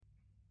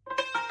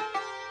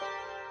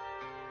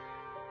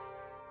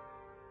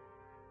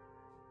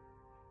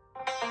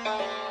شب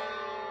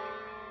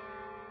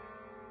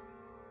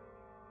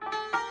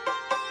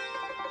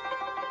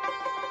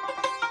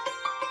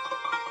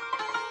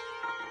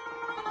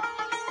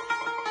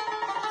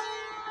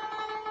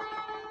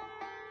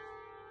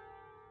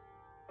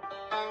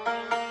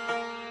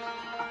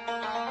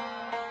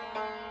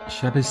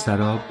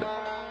سراب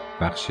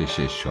بخش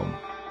 6.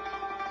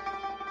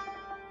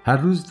 هر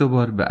روز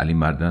دوبار به علی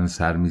مردان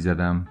سر می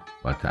زدم.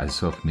 با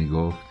تأسف می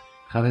گفت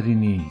خبری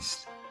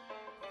نیست.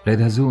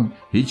 غیر از اون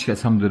هیچ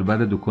کس هم دوربر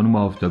دکان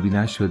ما آفتابی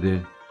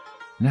نشده؟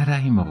 نه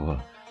رحیم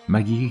آقا،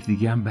 مگه یک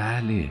دیگه هم؟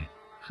 بله.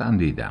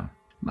 خندیدم.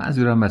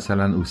 منظورم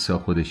مثلا اوستا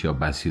خودش یا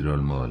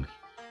بصیرالملک.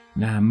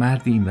 نه،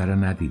 مردی این برا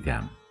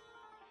ندیدم.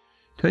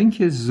 تا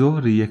اینکه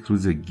ظهر یک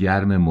روز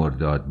گرم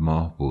مرداد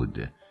ماه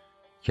بود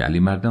که علی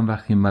مردان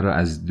وقتی مرا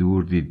از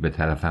دور دید به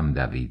طرفم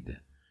دوید.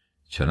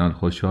 چنان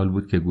خوشحال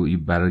بود که گویی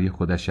برای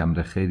خودش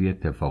امر خیری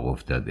اتفاق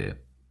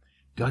افتاده.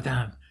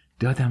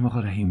 دادم آقا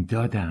رحیم،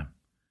 دادم.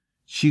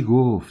 چی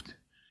گفت؟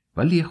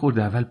 ولی یه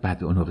خورده اول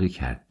بدعنقی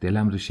کرد،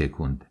 دلم رو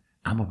شکوند،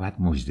 اما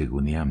بعد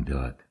مژدگونی هم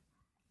داد.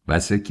 و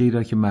سکه‌ای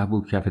را که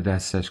محبوب کف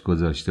دستش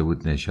گذاشته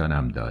بود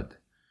نشانم داد.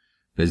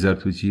 بذار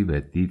تو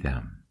جیبت.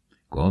 دیدم.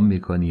 گم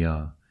میکنی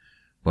یا؟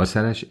 با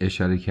سرش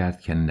اشاره کرد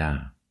که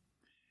نه.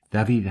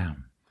 دویدم.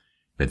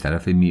 به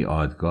طرف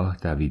میعادگاه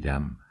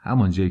دویدم،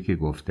 همان جایی که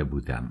گفته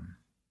بودم.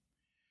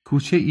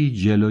 کوچه ای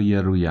جلوی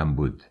رویم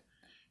بود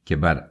که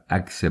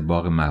برعکس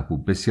باغ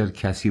محبوب بسیار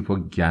کثیف و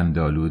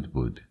گندآلود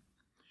بود.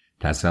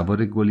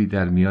 تصور گلی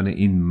در میان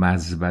این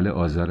مزبله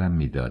آزارم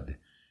میداد.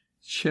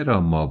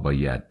 چرا ما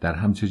باید در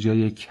همچون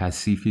جای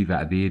کثیفی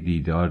وعده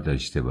دیدار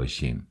داشته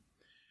باشیم؟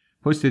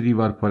 پشت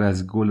دیوار پر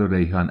از گل و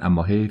ریحان،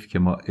 اما حیف که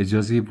ما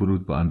اجازه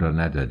ورود به آن را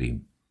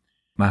نداریم.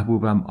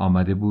 محبوبم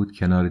آمده بود،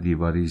 کنار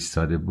دیوار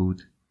ایستاده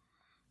بود.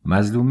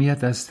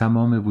 مظلومیت از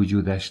تمام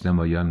وجودش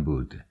نمایان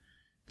بود.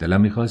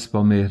 دلم میخواست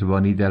با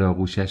مهربانی در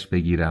آغوشش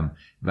بگیرم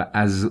و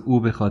از او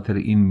به خاطر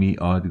این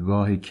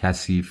میعادگاه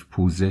کثیف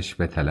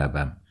پوزش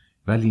بطلبم،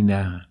 ولی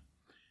نه.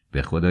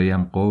 به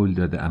خدایم قول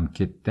دادم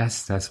که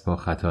دست از پا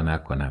خطا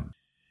نکنم.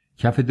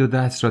 کف دو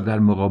دست را در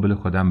مقابل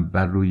خودم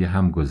بر روی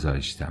هم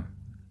گذاشتم.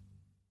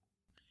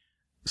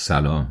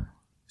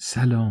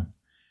 سلام.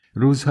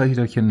 روزهایی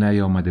را که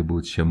نیامده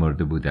بود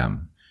شمرده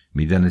بودم.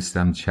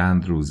 میدانستم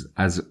چند روز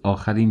از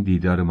آخرین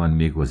دیدارمان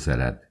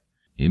میگذرد.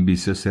 این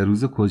 23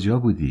 روز کجا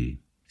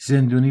بودی؟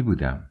 زندونی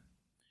بودم.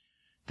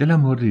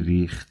 دلم هری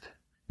ریخت.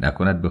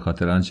 نکند به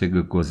خاطر آنچه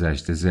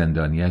گذشته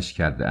زندانیش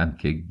کرده‌اند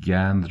که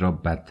گند را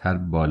بدتر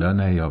بالا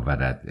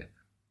نیاورد.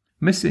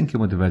 مثل این که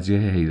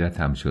متوجه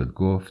حیرتم شد.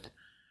 گفت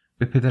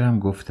به پدرم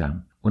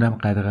گفتم. اونم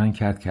قدغن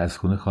کرد که از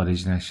خونه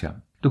خارج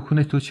نشم.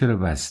 دکون تو چرا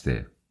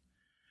بسته؟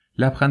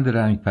 لبخند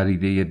رنگ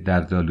پریده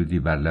دردآلودی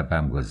بر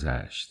لبم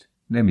گذشت.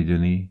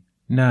 نمیدونی؟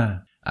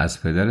 نه.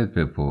 از پدرت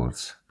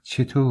بپرس.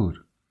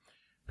 چطور؟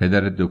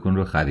 پدرت دکون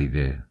رو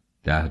خریده.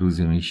 10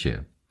 روز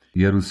میشه.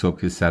 یه روز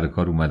صبح که سر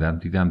کار اومدم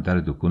دیدم در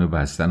دکون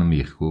بستن و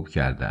میخکوب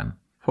کردن.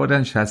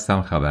 فوراً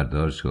شستم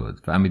خبردار شد.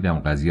 فهمیدم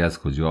قضیه از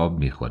کجا آب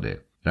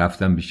میخوره.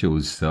 رفتم پیش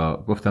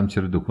اوستا، گفتم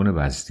چرا دکون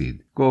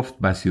بستید؟ گفت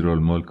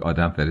بصیرالملک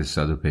آدم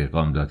فرستاد و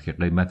پیغام داد که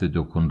قیمت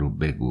دکون رو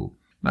بگو.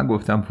 من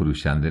گفتم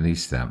فروشنده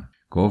نیستم.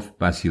 گفت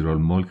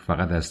بصیرالملک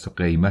فقط از تو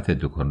قیمت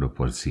دکون رو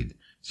پرسید.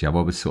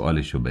 جواب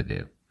سوالشو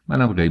بده.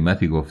 منم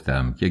قیمتی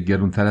گفتم که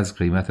گرونتر از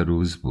قیمت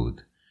روز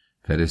بود.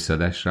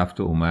 فرستادش رفت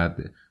و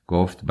اومد.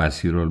 گفت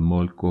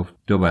بصیرالملک گفت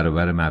 2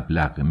 برابر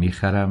مبلغ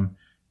میخرم،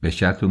 به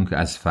شرط اون که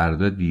از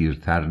فردا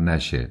دیرتر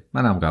نشه.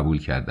 منم قبول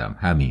کردم.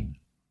 همین.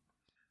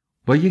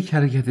 با یک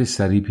حرکت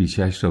سریع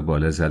پیچش را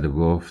بالا زد و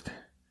گفت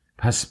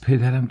پس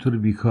پدرم تو رو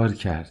بیکار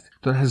کرد،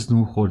 تو رو از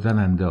نون خوردن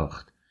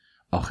انداخت،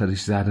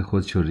 آخرش زهر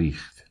خودشو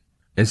ریخت.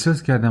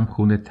 احساس کردم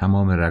خون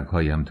تمام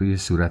رگهایم توی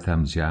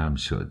صورتم جمع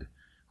شد.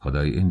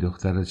 خدای این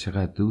دختر را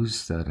چقدر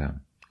دوست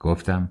دارم.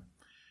 گفتم.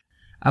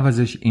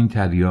 عوضش این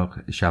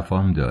تریاق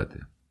شفام داد.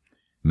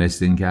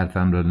 مثل این که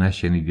حرفم را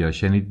نشنید یا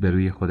شنید به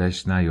روی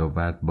خودش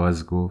نیاورد.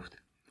 باز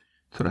گفت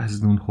تو را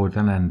از نون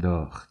خوردن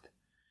انداخت.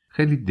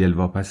 خیلی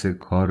دلواپس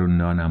کار و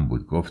نانم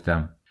بود.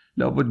 گفتم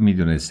لابد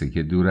میدونسته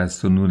که دور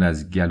از تو نون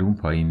از گلوم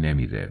پایین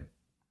نمیره.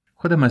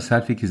 خودم از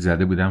حرفی که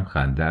زده بودم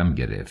خنده‌ام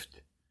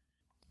گرفت.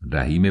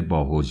 رحیم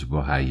با حجب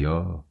با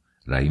حیا،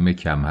 رحیم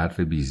کم حرف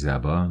بی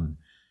زبان،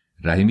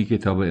 رحیمی که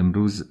تا به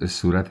امروز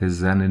صورت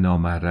زن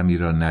نامحرمی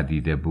را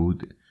ندیده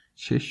بود،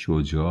 چه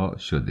شجاع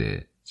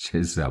شده،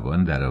 چه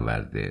زبان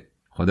درآورده.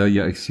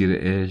 خدایا اکسیر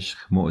عشق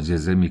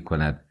معجزه می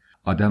کند،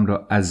 آدم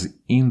را از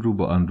این رو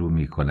به آن رو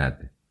می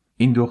کند.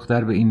 این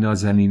دختر به این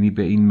نازنینی،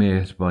 به این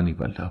مهربانی،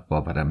 والله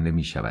باورم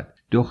نمی شود.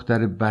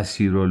 دختر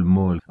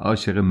بصیرالملک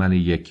عاشق من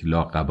یک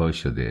لاقبا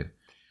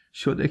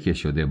شده که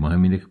شده.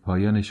 مهم اینه که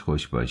پایانش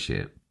خوش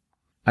باشه.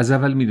 از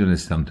اول می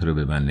دونستم تو رو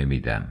به من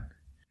نمیدن.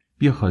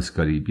 بیا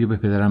خواستگاری، بیا به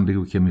پدرم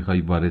بگو که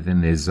میخوای وارد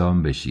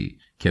نظام بشی،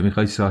 که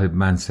میخوای صاحب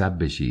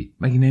منصب بشی.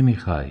 مگه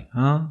نمیخوای؟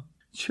 ها؟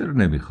 چرا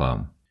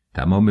نمیخوام؟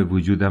 تمام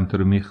وجودم تو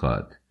رو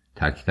میخواد.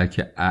 تک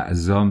تک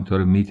اعضام تو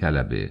رو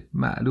میطلبه.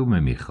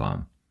 معلومه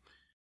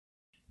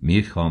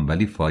میخوام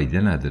ولی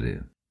فایده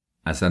نداره.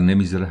 اصلا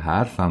نمیذاره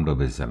حرفم رو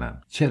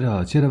بزنم.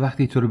 چرا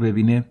وقتی تو رو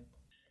ببینه؟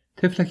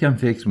 طفلکم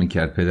فکر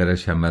میکرد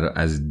پدرش هم مرا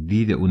از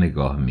دید او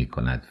نگاه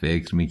میکند.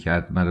 فکر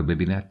میکرد مرا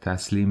ببیند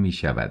تسلیم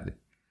میشود.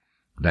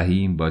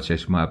 رحیم با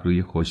چشم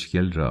ابروی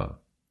خوشگل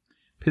را: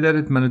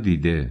 پدرت منو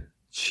دیده.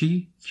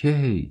 چی؟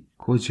 کی؟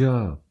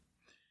 کجا؟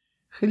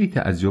 خیلی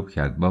تعجب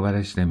کرد.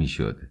 باورش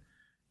نمیشد.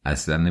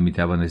 اصلا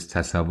نمیتوانست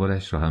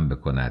تصورش را هم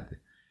بکند.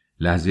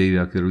 لحظه ای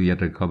را که روی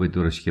رکاب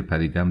درشکه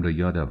پریدم را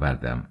یاد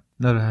آوردم.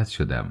 ناراحت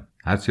شدم.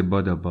 هرچه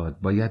باد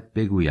باید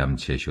بگویم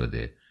چه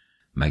شده.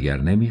 مگر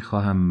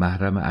نمیخواهم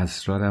محرم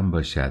اسرارم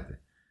باشد؟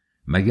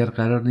 مگر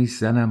قرار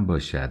نیست زنم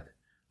باشد؟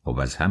 خب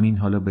از همین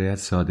حالا باید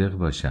صادق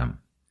باشم.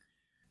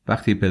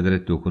 وقتی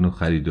پدرت دکانو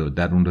خرید و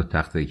در اون رو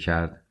تخته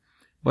کرد،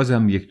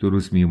 بازم 1-2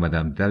 روز می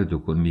اومدم در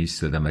دکان می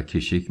ایستادم و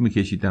کشیک می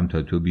کشیدم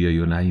تا تو بیای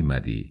و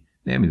نیومدی.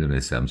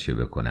 نمیدونستم چه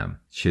بکنم،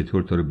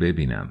 چطور تو رو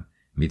ببینم.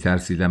 می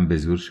ترسیدم به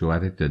زور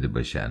شوهرت داده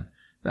باشن.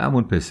 به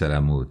همون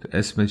پسرم بود.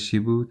 اسمش چی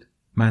بود؟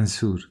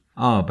 منصور.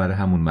 برای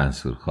همون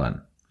منصور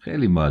خان.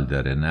 خیلی مال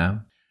داره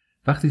نه؟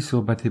 وقتی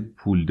صحبت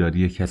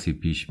پولداری کسی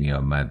پیش می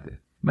آمد،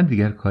 من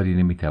دیگر کاری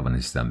نمی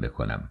توانستم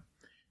بکنم.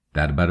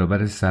 در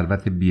برابر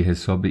ثروت بی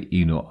حساب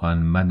این و آن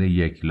من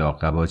 1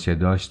 لاقباچه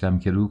داشتم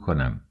که رو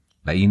کنم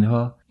و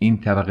اینها، این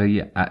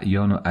طبقه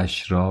اعیان و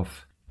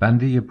اشراف،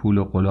 بنده پول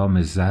و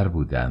غلام زر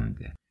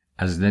بودند.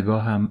 از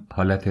نگاهم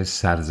حالت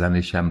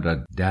سرزنشم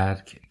را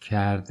درک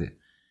کرد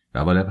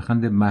و با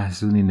لبخند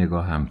محزونی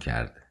نگاهم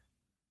کرد.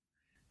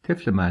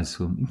 طفل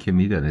معصوم، این که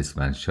میدانست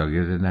من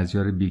شاگرد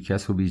نجار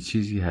بیکس و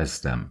بیچیزی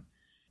هستم،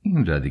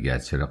 این را دیگر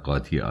چرا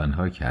قاطی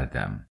آنها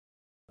کردم؟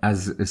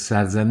 از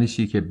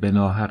سرزنشی که به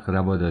ناحق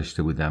روا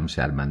داشته بودم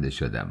شرمنده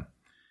شدم.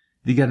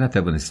 دیگر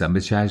نتوانستم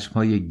به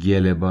چشمهای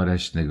گله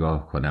بارش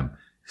نگاه کنم.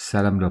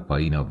 سرم را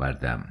پایین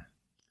آوردم.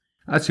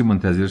 هرچی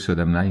منتظر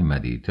شدم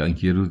نیامدی، تا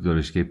اینکه یه روز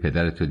درشکه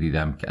پدرتو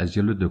دیدم که از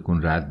جلو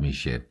دکون رد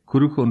میشه.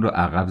 کروک اون رو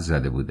عقب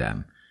زده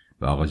بودم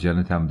و آقا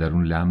جانت هم در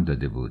اون لم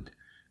داده بود.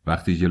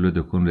 وقتی جلو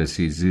دکون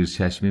رسید، زیر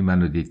چشمی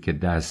منو دید که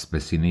دست به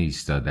سینه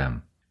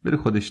ایستادم. بره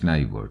خودش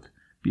نیورد.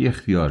 بی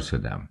اختیار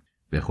شدم.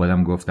 به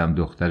خودم گفتم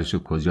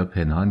دخترشو کجا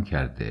پنهان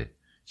کرده؟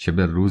 چه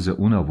به روز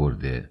اون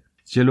آورده؟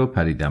 جلو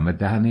پریدم و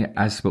دهنه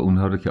اسب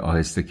اونها رو که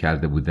آهسته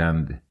کرده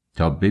بودند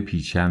تا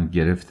بپیچند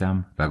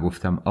گرفتم و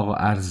گفتم آقا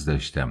عرض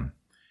داشتم.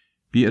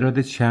 بی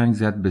اراده چنگ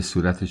زد به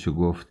صورتش و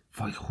گفت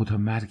وای خدا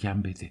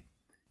مرگم بده.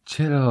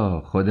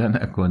 چرا؟ خدا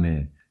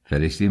نکنه.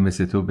 فرشته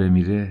مثل تو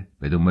بمیره،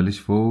 به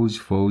دنبالش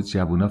فوج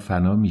جوونا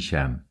فنا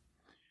میشن.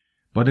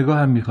 با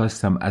نگاهم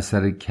میخواستم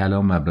اثر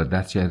کلامم را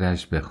در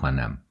چهرهش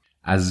بخوانم.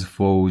 از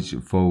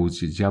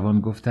فوج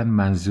جوان گفتن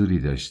منظوری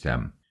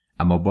داشتم،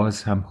 اما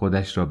باز هم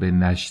خودش را به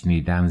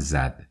نشنیدن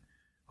زد.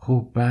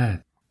 خب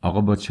بعد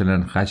آقا با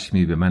چنان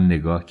خشمی به من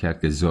نگاه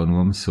کرد که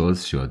زانوام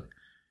سوز شد.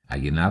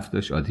 اگه نفت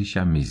داشت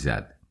آتیشم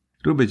میزد.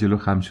 رو به جلو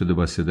خم شده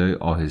با صدای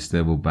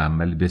آهسته و به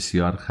عمل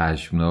بسیار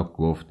خشمناک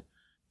گفت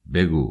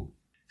بگو.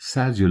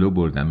 سر جلو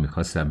بردم،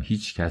 میخواستم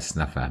هیچ کس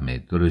نفهمه،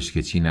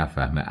 درشکه چی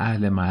نفهمه،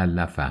 اهل محل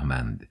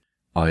نفهمند.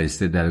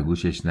 آهسته در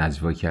گوشش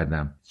نجوا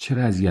کردم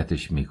چرا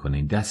اذیتش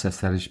میکنین؟ دست از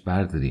سرش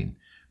بردارین.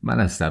 من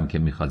هستم که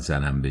میخواد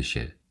زنم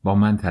بشه. با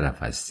من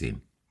طرف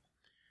هستین.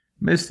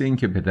 مثل این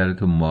که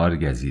پدرتو مار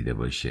گزیده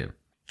باشه.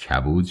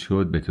 کبود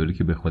شد به طوری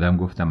که به خودم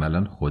گفتم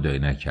الان خدای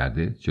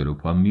نکرده جلو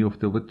پام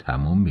میفته و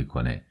تموم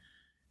میکنه.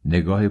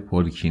 نگاه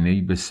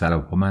پرکینه‌ای به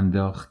سراب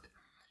انداخت.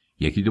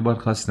 1-2 بار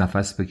خواست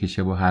نفس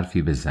بکشه و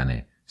حرفی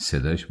بزنه.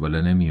 صداش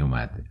بالا نمی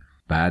اومد.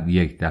 بعد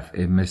یک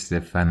دفعه مثل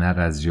فنر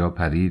از جا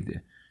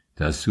پرید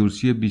تا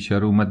سورچی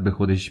بیچاره اومد به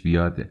خودش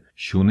بیاد.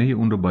 شونه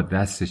اون رو با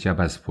دست چپ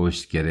از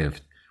پشت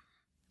گرفت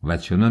و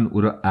چنان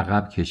او را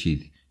عقب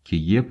کشید که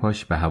یه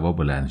پاش به هوا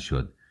بلند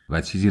شد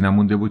و چیزی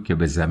نمونده بود که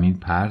به زمین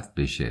پرت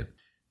بشه.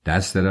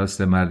 دست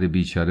راست مرد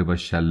بیچاره با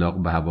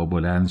شلاق به هوا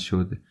بلند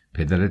شد.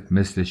 پدرت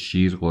مثل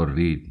شیر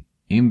غرید.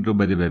 این رو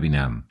بده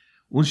ببینم.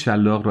 اون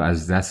شلاق رو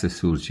از دست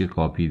سورچی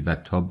قاپید و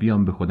تا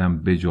بیام به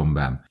خودم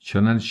بجنبم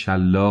چنان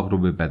شلاق رو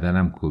به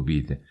بدنم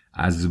کوبید.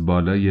 از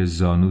بالای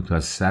زانو تا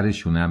سر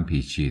شونم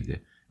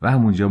پیچید و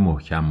همونجا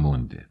محکم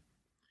موند.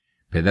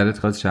 پدرت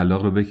خواست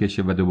شلاق رو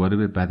بکشه و دوباره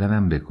به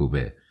بدنم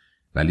بکوبه،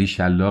 ولی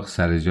شلاق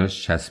سر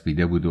جاش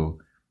چسبیده بود و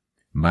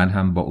من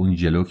هم با اون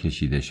جلو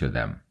کشیده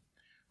شدم.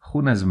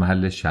 خون از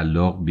محل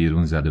شلاق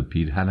بیرون زد و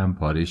پیرهنم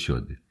پاره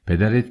شد.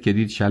 پدرت که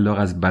دید شلاق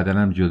از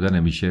بدنم جدا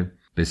نمیشه،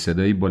 به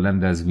صدای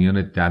بلند از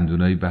میان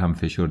دندونایی به هم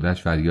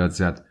فشرده‌اش فریاد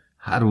زد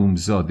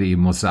حرومزاده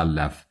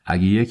مسلف،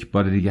 اگه یک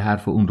بار دیگه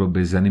حرف اون رو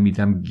بزنی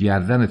میدم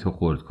گردنتو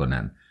خرد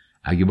کنن.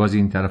 اگه باز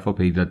این طرفا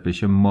پیدات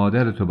بشه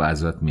مادرتو به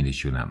عزات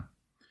مینشونم.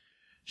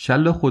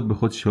 شلاق خود به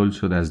خود شل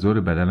شد، از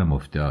دور بدنم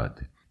افتاد.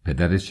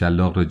 پدر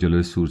شلاق رو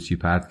جلوی سورچی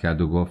پرت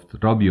کرد و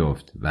گفت را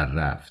بیفت و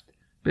رفت.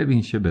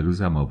 ببین چه به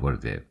روزم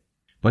آورده.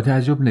 با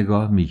تعجب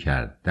نگاه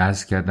میکرد.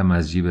 دست کردم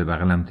از جیب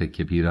بغلم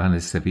تکه پیراهن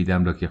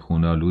سفیدم را که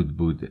خونالود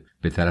بود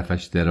به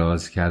طرفش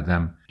دراز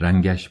کردم.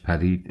 رنگش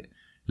پرید،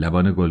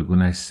 لبان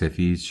گلگونش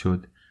سفید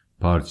شد.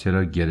 پارچه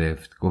را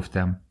گرفت.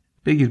 گفتم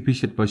بگیر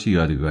پیشت باشی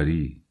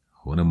یادگاری.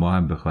 خون ما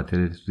هم به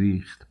خاطرت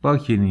ریخت،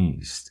 باکی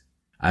نیست.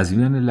 از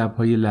میان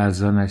لبهای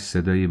لرزانش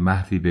صدای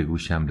محوی به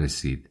گوشم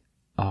رسید.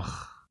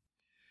 آخ!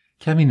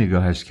 کمی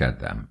نگاهش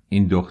کردم.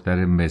 این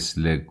دختر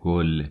مثل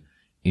گل،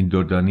 این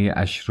دردانی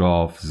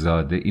اشراف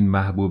زاده، این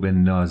محبوب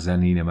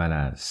نازنین من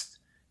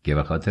است که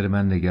به خاطر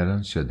من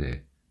نگران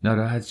شده،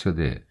 ناراحت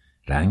شده،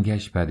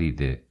 رنگش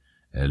پریده.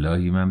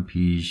 الهی من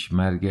پیش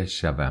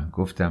مرگش شوم.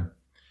 گفتم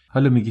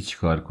حالا میگی چی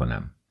کار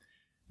کنم؟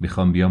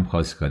 میخوام بیام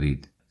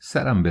خواستگارید.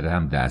 سرم بره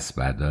هم دست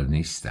بردار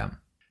نیستم.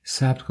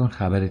 صبر کن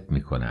خبرت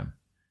میکنم.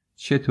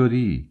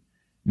 چطوری؟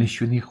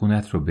 نشونی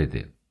خونت رو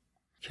بده.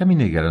 کمی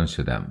نگران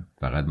شدم.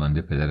 فقط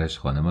مانده پدرش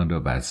خانمان را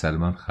بر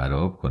سرمان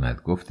خراب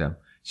کند. گفتم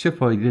چه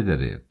فایده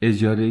داره؟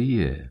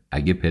 اجاره‌ایه.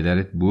 اگه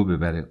پدرت بو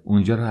ببره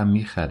اونجا رو هم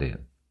میخره.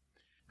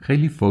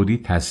 خیلی فوری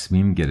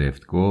تصمیم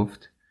گرفت.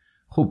 گفت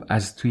خب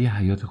از توی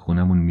حیاط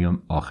خونمون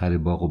میام آخر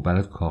باغ و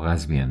برات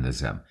کاغذ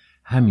میاندازم.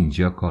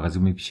 همینجا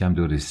کاغذو میپیشم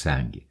دور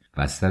سنگ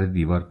و از سر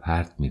دیوار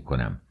پرت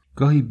میکنم.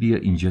 گاهی بیا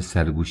اینجا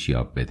سرگوش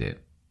یاب بده.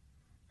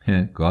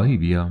 گاهی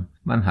بیام؟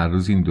 من هر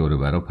روز این دور و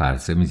برا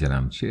پرسه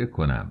میزنم. چه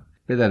کنم؟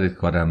 پدرت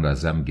کارم را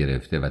ازم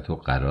گرفته و تو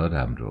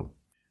قرارم رو.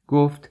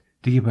 گفت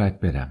دیگه باید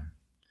برم.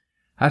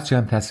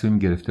 هرچند تصمیم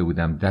گرفته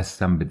بودم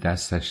دستم به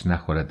دستش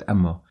نخورد،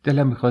 اما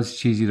دلم میخواست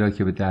چیزی را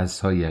که به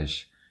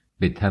دستهایش،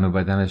 به تن و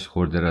بدنش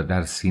خورده را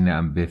در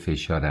سینه‌ام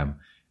بفشارم،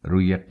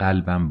 روی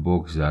قلبم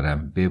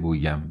بگذارم،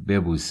 ببویم،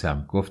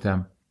 ببوسم.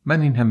 گفتم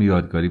من این همه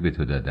یادگاری به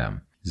تو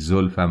دادم،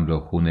 زلفم رو،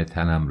 خون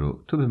تنم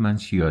رو، تو به من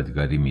چی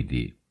یادگاری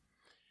میدی؟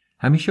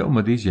 همیشه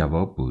آماده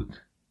جواب بود.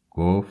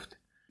 گفت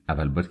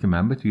اول بار که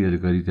من به تو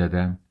یادگاری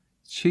دادم.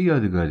 چه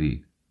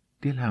یادگاری؟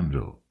 دلم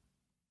رو.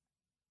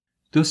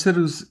 2-3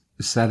 روز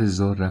سر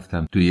ظهر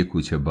رفتم توی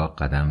کوچه باغ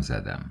قدم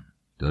زدم.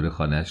 دور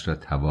خانه‌اش را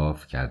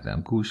طواف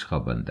کردم. گوش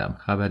خواباندم.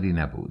 خبری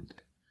نبود.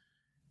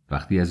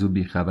 وقتی از او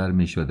بیخبر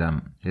می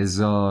شدم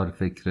 1000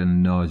 فکر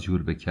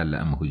ناجور به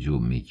کله‌ام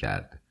هجوم می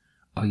کرد.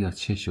 آیا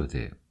چه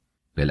شده؟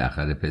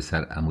 بالاخره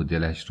پسر عمو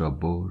دلش را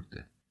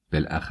برد.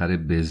 بالاخره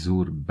به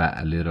زور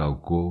بعله را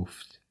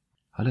گفت.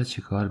 حالا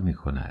چه کار می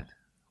کند؟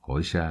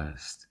 خوش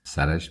است.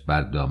 سرش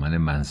بر دامن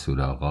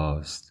منصور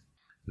آقاست.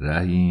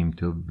 رحیم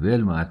تو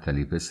ول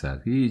معطلی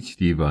پسر، هیچ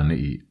دیوانه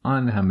ای.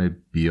 آن همه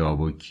بیا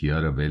و کیا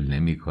را ول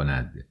نمی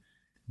کند.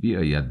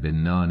 بیاید به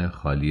نان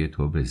خالی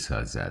تو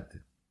بسازد.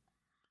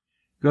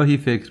 گاهی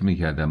فکر می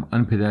کردم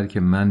آن پدر که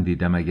من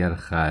دیدم اگر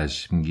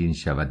خشمگین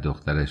شود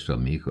دخترش را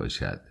می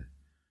کشد.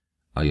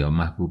 آیا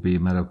محبوبه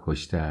مرا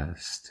کشته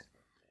است؟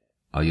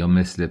 آیا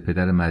مثل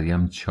پدر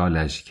مریم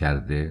چالش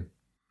کرده؟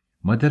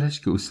 مادرش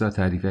که استاد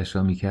تعریفش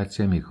را می کرد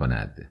چه می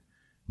کند؟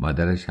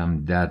 مادرش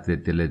هم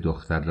درد دل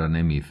دختر را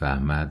نمی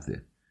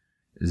فهمد.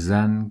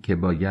 زن که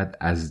باید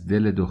از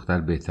دل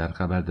دختر بهتر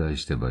خبر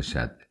داشته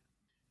باشد.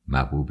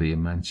 محبوبه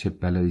من چه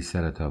بلایی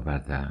سرت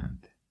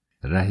آوردند؟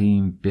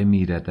 رحیم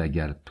بمیرد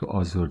اگر تو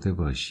آزرده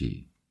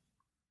باشی.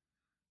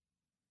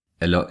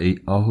 الا ای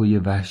آهوی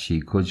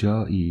وحشی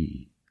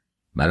کجایی؟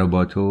 مرا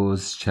با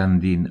توست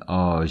چندین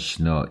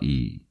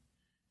آشنایی.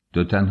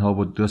 2 تنها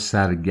و 2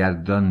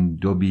 سرگردان،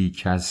 2 بی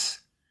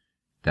کس،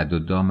 در 2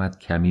 دامت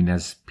کمین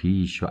از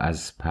پیش و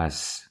از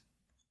پس.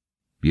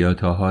 بیا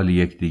تا حال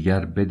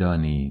یکدیگر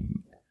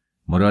بدانیم،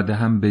 مراد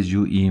هم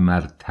بجوییم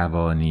ار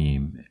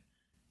توانیم.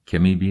 که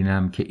می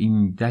بینم که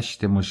این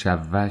دشت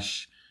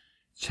مشوش،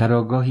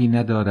 چراگاهی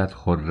ندارد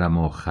خرم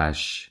و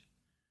خوش.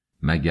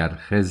 مگر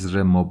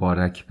خضر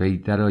مبارک پی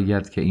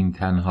درآید که این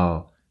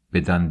تنها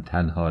بدان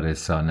تنها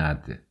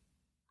رساند.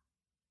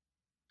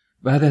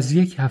 بعد از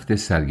 1 هفته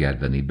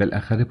سرگردانی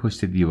بالاخره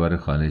پشت دیوار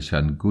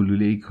خانه‌شان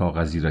گلوله‌ای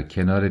کاغذی را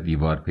کنار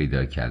دیوار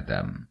پیدا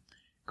کردم.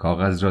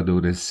 کاغذ را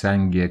دور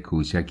سنگ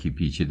کوچکی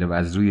پیچیده و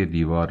از روی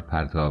دیوار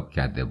پرتاب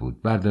کرده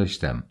بود.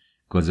 برداشتم،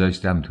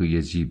 گذاشتم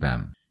توی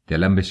جیبم.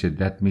 دلم به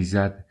شدت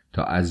میزد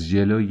تا از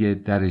جلوی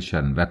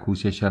درشان و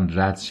کوچه‌شان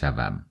رد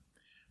شوم.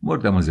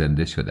 مردم و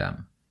زنده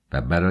شدم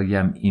و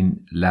برایم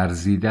این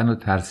لرزیدن و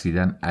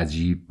ترسیدن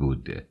عجیب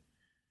بود.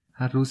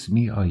 هر روز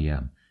می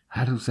آیم،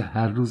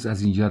 هر روز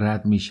از اینجا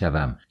رد می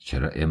شوم.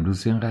 چرا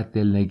امروز اینقدر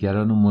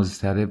دلنگران و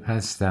مضطرب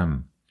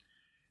هستم؟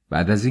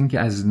 بعد از اینکه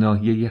از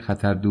ناحیه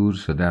خطر دور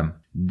شدم،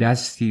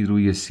 دستی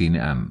روی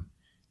سینه‌ام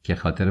که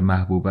خاطر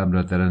محبوبم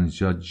را در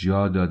آنجا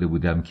جا داده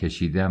بودم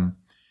کشیدم.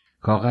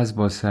 کاغذ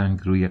با سنگ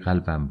روی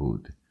قلبم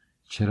بود.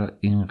 چرا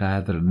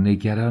اینقدر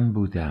نگران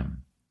بودم؟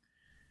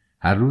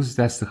 هر روز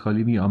دست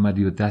خالی می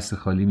آمدی و دست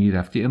خالی می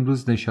رفتی.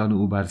 امروز نشان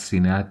او بر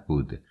سینه‌ات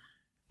بود.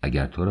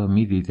 اگر تو را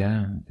می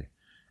دیدند،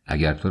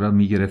 اگر تو را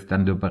می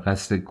گرفتند و به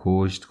قصد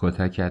کشت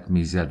کتکت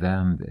می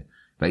زدند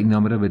و این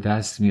نامه را به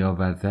دست می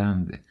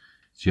آوردند،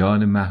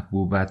 جان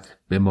محبوبت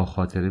به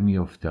مخاطره می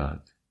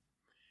افتاد.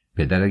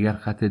 پدر اگر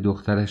خط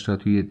دخترش را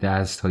توی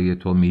دستهای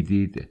تو می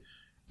دید،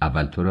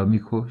 اول تو را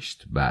می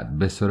کشت، بعد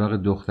به سراغ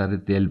دختر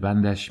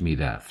دلبندش می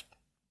رفت.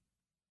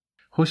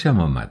 خوشم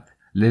آمد،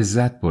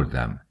 لذت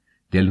بردم.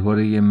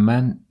 دلهوره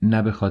من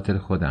نه به خاطر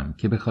خودم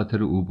که به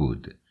خاطر او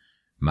بود.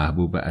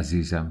 محبوب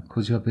عزیزم،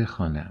 کجا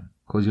بخوانم؟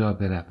 کجا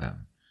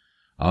بروم؟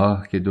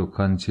 آه که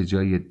دکان چه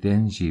جای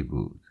دنجی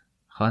بود.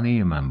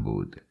 خانه من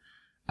بود.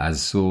 از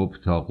صبح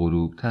تا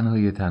غروب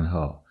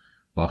تنها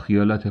با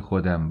خیالات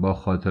خودم، با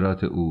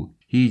خاطرات او.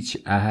 هیچ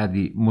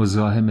احدی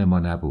مزاحم ما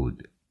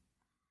نبود.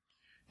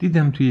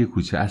 دیدم توی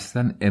کوچه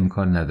اصلا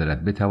امکان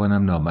ندارد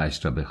بتوانم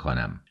نامه‌اش را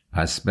بخوانم.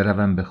 پس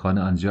بروم به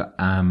خانه، آنجا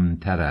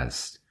امن‌تر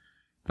است.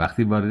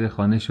 وقتی وارد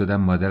خانه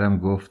شدم مادرم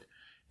گفت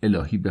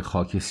الهی به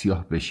خاک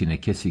سیاه بشینه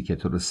کسی که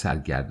تو رو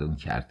سرگردون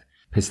کرد.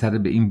 پسر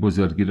به این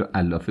بزرگی رو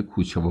الاف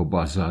کوچه و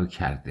بازار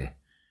کرده.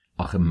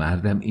 آخه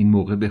مردم این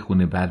موقع به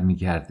خونه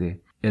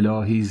برمیگرده.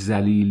 الهی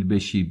ذلیل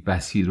بشی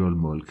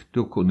بصیرالملک،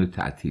 دکونو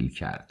تعطیل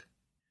کرد.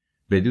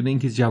 بدون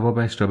اینکه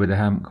جوابش را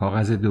بدهم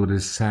کاغذ دور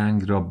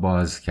سنگ را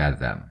باز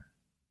کردم.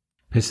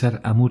 پسر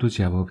عمو رو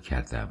جواب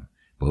کردم.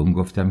 با اون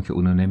گفتم که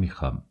اونو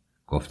نمیخوام.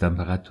 گفتم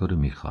فقط تو رو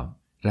میخوام.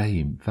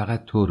 رحیم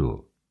فقط تو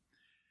رو.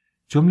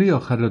 جمله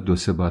آخر را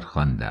 2-3 بار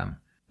خواندم.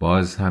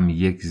 باز هم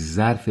یک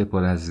ظرف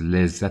پر از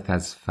لذت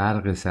از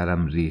فرق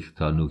سرم ریخت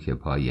تا نوک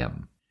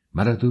پایم.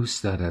 مرا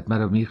دوست دارد،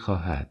 مرا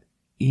میخواهد.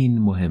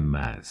 این مهم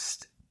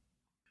است.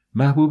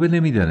 محبوبه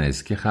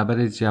نمیدانست که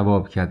خبر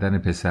جواب کردن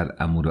پسر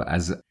عمو را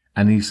از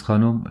انیس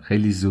خانم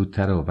خیلی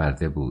زودتر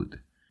آورده بود.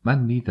 من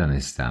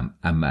میدانستم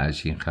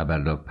عمه‌اش این خبر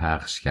را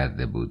پخش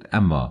کرده بود،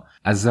 اما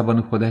از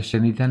زبان خودش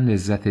شنیدن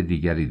لذت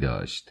دیگری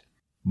داشت.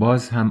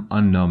 باز هم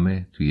آن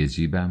نامه توی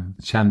جیبم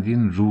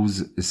چندین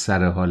روز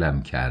سر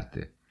حالم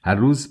کرد. هر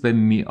روز به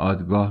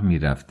میعادگاه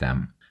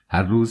میرفتم.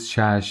 هر روز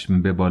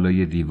چشم به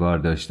بالای دیوار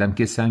داشتم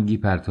که سنگی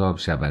پرتاب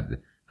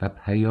شود و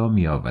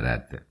پیامی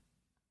آورد.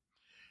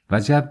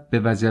 وجب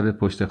به وجب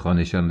پشت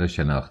خانه‌شان را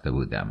شناخته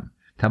بودم.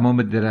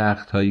 تمام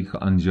درخت هایی که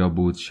آنجا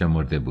بود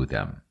شمرده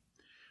بودم.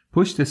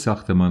 پشت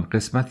ساختمان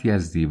قسمتی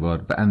از دیوار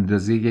به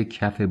اندازه یک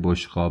کف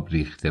بشقاب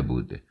ریخته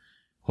بود.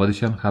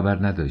 خودشان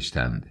خبر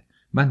نداشتند.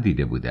 من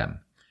دیده بودم.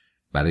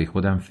 برای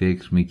خودم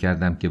فکر می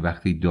کردم که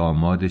وقتی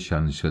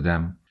دامادشان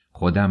شدم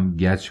خودم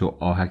گچ و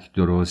آهک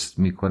درست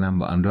می کنم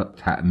و آن را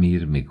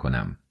تعمیر می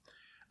کنم.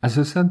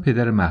 اساساً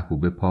پدر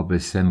محبوب پا به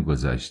سن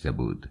گذاشته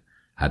بود.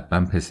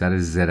 حتما پسر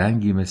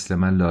زرنگی مثل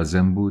من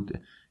لازم بود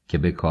که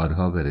به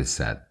کارها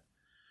برسد.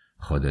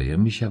 خدایا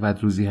می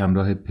شود روزی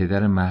همراه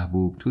پدر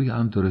محبوب توی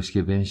آن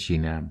درشکه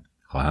بنشینم.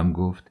 خواهم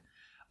گفت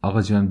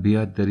آقا جان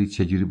بیاد دارید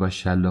چجوری با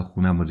شلاق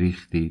خونم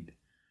ریختید.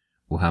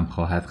 او هم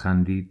خواهد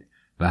خندید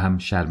و هم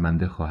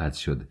شرمنده خواهد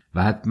شد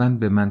و حتما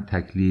به من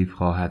تکلیف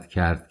خواهد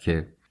کرد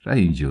که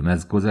رحیم جون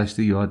از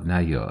گذشته یاد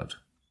نیار.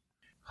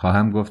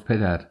 خواهم گفت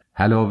پدر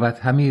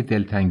حلاوت همه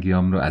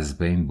دلتنگیام رو از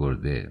بین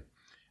برده.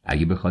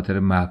 اگه به خاطر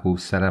محبوب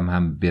سرم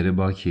هم بره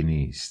باکی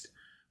نیست.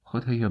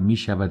 خدایا می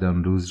شود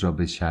آن روز را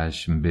به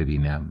چشم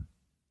ببینم.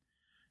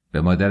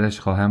 به مادرش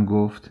خواهم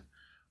گفت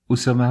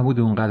اوسا محمود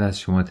اونقدر از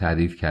شما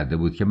تعریف کرده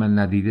بود که من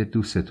ندیده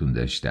دوستتون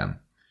داشتم.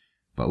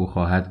 و او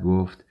خواهد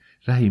گفت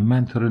رحیم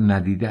من تو رو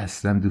ندیده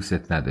اصلا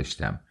دوستت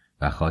نداشتم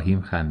و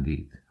خواهیم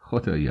خندید.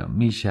 خدایا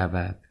می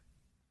شود.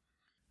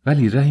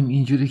 ولی رحیم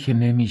اینجوری که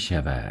نمی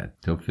شود.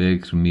 تو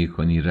فکر می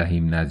کنی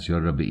رحیم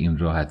نجار را به این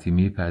راحتی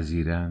می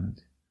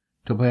پذیرند؟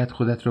 تو باید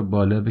خودت را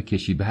بالا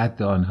بکشی به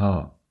حد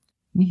آنها.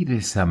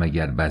 میرسم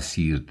اگر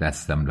بصیر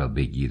دستم را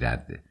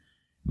بگیرد.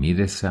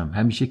 میرسم.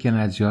 همیشه که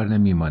نجار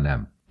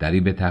نمیمانم.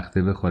 دری به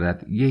تخته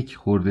بخورد، یک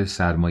خورده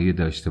سرمایه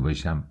داشته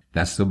باشم،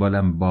 دست و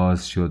بالم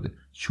باز شد،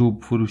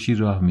 چوب فروشی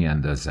راه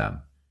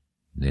میاندازم.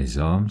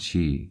 نظام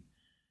چی؟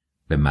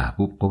 به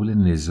محبوب قول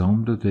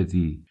نظام رو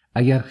دادی؟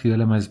 اگر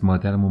خیالم از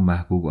مادرم و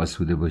محبوب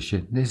آسوده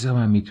باشه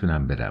نظامم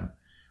میتونم برم.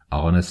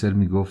 آقا ناصر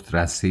میگفت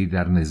رسته‌ای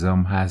در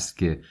نظام هست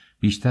که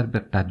بیشتر به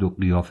قد و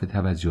قیافه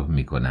توجه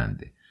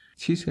میکنند.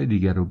 چیزهای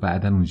دیگر رو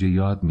بعداً اونجا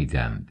یاد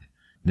میدند.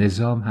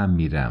 نظام هم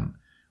میرم.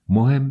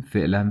 مهم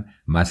فعلا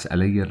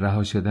مسئله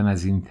رها شدن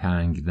از این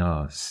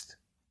تنگناست.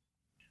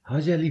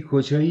 حاج علی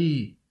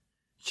کجایی؟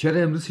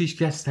 چرا امروز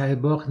هیچ کس ته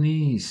باغ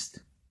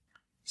نیست؟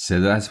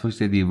 صدا از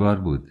پشت دیوار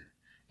بود.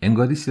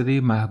 انگاری صدای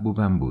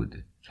محبوبم بود.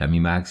 کمی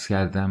مکث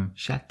کردم،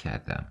 شک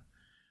کردم.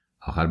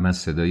 آخر من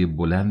صدای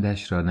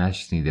بلندش را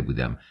نشنیده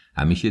بودم.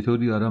 همیشه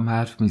طوری آرام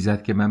حرف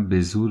میزد که من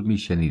به زور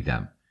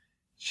میشنیدم.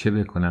 چه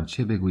بکنم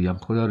چه بگویم؟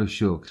 خدا رو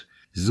شکر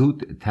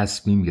زود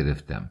تصمیم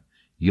گرفتم.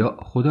 یا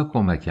خدا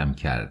کمکم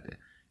کرد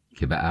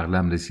که به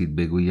عقلم رسید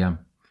بگویم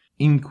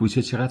این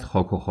کوچه چقدر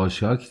خاک و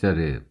خاشاک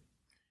داره.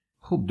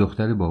 خب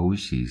دختر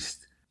باهوشی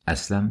است.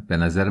 اصلا به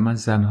نظر من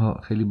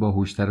زنها خیلی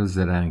باهوشتر و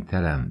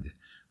زرنگترند.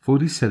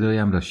 فوری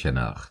صدایم را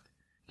شناخت.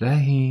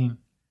 رحیم،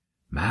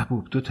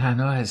 محبوب تو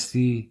تنها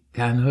هستی؟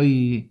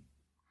 تنهایی؟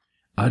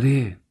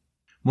 آره.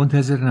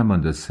 منتظر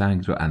نماند و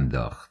سنگ رو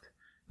انداخت.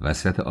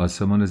 وسط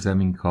آسمان و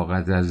زمین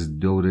کاغذ از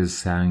دور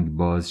سنگ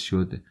باز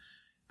شد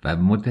و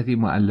مدتی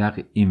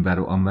معلق اینور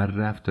و آنور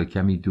رفت تا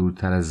کمی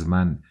دورتر از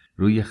من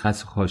روی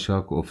خس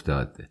خاشاک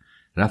افتاد.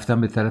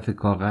 رفتم به طرف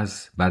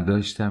کاغذ،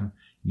 برداشتم.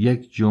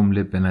 یک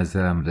جمله به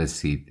نظرم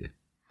رسید.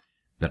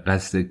 به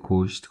قصد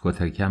کشت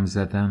کتکم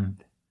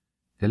زدند.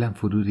 دلم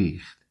فرو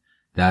ریخت.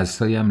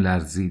 دستایم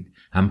لرزید.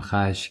 هم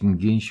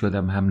خشمگین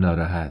شدم هم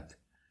ناراحت.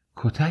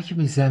 کتک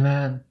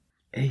میزنن؟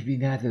 عیبی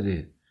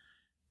نداره.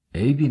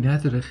 عیبی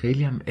نداره،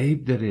 خیلی هم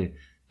عیب داره.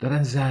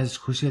 دارن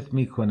زجرکشت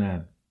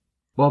میکنن.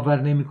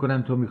 باور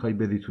نمیکنم تو میخوای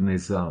بری تو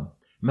نظام.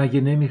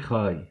 مگه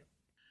نمیخوای؟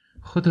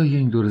 خدای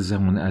این دور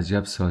زمان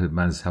عجب صاحب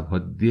منصب‌ها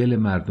دل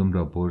مردم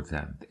را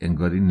بردند.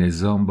 انگاری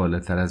نظام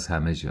بالاتر از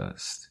همه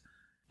جاست.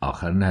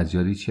 آخر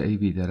نجاری چه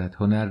عیبی دارد؟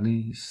 هنر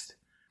نیست؟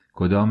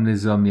 کدام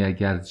نظامی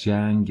اگر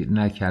جنگ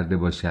نکرده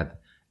باشد،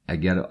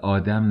 اگر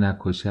آدم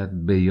نکشد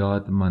به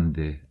یاد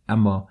مانده؟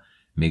 اما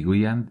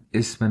میگویند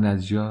اسم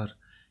نجار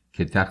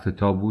که تخت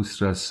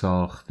طاووس را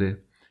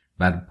ساخته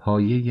بر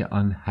پایه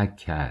آن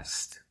حک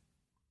است.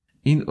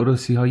 این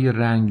عروسی‌های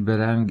رنگ به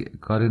رنگ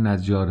کار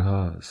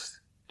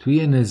نجارهاست.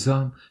 توی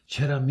نظام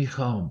چرا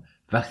میخوام؟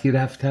 وقتی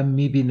رفتم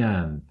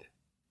میبینند.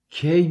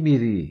 کی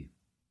میری؟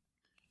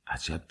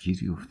 عجب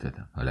گیری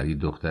افتادم. حالا اگه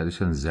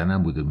دخترشان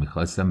زنم بود و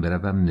میخواستم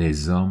بروم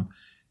نظام،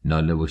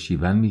 ناله و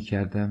شیون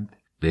میکردند،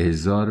 به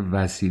هزار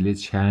وسیله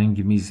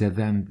چنگ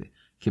میزدند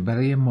که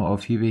برای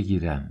معافی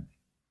بگیرند.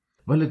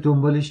 والا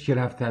دنبالش که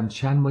رفتم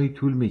چند ماهی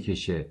طول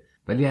میکشه،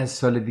 ولی از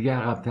سال دیگه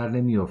عقب‌تر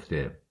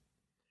نمیافته.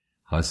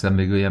 خواستم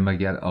بگویم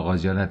اگر آقا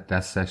جانت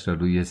دستش را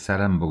روی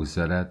سرم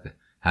بگذارد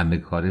همه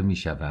کاره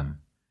میشوم،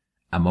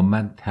 اما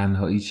من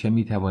تنهایی چه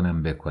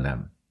میتوانم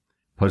بکنم؟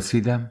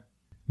 پرسیدم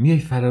میای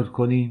فرار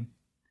کنیم؟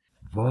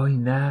 وای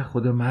نه،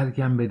 خدا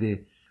مرگم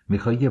بده.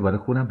 میخوای یه بار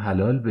خونم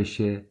حلال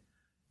بشه؟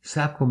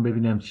 صبر کن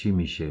ببینم چی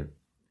میشه.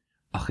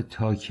 آخه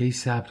تا کی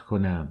صبر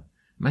کنم؟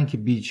 من که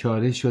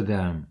بیچاره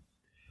شدم.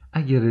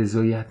 اگه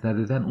رضایت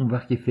ندادن اون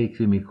وقت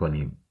فکری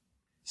میکنیم.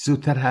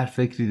 زودتر هر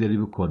فکری داری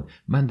بکن.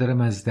 من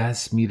دارم از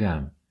دست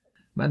میرم.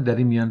 من در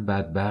این میان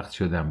بدبخت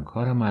شدم.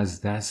 کارم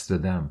از دست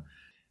دادم.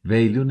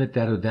 ویلون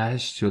در و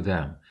دشت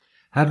شدم.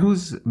 هر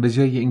روز به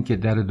جای اینکه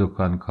در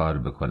دکان کار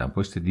بکنم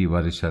پشت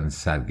دیوارشان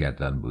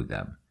سرگردان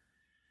بودم.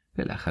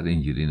 بالاخره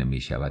اینجوری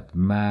نمیشود.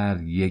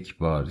 مرگ یک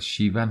بار،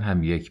 شیون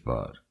هم یک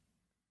بار.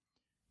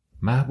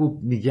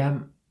 محبوب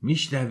میگم،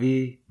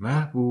 میشنوی؟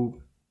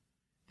 محبوب؟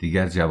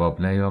 دیگر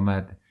جواب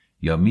نیامد،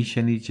 یا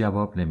میشنید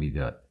جواب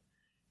نمیداد،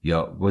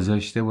 یا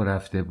گذاشته و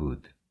رفته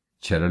بود.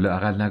 چرا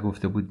لااقل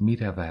نگفته بود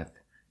میرود؟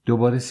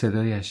 دوباره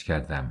صدایش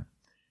کردم.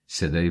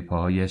 صدای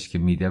پاهایش که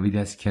میدوید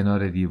از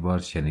کنار دیوار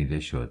شنیده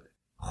شد.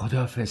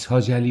 خداحافظ،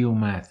 حاج علی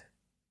اومد.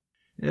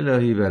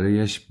 الهی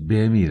برایش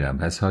بمیرم.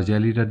 پس حاج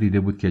علی را دیده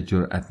بود که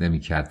جرأت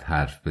نمی‌کرد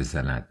حرف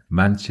بزند.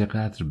 من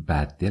چقدر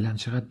بددلم،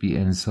 چقدر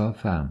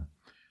بی‌انصافم.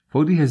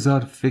 فوری هزار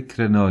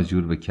فکر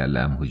ناجور به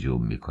کلم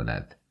هجوم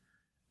می‌کند.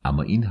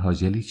 اما این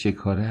حاج علی چه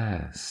کاره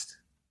است؟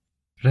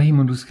 رحیم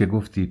اون روز که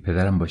گفتی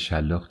پدرم با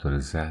شلاق تو رو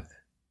زد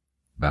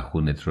و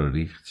خونت رو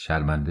ریخت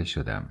شرمنده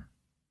شدم.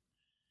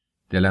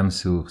 دلم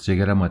سوخت،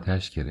 جگرم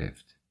آتش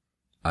گرفت.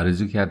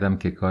 آرزو کردم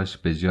که کاش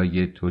به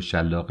جای تو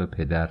شلاق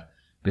پدر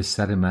به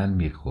سر من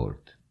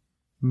میخورد.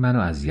 منو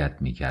اذیت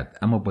میکرد،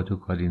 اما با تو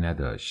کاری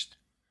نداشت.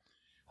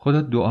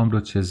 خدا دعام رو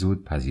چه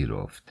زود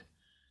پذیرفت.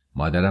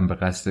 مادرم به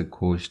قصد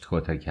کشت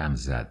کتکم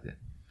زد.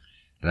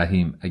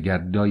 رحیم، اگر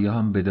دایه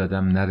هم به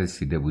دادم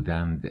نرسیده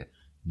بودند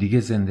دیگه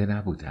زنده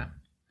نبودم.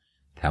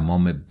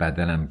 تمام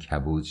بدنم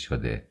کبود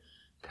شده،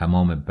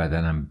 تمام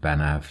بدنم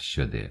بنفش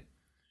شده.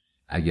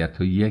 اگر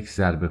تو یک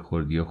ضربه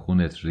خوردی و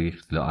خونت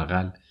ریخت،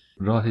 لااقل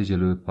راه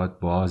جلوی پات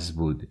باز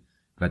بود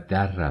و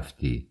در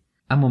رفتی.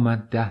 اما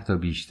من 10 تا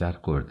بیشتر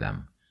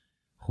خوردم.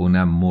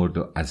 خونم مرد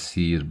و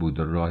اسیر بود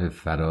و راه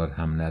فرار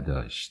هم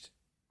نداشت.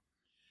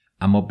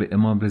 اما به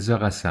امام رضا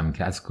قسم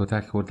که از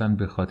کتک خوردن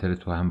به خاطر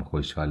تو هم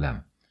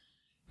خوشحالم.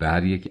 به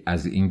هر یک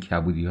از این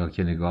کبودی ها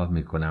که نگاه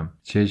میکنم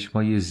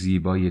چشمای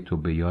زیبای تو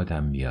به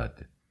یادم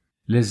میاد.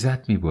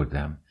 لذت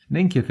میبردم. نه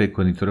اینکه فکر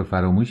کنی تو رو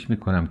فراموش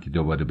میکنم که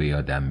دوباره به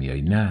یادم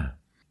میای، نه.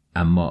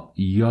 اما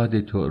یاد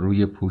تو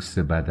روی پوست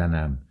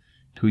بدنم،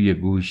 توی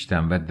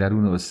گوشتم و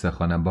درون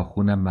استخوانم با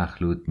خونم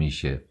مخلوط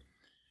میشه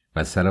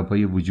و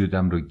سراپای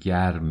وجودم رو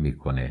گرم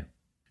میکنه.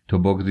 تو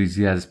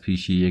بگریزی از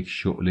پیش یک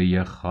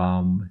شعله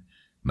خام،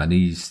 من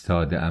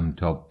ایستاده‌ام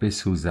تا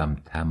بسوزم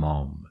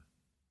تمام.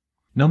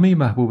 نامه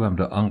محبوبم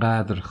را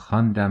آنقدر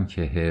خواندم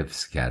که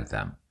حفظ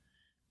کردم.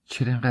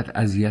 چرا انقدر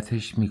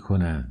اذیتش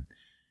میکنن؟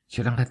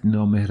 چرا انقدر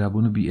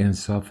نامهربون و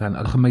بی‌انصافن؟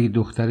 آخه مگه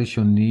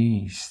دخترشون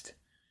نیست؟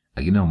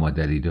 اگه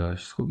نامادری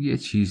داشت خب یه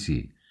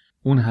چیزی.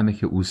 اون همه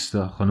که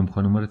اوستا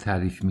خانم رو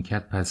تعریف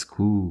میکرد، پس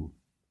کو؟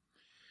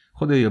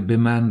 خدایا به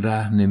من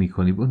رحم نمی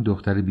کنی، اون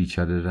دختر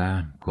بیچاره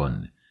رحم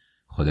کن.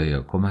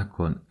 خدایا کمک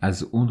کن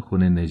از اون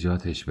خونه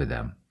نجاتش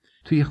بدم.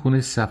 توی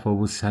خونه صفا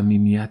و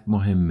صمیمیت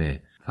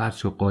مهمه.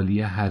 فرش و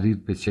قالیه حریر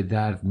به چه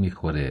درد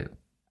میخوره؟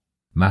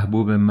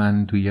 محبوب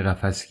من توی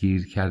قفس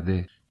گیر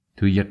کرده،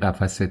 توی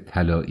قفس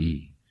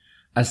طلایی.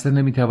 اصلا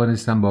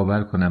نمیتوانستم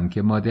باور کنم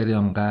که مادری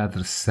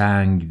آنقدر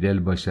سنگ دل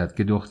باشد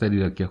که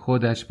دختری را که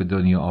خودش به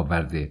دنیا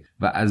آورده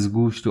و از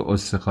گوشت و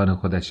استخوان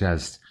خودش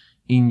است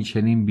این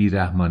چنین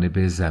بیرحمانه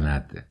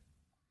بزند.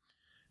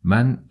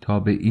 من تا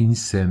به این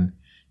سن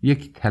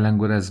یک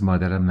تلنگر از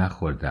مادرم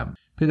نخوردم.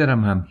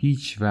 پدرم هم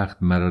هیچ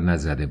وقت مرا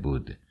نزده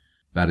بود.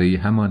 برای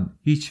همان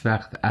هیچ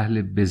وقت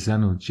اهل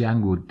بزن و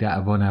جنگ و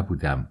دعوا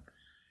نبودم.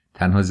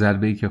 تنها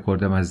ضربه‌ای که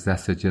خوردم از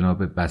دست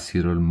جناب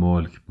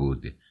بصیرالملک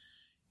بود.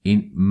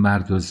 این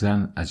مرد و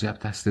زن عجب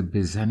دست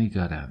بزنی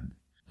دارند.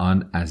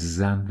 آن از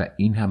زن و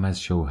این هم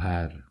از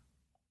شوهر.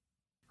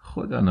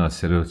 خدا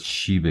ناصر رو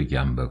چی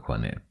بگم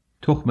بکنه.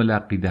 تخم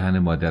لقی دهن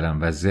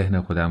مادرم و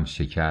ذهن خودم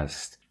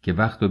شکست که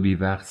وقت و بی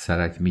وقت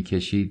سرک می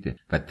کشید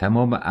و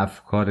تمام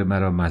افکار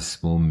مرا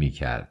مسموم می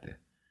کرد.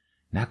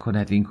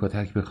 نکند این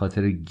کتک به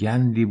خاطر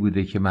گندی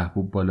بوده که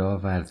محبوب بالا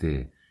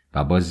آورده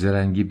و با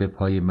زرنگی به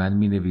پای من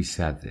می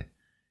نویسد.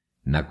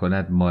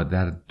 نکند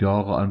مادر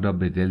داغ آن را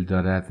به دل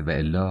دارد و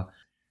الا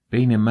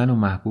بین من و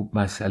محبوب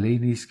مسئله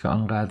نیست که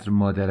آنقدر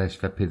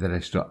مادرش و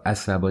پدرش را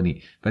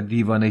عصبانی و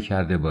دیوانه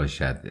کرده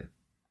باشد.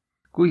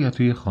 گویا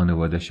توی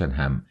خانواده‌شان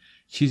هم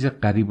چیز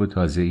غریب و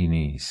تازه‌ای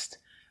نیست.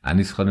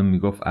 انیس خانم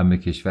میگفت عمه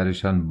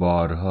کشورشان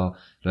بارها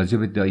راجع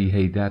به دایی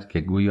حیدر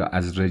که گویا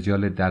از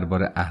رجال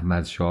دربار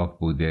احمد شاه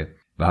بوده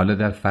و حالا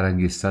در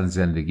فرنگستان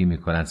زندگی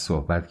میکند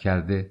صحبت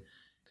کرده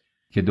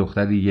که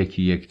دختری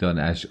یکی یک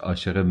دانش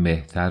عاشق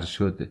مهتر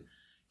شد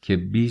که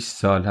 20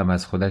 سال هم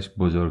از خودش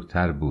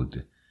بزرگتر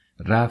بود،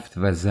 رفت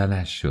و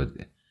زنش شد.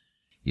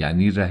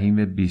 یعنی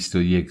رحیم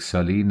 21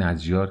 ساله‌ای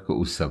نجار که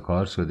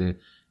اوستاکار شده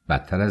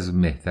بدتر از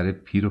مهتر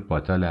پیر و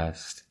پاتال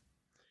است.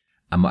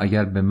 اما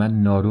اگر به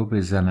من نارو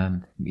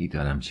بزنند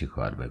میدانم چی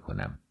کار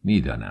بکنم.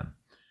 میدانم.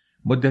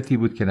 مدتی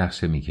بود که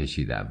نقشه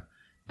میکشیدم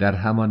در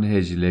همان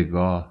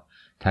هجلگاه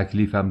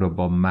تکلیفم را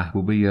با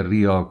محبوبه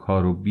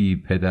ریاکار و بی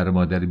پدر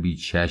مادر بی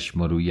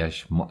چشم و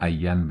رویش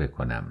معین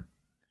بکنم.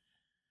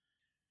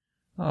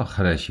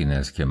 آخرش این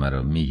است که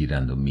مرا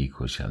میگیرند و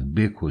میکشند.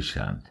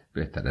 بکشند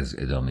بهتر از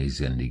ادامه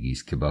زندگی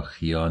است که با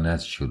خیانت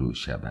شروع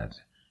شود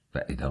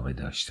و ادامه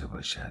داشته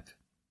باشد.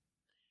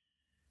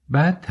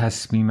 بعد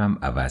تصمیمم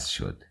عوض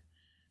شد.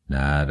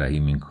 نه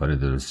رحیم، این کار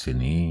درسته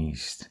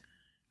نیست.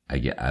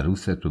 اگه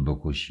عروست رو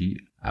بکشی،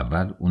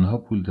 اول اونها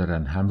پول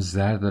دارن، هم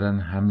زر دارن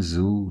هم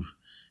زور،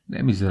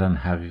 نمیذارن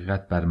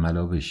حقیقت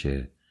برملا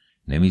بشه،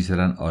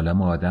 نمیذارن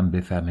عالم و آدم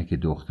بفهمه که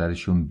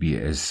دخترشون بی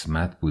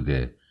اسمت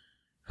بوده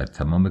و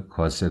تمام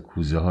کاسه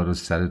کوزه ها رو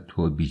سر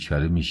تو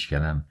بیچاره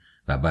میشکنن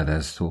و بعد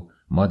از تو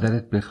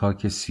مادرت به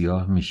خاک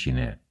سیاه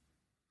میشینه.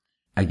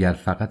 اگر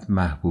فقط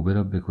محبوبه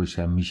را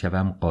بکشم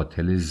میشوم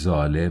قاتل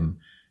ظالم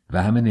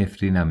و همه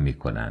نفرینم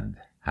میکنند،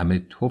 همه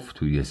تف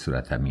توی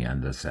صورتم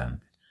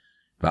میاندازند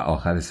و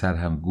آخر سر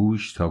هم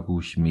گوش تا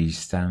گوش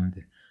میستند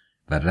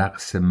و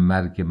رقص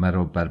مرگ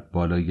مرا بر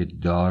بالای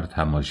دار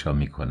تماشا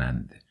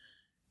میکنند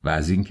و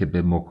از اینکه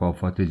به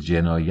مکافات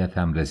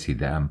جنایتم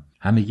رسیدم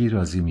همگی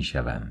راضی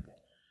میشوند.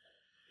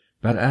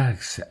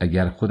 برعکس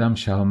اگر خودم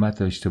شهامت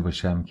داشته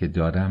باشم که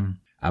دارم،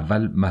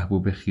 اول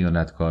محبوب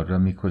خیانتکار را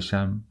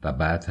میکشم و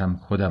بعد هم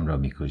خودم را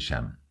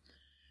میکشم.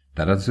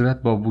 در آن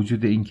صورت با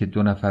وجود اینکه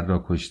 2 نفر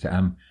را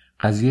کشتم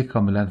قضیه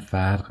کاملا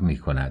فرق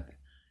میکند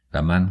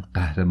و من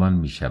قهرمان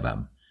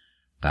میشوم.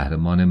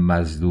 قهرمان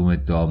مظلوم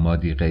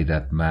دامادی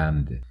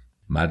غیرتمند،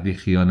 مردی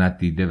خیانت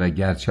دیده و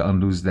گرچه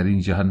آن روز در این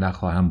جهان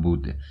نخواهم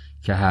بود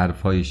که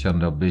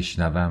حرفایشان را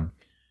بشنوم،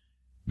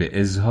 به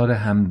اظهار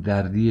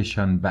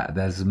همدردیشان بعد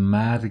از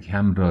مرگ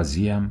هم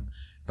راضیم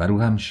و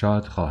روحم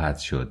شاد خواهد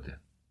شد.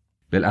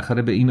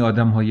 بالاخره به این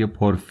آدم‌های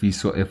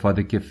پرفیس و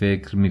افاده که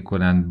فکر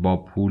می‌کنند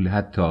با پول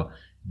حتی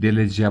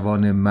دل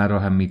جوان مرا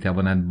هم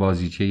می‌توانند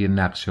بازیچه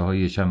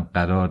نقشه‌هایشان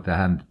قرار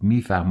دهند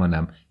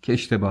می‌فهمانم که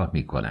اشتباه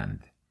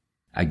می‌کنند.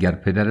 اگر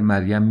پدر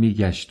مریم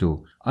میگشت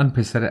و آن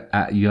پسر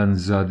اعیان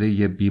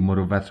زاده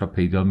بی‌مروت را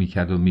پیدا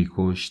می‌کرد و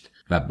می‌کشت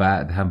و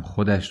بعد هم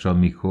خودش را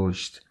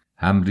می‌کشت،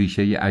 هم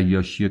ریشه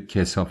عیاشی و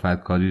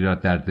کثافتکاری را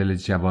در دل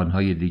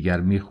جوانهای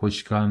دیگر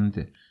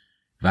می‌خشکاند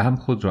و هم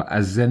خود را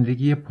از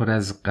زندگی پر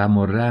از غم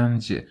و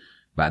رنج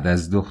بعد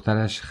از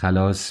دخترش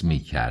خلاص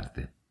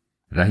می‌کرد.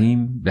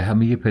 رحیم به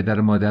همه پدر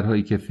و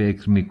مادرهایی که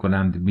فکر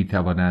می‌کنند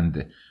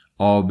می‌توانند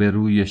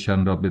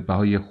آبرویشان را به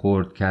بهای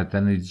خرد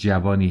کردن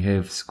جوانی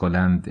حفظ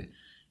کنند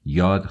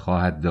یاد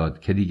خواهد داد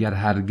که دیگر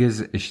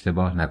هرگز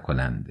اشتباه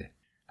نکنند.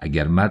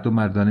 اگر مرد و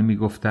مردانه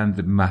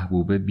می‌گفتند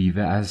محبوبه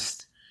بیوه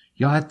است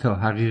یا حتی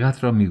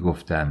حقیقت را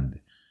می‌گفتند،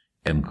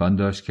 امکان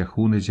داشت که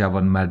خون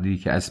جوان مردی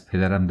که از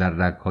پدرم در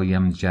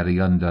رگ‌هایم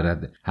جریان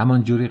دارد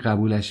همان جوری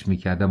قبولش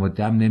می‌کردم و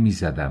دم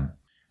نمی‌زدم.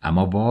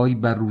 اما وای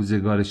بر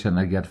روزگارشان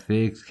اگر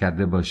فکر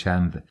کرده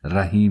باشند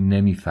رحیم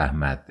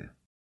نمی‌فهمد.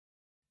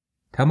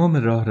 تمام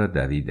راه را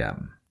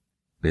دویدم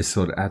به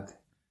سرعت،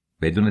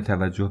 بدون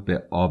توجه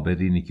به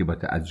آبرینی که با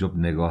تعجب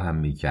نگاهم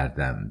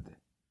می‌کردند.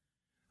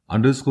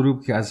 آن روز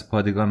غروب که از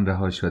پادگان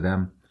رها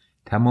شدم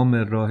تمام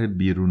راه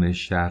بیرون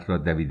شهر را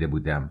دویده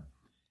بودم،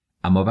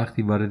 اما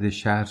وقتی وارد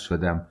شهر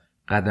شدم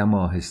قدم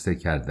آهسته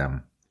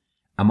کردم.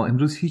 اما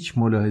امروز هیچ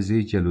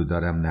ملاحظه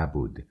جلودارم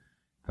نبود.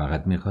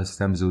 فقط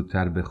می‌خواستم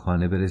زودتر به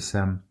خانه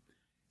برسم،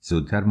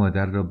 زودتر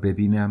مادر را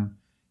ببینم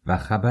و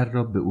خبر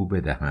را به او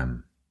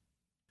بدهم.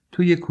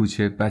 توی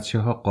کوچه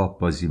بچه‌ها قاب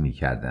بازی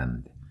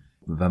می‌کردند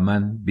و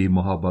من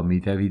بی‌محابا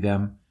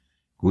می‌دویدم.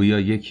 گویا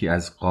یکی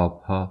از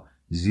قاب‌ها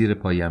زیر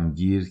پایم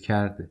گیر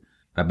کرد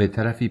و به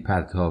طرفی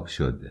پرتاب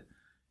شد.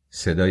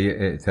 صدای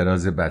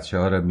اعتراض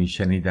بچه‌ها را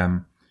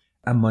می‌شنیدم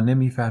اما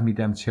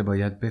نمی‌فهمیدم چه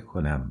باید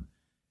بکنم.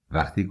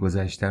 وقتی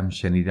گذشتم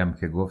شنیدم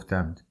که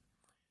گفتند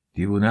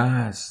دیوانه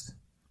است.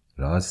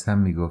 راستم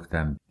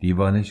میگفتم،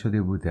 دیوانه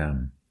شده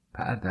بودم،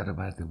 پرده رو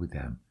برده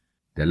بودم.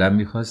 دلم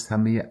میخواست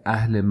همه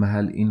اهل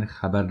محل این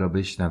خبر را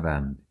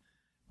بشنوند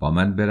با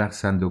من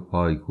برقصند و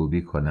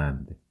پایکوبی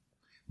کنند.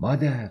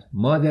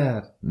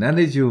 مادر،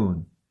 ننه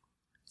جون.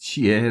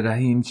 چیه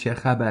رحیم، چه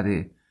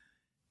خبره؟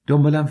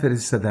 دنبالم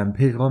فرستادن،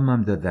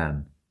 پیغامم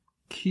دادن.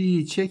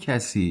 کی؟ چه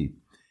کسی؟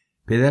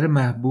 پدر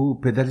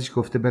محبوب، پدرش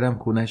گفته برم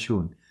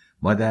خونشون.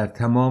 مادر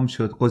تمام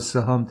شد، قصه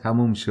هام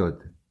تموم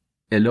شد.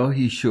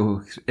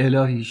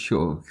 الهی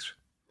شکر.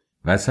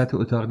 وسط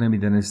اتاق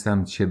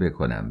نمیدانستم چه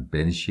بکنم،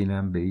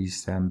 بنشینم،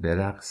 بایستم،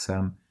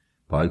 برقصم،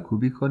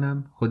 پایکوبی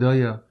کنم.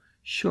 خدایا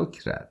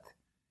شکرت.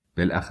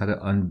 بالاخره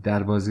آن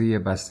دروازه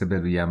بسته به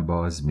رویم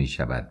باز می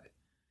شود.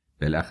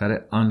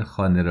 بالاخره آن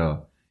خانه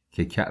را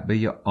که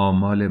کعبه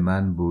آمال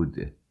من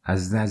بود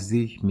از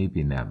نزدیک می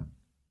بینم.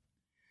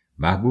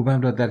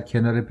 محبوبم را در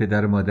کنار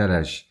پدر و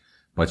مادرش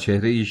با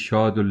چهره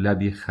شاد و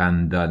لبی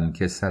خندان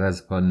که سر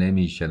از پا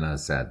نمی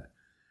شناسد.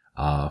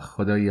 آه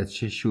خدایا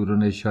چه شور و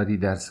نشادی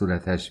در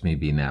صورتش می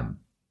بینم.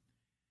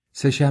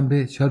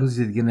 سه‌شنبه 4 روز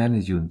دیگه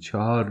ننه جون،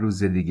 4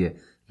 روز دیگه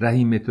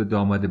رحیم تو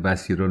داماد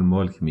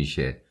بصیرالملک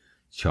میشه.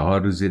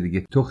 4 روز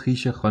دیگه تو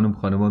خویش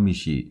خانوما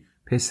میشی،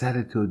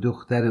 پسر تو،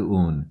 دختر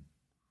اون.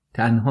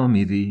 تنها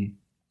میری؟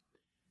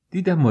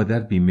 دیدم مادر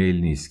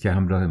بیمیل نیست که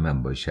همراه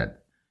من باشد.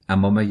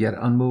 اما مگر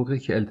آن موقع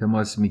که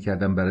التماس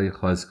میکردم برای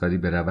خواستگاری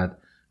برود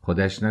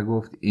خودش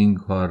نگفت این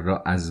کار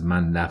را از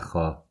من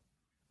نخواه؟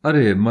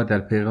 آره مادر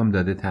پیغام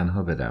داده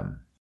تنها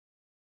برم.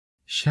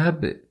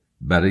 شب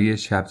برای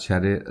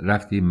شبچره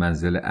رفتیم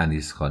منزل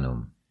انیس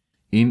خانم.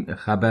 این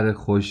خبر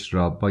خوش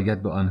را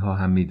باید به آنها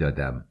هم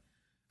میدادم.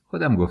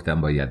 خودم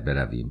گفتم باید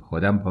برویم،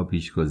 خودم پا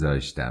پیش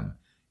گذاشتم.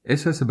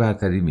 احساس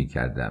برتری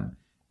میکردم،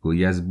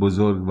 گویی از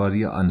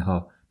بزرگواری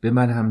آنها به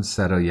من هم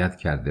سرایت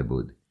کرده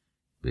بود.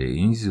 به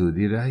این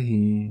زودی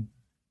رحیم؟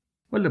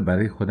 والا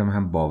برای خودم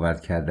هم باور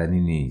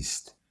کردنی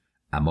نیست،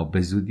 اما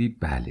به زودی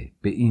بله،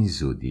 به این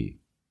زودی.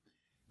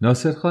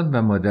 ناصر خان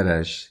و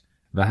مادرش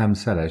و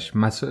همسرش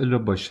مسائل را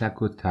با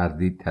شک و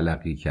تردید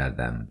تلقی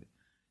کردند.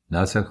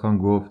 ناصر خان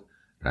گفت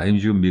رحیم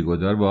جون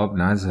بیگدار با آب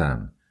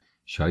نزن،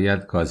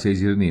 شاید کاسه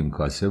زیر نیم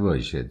کاسه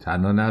باشه،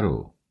 تنها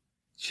نرو.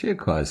 چه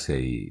کاسه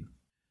ای؟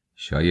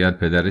 شاید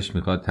پدرش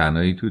میخواد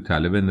تنهایی تو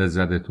تله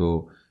بندازد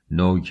تو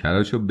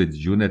نوکراشو به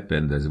جونت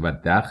بندازه و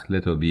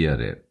دخلتو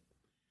بیاره.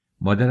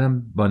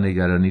 مادرم با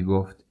نگرانی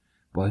گفت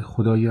وای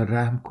خدایا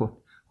رحم کن،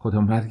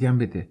 خدا مرگم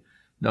بده.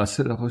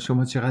 ناصر آقا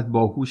شما چقدر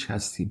باهوش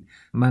هستین،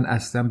 من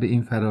اصلا به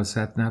این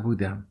فراست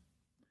نبودم.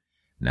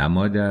 نه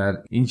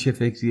مادر، این چه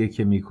فکریه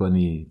که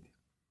میکنید؟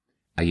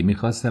 اگه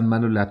میخواستن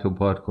منو لت و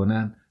پار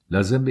کنن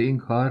لازم به این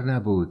کار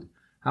نبود.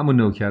 همون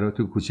نوکرا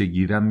تو کوچه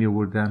گیرم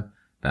میوردن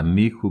و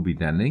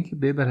میکوبیدن، نه اینکه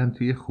ببرن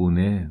توی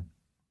خونه.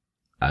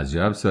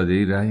 عجب ساده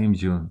ای رحیم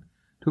جون،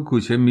 تو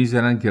کوچه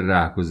میزنن که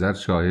رهگذر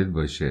شاهد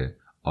باشه،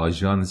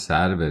 آژان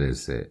سر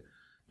برسه.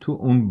 تو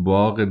اون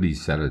باغ بی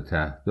سر و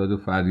ته داد و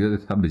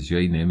فریادت هم به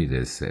جایی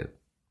نمیرسه.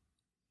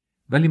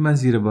 ولی من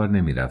زیر بار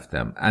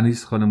نمیرفتم.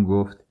 انیس خانم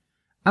گفت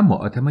اما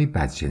آدمای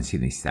بدجنسی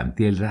نیستم،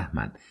 دل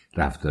رحمن،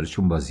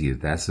 رفتارشون با زیر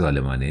دست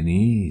ظالمانه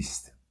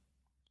نیست.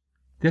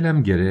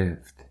 دلم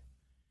گرفت.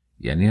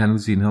 یعنی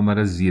هنوز اینها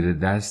مرا زیر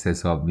دست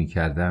حساب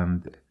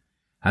میکردند؟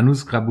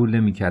 هنوز قبول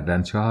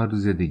نمیکردند 4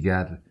 روز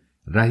دیگر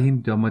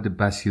رحیم داماد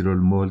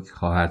بصیرالملک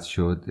خواهد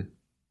شد؟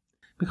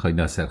 میخوای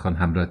ناصر خان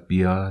همراهت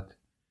بیاد؟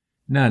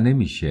 نه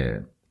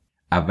نمیشه.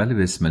 اول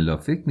بسم الله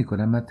فکر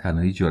میکنم من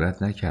تنهایی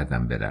جرأت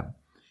نکردم برم.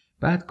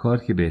 بعد کار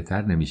که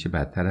بهتر نمیشه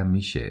بدترم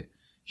میشه.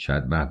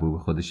 شاید محبوب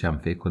خودشم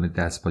فکر کنه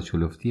دست پا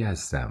چلفتی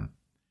هستم.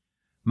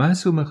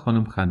 معصومه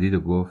خانم خندید و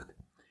گفت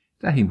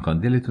رحیم خان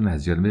دلتون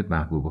از جانب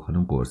محبوب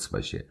خانم قرص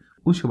باشه.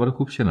 اون شما رو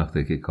خوب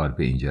شناخته که کار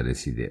به اینجا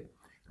رسیده.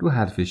 رو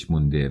حرفش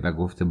مونده و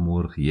گفته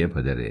مرغ یه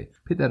پا داره.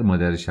 پدر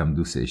مادرش هم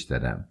دوستش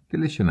دارم.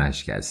 دلشو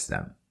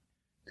نشکستم.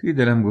 توی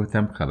دلم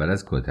گفتم خبر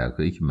از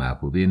کترکایی که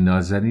محبوبه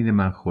نازنین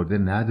من خورده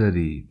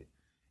ندارید.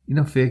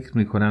 اینا فکر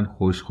میکنن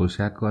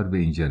خوشک کار به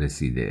اینجا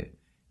رسیده.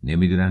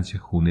 نمیدونن چه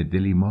خون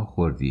دلی ما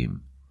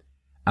خوردیم.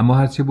 اما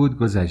هرچه بود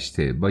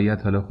گذشته.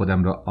 باید حالا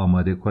خودم را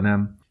آماده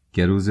کنم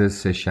که روز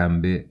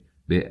سه‌شنبه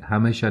به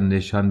همشان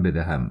نشان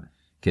بدهم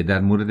که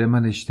در مورد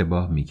من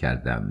اشتباه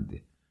میکردند.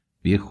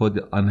 بی خود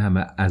آن همه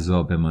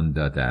عذابمان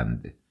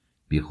دادند.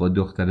 بی خود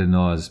دختر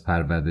ناز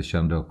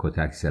پروردشان را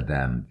کتک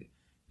زدند.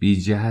 بی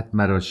جهت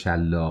مرا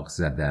شلاق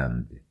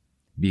زدند.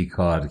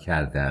 بیکار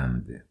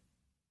کردند.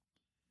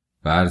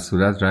 به هر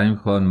صورت رحیم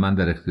خان من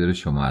در اختیار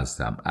شما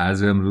هستم.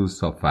 از امروز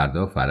تا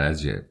فردا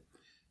فرجه.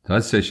 تا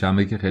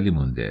سه‌شنبه که خیلی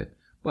مونده.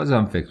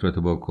 بازم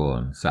فکراتو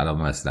بکن.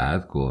 سلام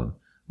مصلحت کن.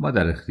 ما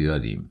در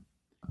اختیاریم.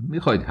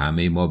 میخواید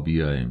همه ما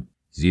بیایم؟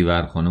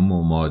 زیور خانم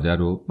و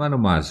مادر و من و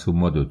معصوم،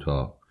 ما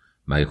دوتا.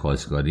 مگه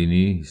خواستگاری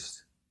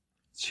نیست؟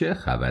 چه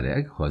خبره؟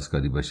 اگه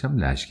خواستگاری باشم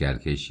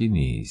لشکرکشی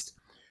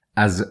نیست.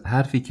 از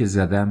حرفی که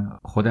زدم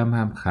خودم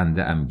هم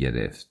خنده ام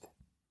گرفت.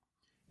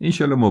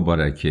 انشالله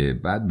مبارکه.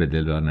 بعد به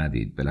دل را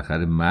ندید.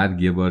 بالاخره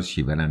مرگ یه بار،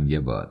 شیونم یه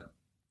بار.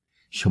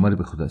 شما رو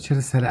به خدا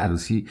چرا سر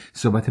عروسی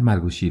صحبت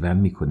مرگ و شیون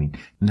میکنین؟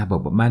 نه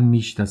بابا، من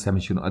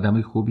میشناسمشون،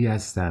 آدمای خوبی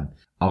هستن.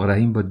 آقا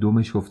رحیم با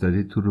دومش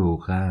افتاده تو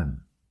روغن.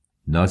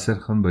 ناصر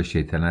خان با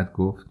شیطنت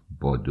گفت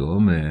با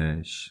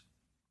دومش؟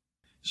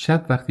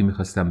 شب وقتی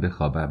میخواستم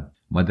بخوابم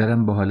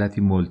مادرم با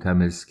حالتی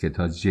ملتمس که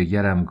تا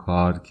جگرم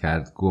کار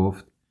کرد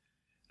گفت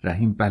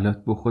رحیم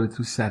بلات بخوره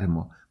تو سر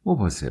ما،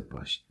 مواظب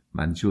باش.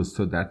 من جز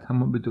تو در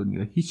تمام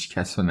دنیا هیچ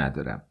کسو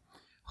ندارم.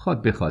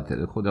 خواد به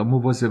خاطر خدا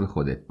مواظب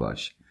خودت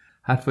باش.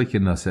 حرفایی که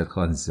ناصر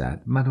خان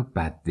زد منو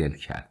بددل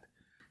کرد.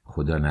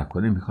 خدا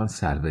نکنه میخوان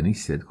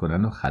سرونیست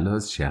کنن و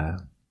خلاص شم.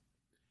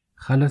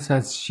 خلاص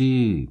از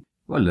چی؟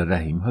 والا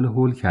رحیم حالا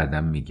هول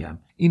کردم میگم.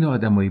 این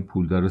آدمای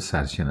پولدار و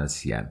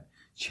سرشناسین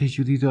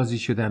چجوری راضی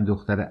شدن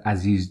دختر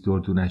عزیز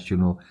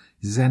دردونشونو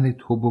زن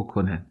تو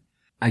بکنن؟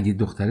 اگه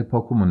دختر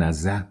پاک و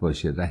منزه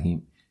باشه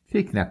رحیم،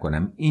 فکر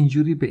نکنم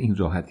اینجوری به این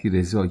راحتی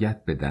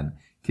رضایت بدن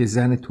که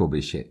زن تو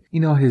بشه.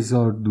 اینا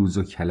هزار دوز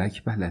و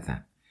کلک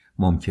بلدن.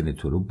 ممکنه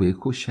تو رو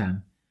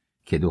بکشن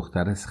که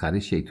دختر از خر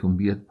شیطون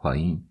بیاد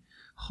پایین.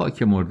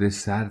 خاک مرده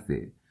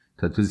سرده.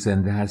 تا تو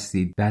زنده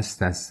هستی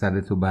دست از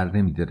سرتو بر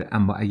نمیداره،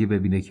 اما اگه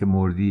ببینه که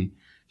مردی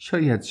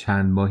شاید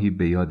چند ماهی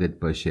به یادت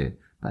باشه،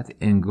 بعد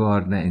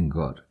انگار نه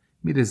انگار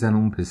میره زن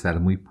اون پسر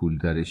موی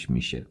پولدارش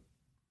میشه.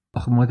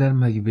 آخه مادر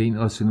مگه به این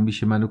آسونی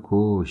میشه منو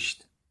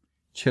کشت؟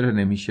 چرا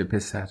نمیشه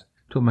پسر؟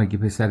 تو مگه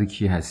پسر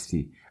کی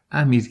هستی؟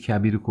 امیر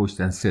کبیر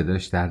کشتن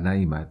صداش در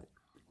نیامد.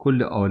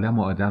 کل عالم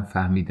و آدم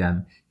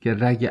فهمیدن که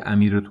رگ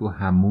امیر رو تو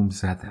حموم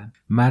زدن.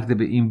 مرد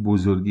به این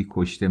بزرگی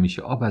کشته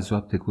میشه، آب از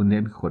آب تکون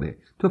نمیخوره.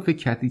 تو فکر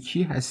کردی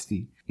کی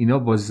هستی؟ اینا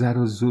با زر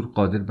و زور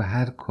قادر به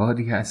هر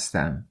کاری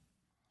هستن.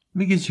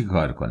 میگه چی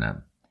کار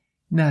کنم؟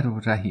 نرو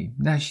رحیم،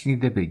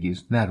 نشنیده بگیر،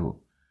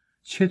 نرو.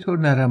 چطور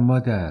نرم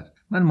مادر؟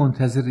 من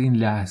منتظر این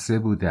لحظه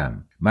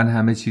بودم. من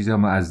همه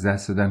چیزامو از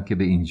دست دادم که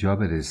به اینجا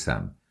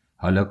برسم.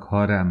 حالا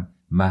کارم،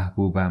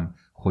 محبوبم،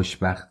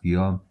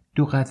 خوشبختیام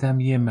 2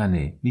 قدمی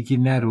منه. میگی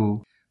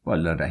نرو؟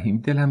 والا رحیم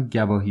دلم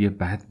گواهی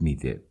بد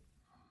میده.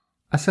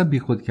 اصلا بی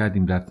خود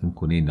کردیم رفتیم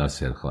خونه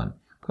ناصر خان.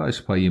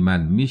 کاش پای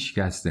من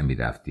میشکسته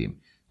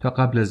میرفتیم. تا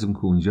قبل از اون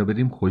که اونجا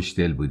بریم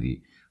خوشدل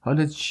بودی.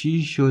 حالا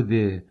چی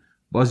شده؟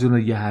 باز اونو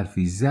یه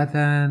حرفی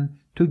زدن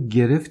تو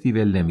گرفتی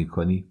ول نمی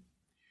کنی.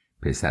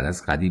 پسر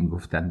از قدیم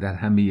گفتن در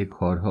همه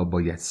کارها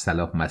باید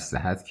صلاح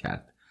مصلحت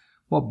کرد.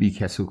 ما بی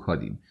کس و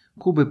کاریم.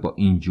 خوبه با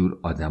اینجور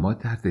آدما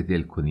درد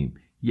دل کنیم.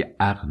 یه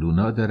عقل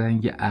اونا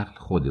دارن، یه عقل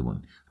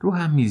خودمون. رو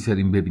هم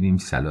میذاریم ببینیم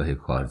صلاح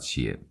کار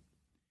چیه.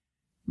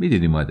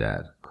 میدونی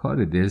مادر،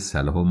 کار دل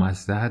صلاح و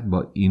مصلحت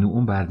با این و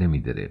اون بر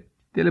نمیداره.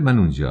 دل من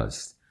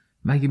اونجاست.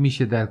 مگه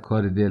میشه در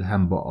کار دل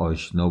هم با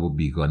آشنا و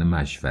بیگانه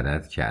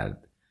مشورت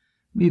کرد؟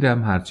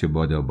 میرم هرچه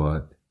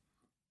باد.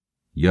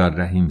 یا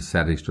رحیم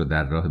سرش رو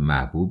در راه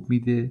محبوب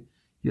میده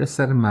یا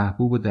سر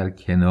محبوب رو در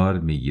کنار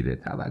میگیره.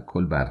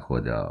 توکل بر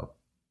خدا.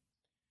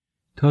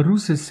 تا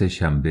روز 3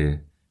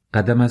 شنبه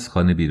قدم از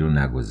خانه بیرون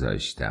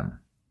نگذاشتم.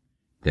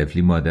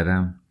 طفلی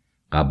مادرم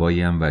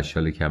قبایم و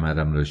شال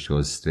کمرم رو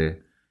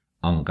شسته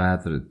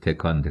آنقدر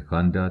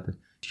تکان داد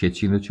که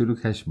چین و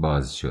چروکش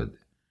باز شد.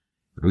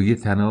 روی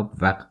تناب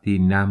وقتی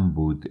نم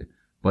بود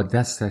با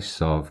دستش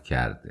صاف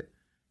کرد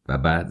و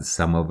بعد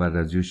سماور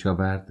را جوش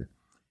آورد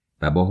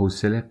و با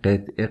حوصله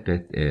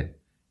قطعه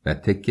و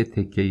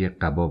تکه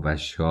قبا و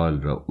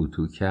شال را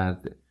اتو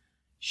کرد.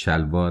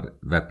 شلوار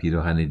و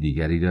پیراهن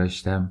دیگری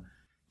داشتم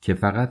که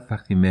فقط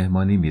وقتی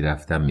مهمانی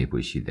میرفتم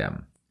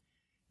میپوشیدم.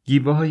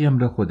 گیوه هایم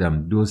را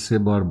خودم 2-3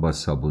 بار با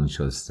صابون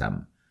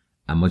شستم،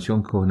 اما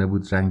چون کهنه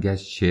بود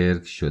رنگش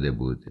چرک شده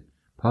بود،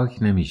 پاک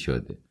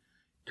نمیشد.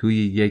 توی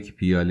 1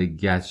 پیاله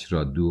گچ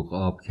را دوغ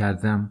آب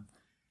کردم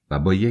و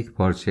با 1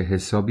 پارچه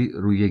حسابی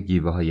روی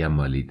گیوه هایم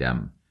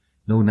مالیدم.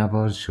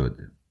 نونوار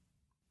شد.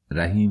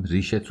 رحیم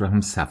ریشت رو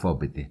هم صفا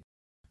بده.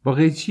 با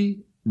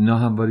قیچی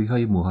ناهمواری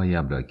های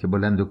موهایم را که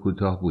بلند و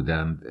کوتاه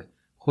بودند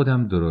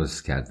خودم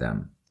درست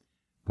کردم.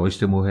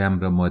 پشت موهایم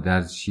را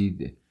مادر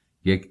چید.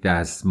 1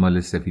 دستمال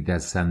سفید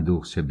از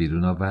صندوقچه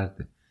بیرون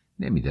آورد.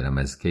 نمیدانم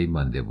از کی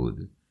مانده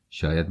بود.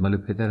 شاید مال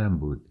پدرم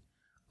بود.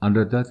 آن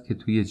را داد که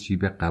توی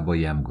جیب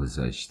قبایم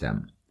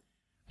گذاشتم.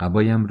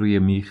 قبایم روی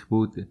میخ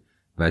بود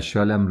و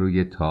شالم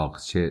روی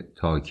تاقچه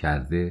تا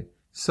کرده،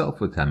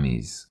 صاف و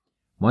تمیز.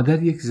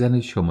 مادر یک زن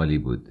شمالی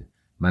بود.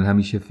 من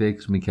همیشه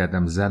فکر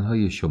میکردم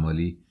زنهای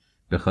شمالی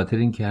به خاطر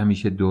اینکه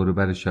همیشه دور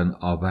برشان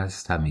آب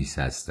است تمیز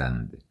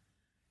هستند.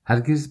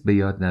 هرگز به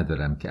یاد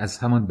ندارم که از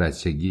همان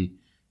بچگی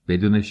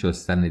بدون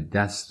شستن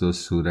دست و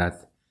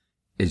صورت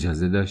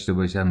اجازه داشته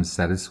باشم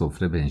سر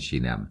سفره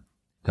بنشینم.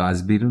 تا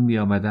از بیرون می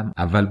آمدم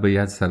اول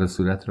باید سر و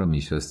صورت را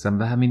می شستم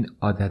و همین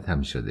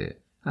عادتم شده.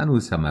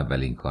 هنوز هم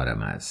اولین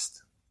کارم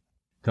است.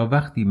 تا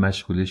وقتی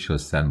مشغول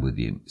شستن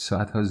بودیم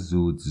ساعتها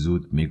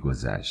زود می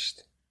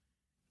گذشت.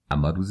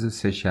 اما روز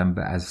 3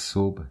 شنبه از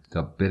صبح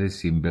تا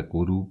برسیم به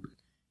غروب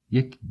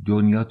 1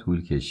 دنیا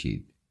طول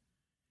کشید.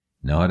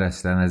 نهار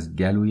اصلا از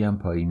گلویم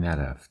پایین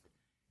نرفت.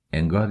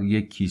 انگار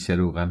 1 کیسه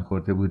روغن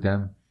خورده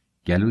بودم.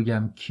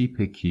 گلویم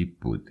کیپ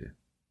بود.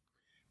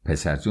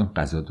 پسر جون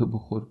غذاتو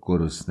بخور،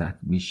 گرسنت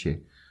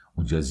میشه.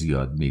 اونجا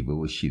زیاد میوه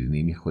و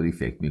شیرینی میخوری،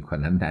 فکر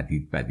میکنن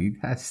ندید بدید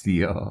هستی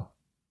یا؟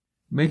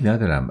 میل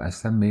ندارم،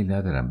 اصلا میل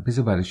ندارم.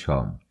 بذار برای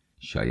شام.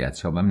 شاید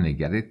شامم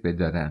نگرت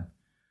بدارن.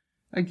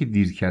 اگه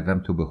دیر کردم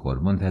تو بخور،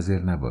 منتظر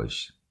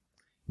نباش.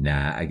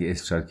 نه اگه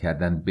اصرار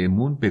کردن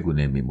بمون، بگو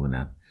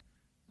نمیمونم.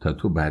 تا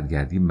تو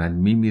برگردی من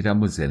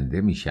میمیرم و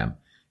زنده میشم.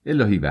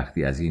 الهی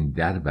وقتی از این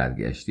در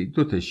برگشتی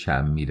 2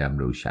 شمع میرم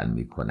روشن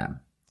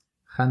میکنم.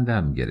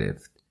 خندم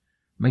گرفت.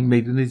 من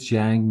میدون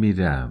جنگ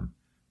میرم.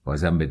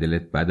 بازم به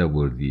دلت بد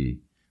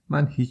آوردی؟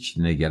 من هیچ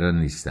نگران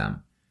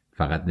نیستم.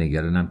 فقط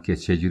نگرانم که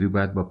چجوری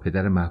باید با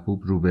پدر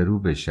محبوب روبرو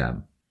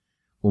بشم.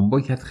 اون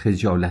باید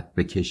خجالت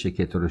بکشه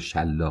که تو رو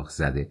شلاق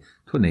زده.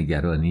 تو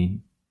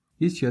نگرانی؟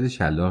 هیچ یاد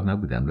شلاق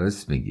نبودم.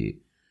 راست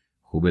میگی.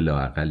 خوب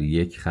لااقل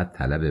 1 خط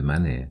طلب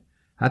منه.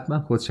 حتما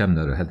خودشم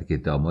ناراحته که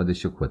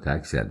دامادشو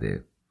کتک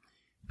زده.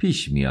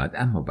 پیش میاد،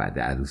 اما بعد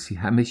عروسی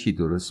همه چی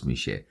درست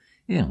میشه.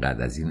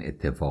 اینقدر از این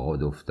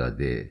اتفاقات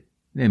افتاده.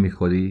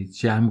 نمیخوری؟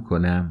 جمع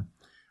کنم؟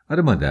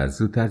 آره مادر،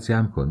 زودتر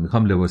جمع کن.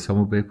 میخوام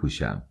لباسامو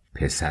بپوشم.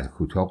 پسر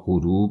کوتاه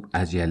غروب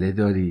عجله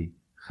داری؟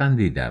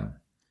 خندیدم.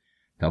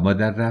 تا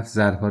مادر رفت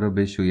ظرفا رو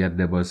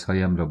بشوید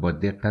لباسهایم را با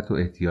دقت و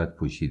احتیاط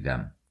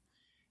پوشیدم.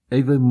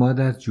 ای وای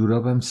مادر،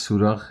 جورابم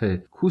سوراخه.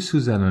 کو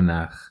سوزن و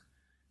نخ؟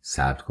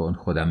 صبر کن،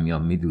 خودم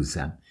میام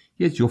میدوزم.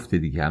 یه جفت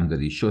دیگه هم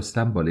داری.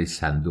 شستم بالای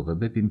صندوقه،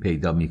 ببین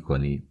پیدا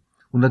میکنی.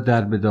 اونا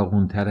در به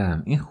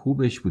داغونترم. این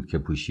خوبش بود که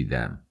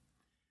پوشیدم.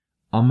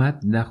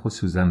 آمد نخ و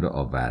سوزن را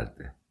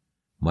آورد.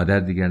 مادر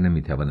دیگر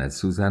نمیتواند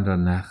سوزن را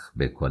نخ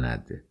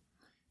بکند.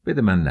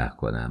 بده من نخ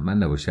کنم. من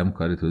نباشم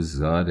کار تو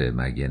زاره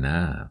مگه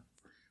نه؟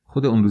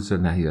 خود اون روز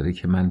رو نیاره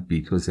که من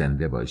بی تو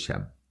زنده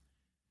باشم.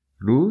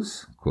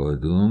 روز؟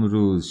 کدوم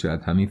روز؟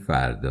 شاید همین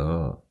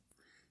فردا.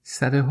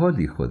 سر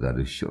حالی خدا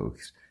رو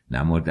شکر.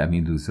 نمردم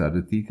این روزا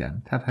رو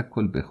دیدم.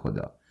 توکل به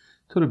خدا.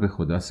 تو رو به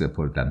خدا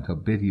سپردم تا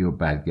بری و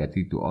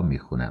برگردی دعا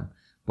میخونم.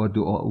 با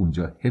دعا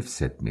اونجا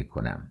حفظت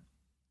میکنم.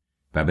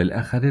 و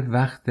بالاخره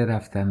وقت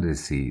رفتن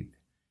رسید.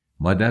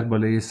 مادر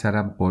بالای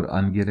سرم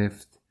قرآن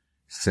گرفت.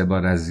 3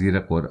 بار از زیر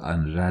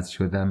قرآن رد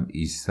شدم،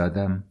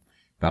 ایستادم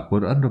و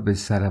قرآن رو به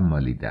سرم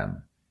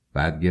مالیدم.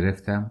 بعد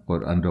گرفتم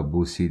قرآن را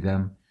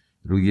بوسیدم،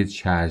 روی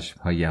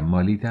چشمهایم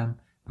مالیدم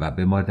و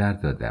به مادر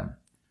دادم.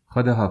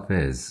 خدا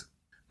حافظ.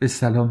 به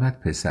سلامت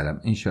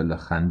پسرم. انشالله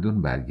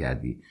خندون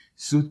برگردی.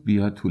 زود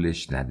بیا،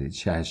 طولش نده.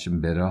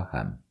 چشم به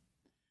راهم.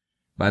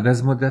 بعد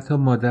از مدت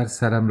مادر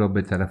سرم را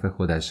به طرف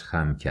خودش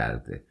خم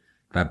کرده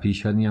و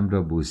پیشانیم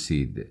را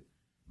بوسید.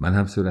 من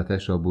هم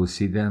صورتش را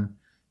بوسیدم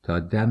تا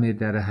دم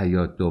در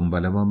حیاط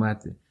دنبالم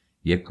آمد.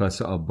 1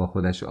 کاسه آب با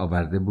خودش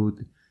آورده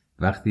بود.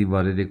 وقتی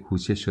وارد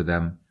کوچه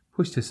شدم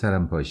پشت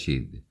سرم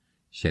پاشید.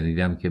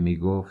 شنیدم که می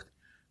گفت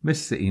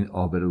مثل این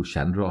آب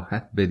روشن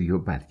راحت بری و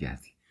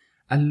برگردی.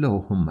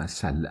 اللهم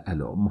صل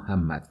علی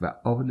محمد و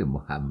آل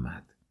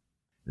محمد.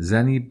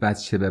 زنی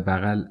بچه به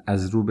بغل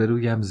از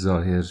روبرویم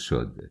ظاهر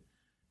شد.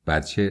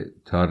 بچه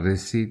تا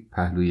رسید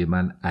پهلوی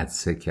من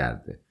عطسه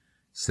کرده.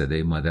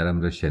 صدای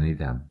مادرم را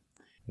شنیدم.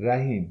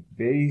 رحیم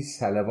به این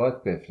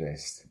صلوات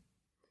بفرست.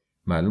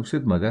 معلوم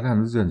شد مادر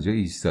هنوز آنجا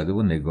ایستاده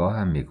و نگاه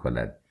هم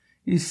میکند.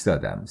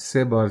 ایستادم.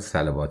 3 بار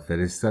صلوات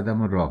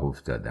فرستادم و راه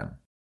افتادم.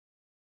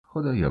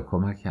 خدایا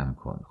کمکم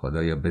کن.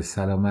 خدایا به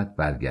سلامت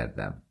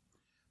برگردم.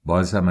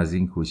 باز هم از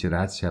این کوچه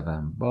رد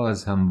شوم.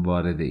 باز هم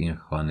وارد این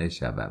خانه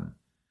شوم.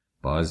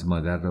 باز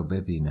مادر را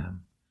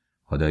ببینم.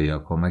 خدایا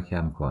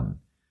کمکم کن.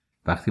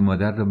 وقتی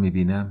مادر را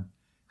میبینم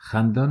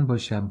خندان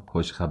باشم،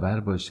 خوشخبر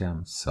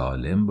باشم،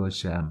 سالم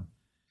باشم.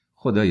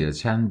 خدایا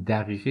چند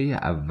دقیقه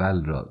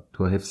اول را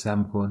تو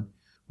حفظم کن.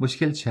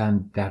 مشکل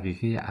چند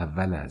دقیقه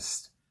اول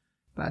است.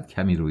 بعد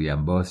کمی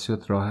رویم باز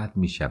شد، راحت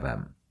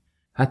میشوم.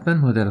 حتما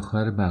مادر و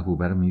خواهر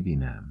محبوبه رو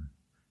میبینم.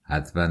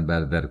 حتما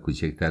برادر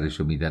کوچکترش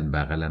رو میدن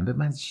بغلم. به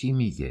من چی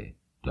میگه؟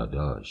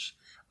 داداش.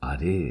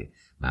 آره،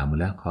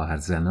 معمولا خواهر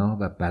زنها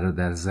و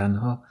برادر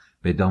زنها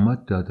به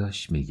داماد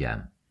داداش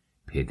میگن.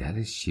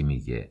 پدرش چی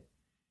میگه؟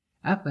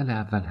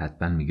 اول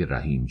حتما میگه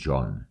رحیم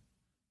جان.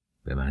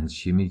 به من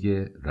چی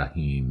میگه؟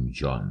 رحیم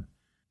جان.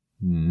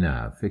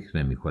 نه، فکر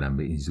نمی کنم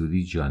به این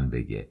زودی جان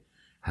بگه.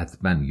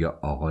 حتما یا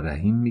آقا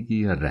رحیم میگه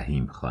یا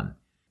رحیم خان.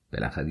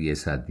 بالاخره 1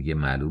 ساعت دیگه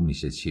معلوم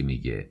میشه چی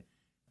میگه.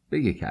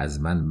 بگه که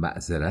از من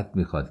معذرت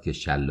میخواد که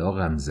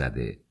شلاقم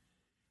زده.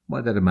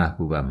 مادر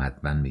محبوبم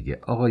حتما میگه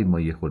آقای ما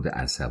یه خورده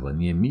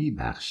عصبانی،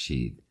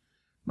 میبخشید.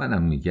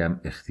 منم میگم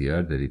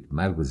اختیار دارید.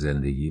 مرگ و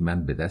زندگی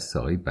من به دست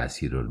آقای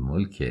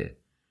بصیرالملکه.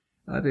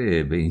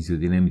 آره، به این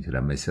زودی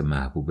نمیتونم مثل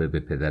محبوبه به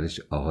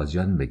پدرش آقا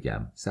جان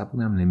بگم.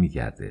 زبونم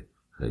نمیگرده.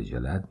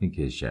 خجالت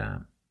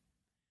میکشم.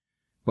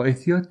 با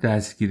احتیاط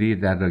دستگیری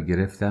در را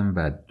گرفتم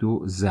و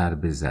 2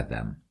 ضربه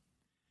زدم.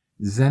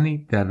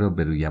 زنی در را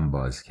به رویم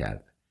باز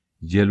کرد.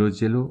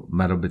 جلو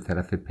مرا به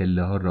طرف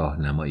پله ها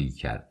راهنمایی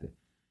کرد.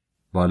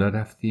 بالا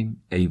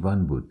رفتیم.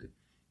 ایوان بود.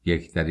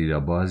 1 دری را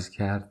باز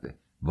کرد.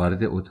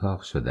 وارد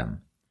اتاق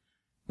شدم.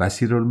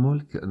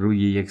 بصیرالملک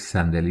روی 1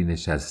 صندلی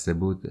نشسته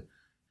بود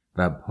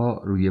و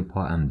پا روی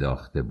پا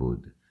انداخته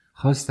بود.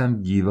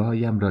 خواستم گیوه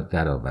هایم را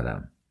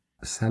درآورم.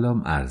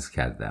 سلام عرض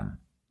کردم.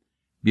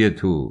 بیا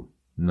تو.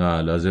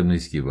 نه لازم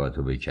نیست گیوه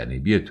تو بکنی.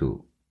 بیا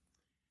تو.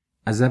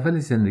 از اول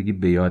زندگی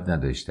به یاد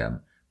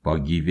نداشتم با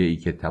گیوه ای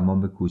که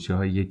تمام کوچه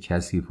های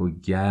کثیف و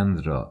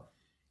گند را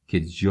که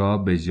جا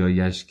به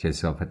جایش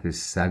کثافت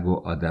سگ و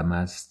آدم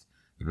است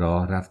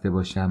راه رفته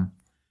باشم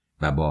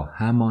و با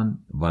همان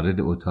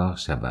وارد اتاق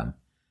شوم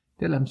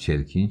دلم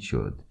چرکین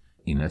شد.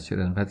 اینا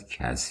چرا انقدر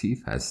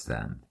کثیف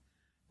هستند؟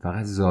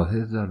 فقط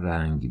ظاهر را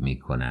رنگ می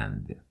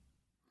کنند.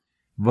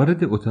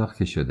 وارد اتاق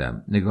که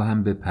شدم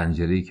نگاهم به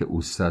پنجره‌ای که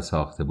اوستا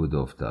ساخته بود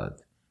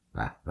افتاد.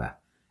 به به،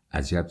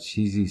 عجب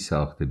چیزی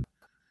ساخته،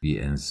 بی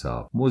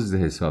انصاف، مزد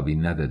حسابی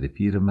نداده،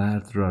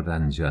 پیرمرد را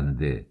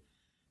رنجانده.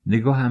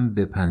 نگاهم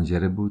به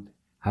پنجره بود،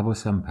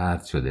 حواسم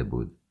پرت شده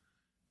بود.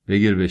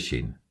 بگیر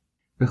بشین.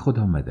 به خود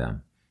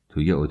آمدم.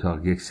 توی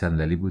اتاق یک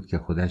صندلی بود که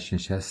خودش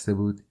نشسته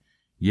بود،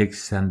 یک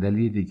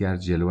صندلی دیگر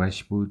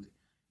جلوش بود.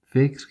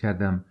 فکر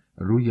کردم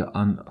روی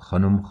آن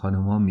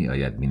خانوما می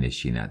آید می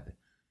نشیند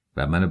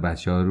و من و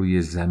بچه ها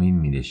روی زمین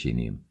می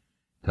نشینیم.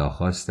 تا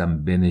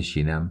خواستم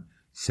بنشینم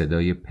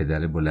صدای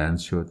پدر بلند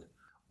شد.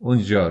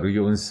 اونجا روی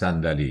اون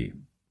صندلی.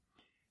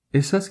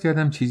 احساس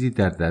کردم چیزی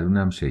در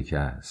درونم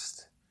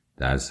شکست.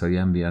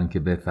 درسایم بیان که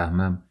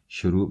بفهمم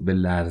شروع به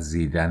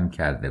لرزیدن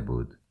کرده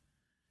بود.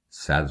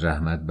 صد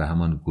رحمت به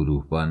همان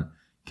گروهبان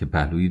که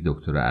پهلوی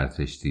دکتر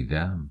ارتش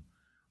دیدم.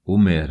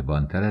 او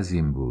مهربانتر از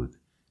این بود.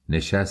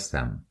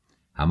 نشستم.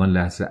 همان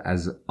لحظه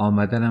از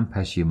آمدنم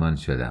پشیمان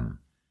شدم.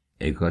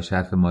 ای کاش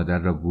حرف مادر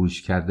را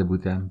گوش کرده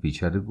بودم.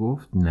 بیچاره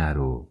گفت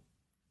نرو.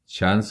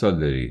 چند سال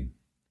داری؟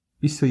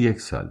 21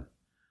 سال.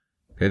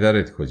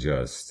 پدرت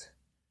کجاست؟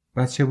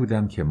 بچه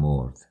بودم که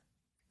مرد.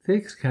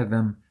 فکر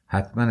کردم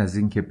حتما از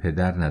این که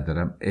پدر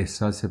ندارم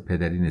احساس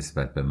پدری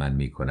نسبت به من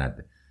می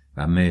کند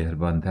و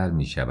مهربانتر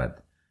می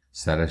شود.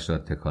 سرش را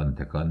تکان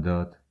تکان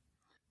داد.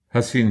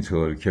 پس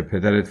اینطور که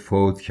پدرت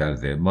فوت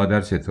کرده،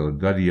 مادر چطور،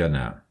 داری یا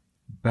نه؟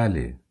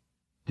 بله.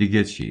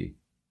 دیگه چی؟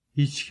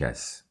 هیچ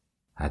کس.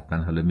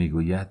 حتما حالا می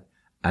گوید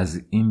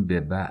از این به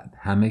بعد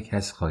همه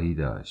کس خواهی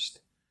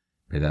داشت.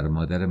 پدر و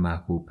مادر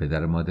محبوب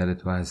پدر و مادر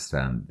تو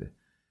هستند.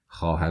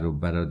 خواهر و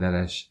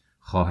برادرش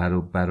خواهر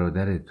و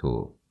برادر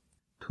تو.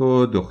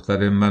 تو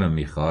دختر منو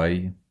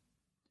میخوای؟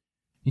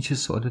 این چه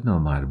سوال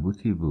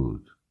نامربوطی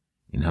بود.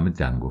 این همه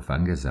دنگ و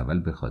فنگ از اول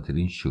به خاطر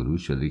این شروع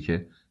شده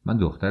که من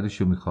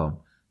دخترشو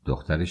میخوام،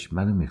 دخترش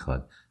منو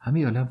میخواد.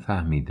 همه عالم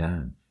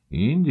فهمیدن.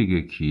 این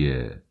دیگه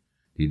کیه؟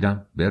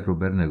 دیدم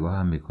بر نگاه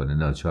هم میکنه.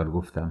 ناچار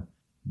گفتم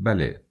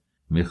بله.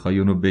 میخوای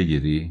اونو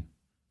بگیری؟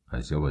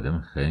 عجب آدم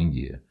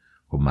خنگیه.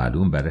 خب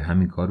معلوم برای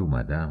همین کار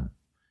اومدم.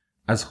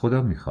 از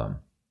خدا میخوام.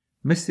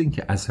 مثل این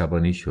که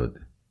عصبانی شد.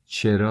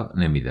 چرا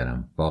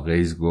نمیدارم. با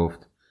غیظ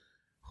گفت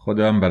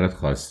خدا هم برات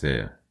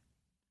خواسته.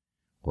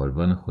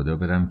 قربان خدا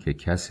برم که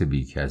کس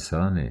بی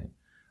کسانه،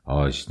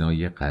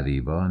 آشنای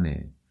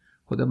غریبانه.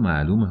 خدا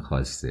معلوم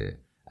خواسته.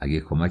 اگه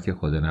کمک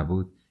خدا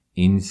نبود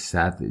این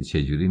سد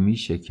چجوری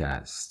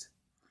میشکست؟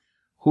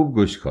 خوب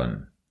گوش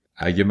کن.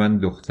 اگه من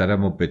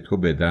دخترمو به تو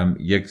بدم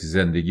یک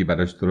زندگی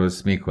براش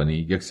درست میکنی،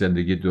 یک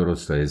زندگی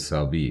درست و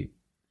حسابی.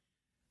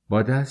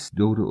 با دست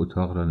دور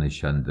اتاق را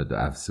نشان داد و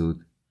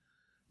افزود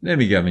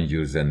نمیگم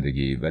اینجور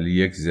زندگی، ولی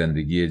یک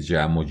زندگی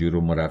جمع و جور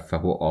و مرفه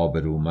و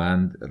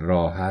آبرومند،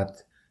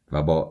 راحت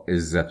و با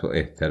عزت و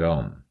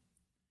احترام.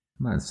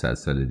 من 100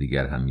 سال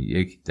دیگر هم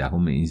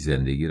 1/10 این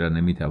زندگی را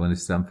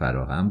نمیتوانستم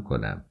فراهم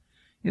کنم.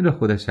 این را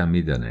خودش هم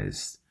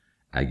میدانست.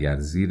 اگر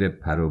زیر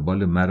پر و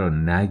بال مرا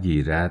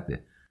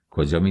نگیرد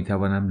کجا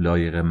میتوانم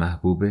لایق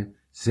محبوب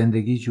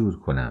زندگی جور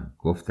کنم؟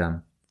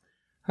 گفتم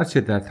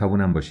هرچه در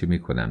توانم باشه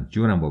میکنم.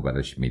 جونم رو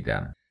براش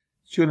میدم.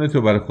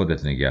 جونتو برای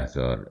خودت نگه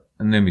دار.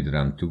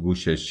 نمیدونم تو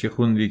گوشش چی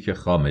خوندی که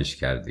خامش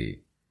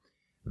کردی،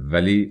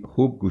 ولی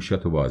خوب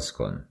گوشاتو باز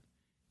کن.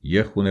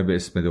 یه خونه به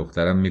اسم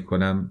دخترم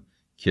میکنم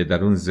که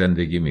در اون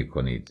زندگی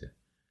میکنید،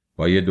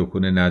 با یه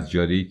دکون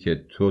نجاری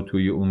که تو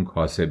توی اون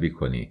کاسبی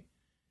کنی.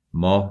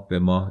 ماه به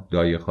ماه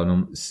دایه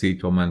خانم 30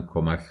 تومن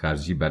کمک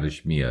خرجی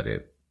برش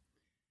میاره.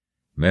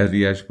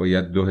 مهریش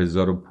باید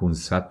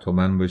 2500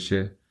 تومن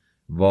باشه.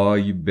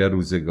 وای به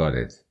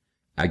روزگارت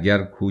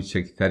اگر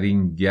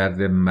کوچکترین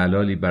گرد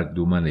ملالی بر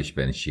دومنش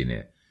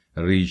بنشینه.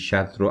 ریشت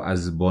رو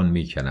از بن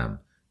میکنم.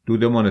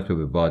 دودمانتو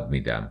به باد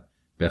میدم.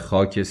 به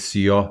خاک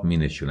سیاه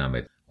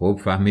مینشونمت. خوب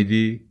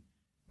فهمیدی؟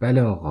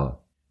 بله آقا.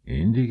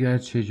 این دیگر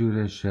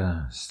چجورش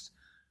است؟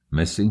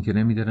 مثل این که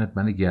نمیداند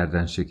من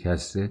گردن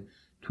شکسته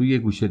توی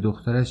گوشه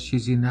دخترش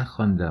چیزی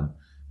نخواندم.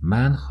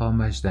 من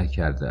خامش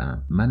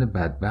نکردم. من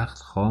بدبخت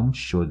خام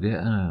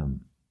شده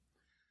ام.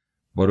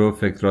 برو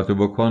فکراتو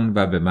بکن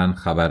و به من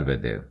خبر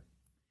بده.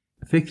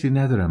 فکری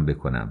ندارم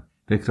بکنم.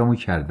 فکرامو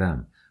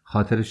کردم.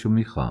 خاطرشو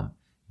میخوام.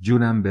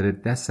 جونم بره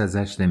دست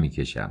ازش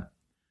نمیکشم.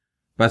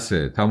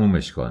 بسه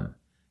تمومش کن.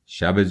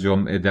 شب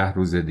جمعه 10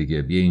 روز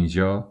دیگه بیا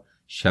اینجا.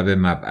 شب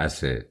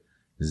مبعثه.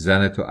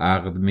 زنتو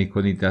عقد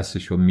میکنی،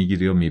 دستشو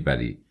میگیری و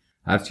میبری.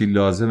 هرچی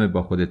لازمه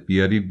با خودت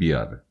بیاری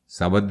بیار.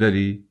 سواد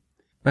داری؟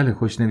 بله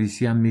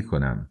خوشنویسی هم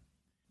میکنم.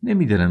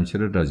 نمیدونم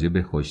چرا راجع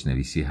به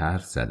خوشنویسی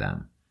حرف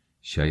زدم.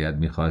 شاید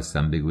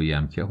میخواستم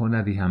بگویم که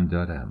هنری هم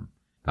دارم.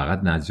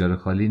 فقط نجار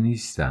خالی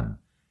نیستم.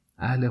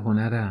 اهل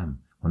هنرم.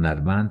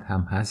 هنرمند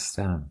هم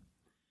هستم.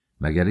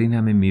 مگر این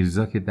همه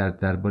میرزا که در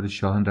دربار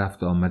شاهان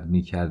رفت آمد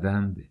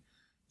میکردند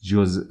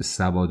جز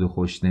سواد و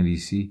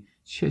خوشنویسی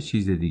چه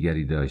چیز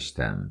دیگری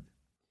داشتند؟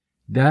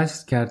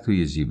 دست کرد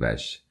توی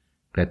جیبش.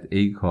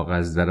 قطعه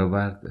کاغذ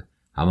درآورد.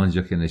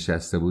 همانجا که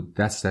نشسته بود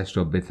دستش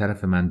را به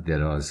طرف من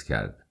دراز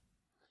کرد.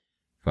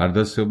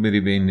 فردا صبح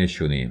میری به این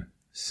نشونی.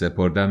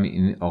 سپردم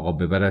این آقا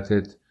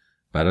ببرتت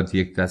برات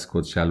یک دست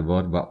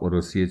کتشلوار و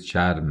عروسی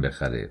چرم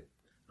بخره.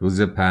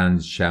 روز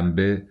 5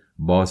 شنبه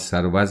با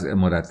سر و وضع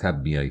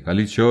مرتب میای.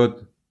 حالی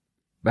شد؟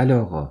 بله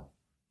آقا.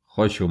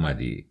 خوش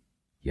اومدی.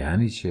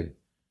 یعنی چه؟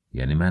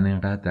 یعنی من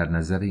اینقدر در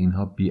نظر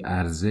اینها بی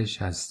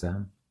ارزش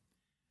هستم؟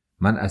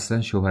 من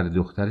اصلا شوهر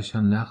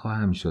دخترشان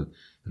نخواهم شد.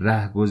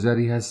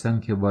 رهگذری هستم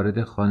که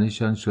وارد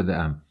خانهشان شده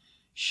ام.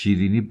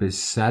 شیرینی به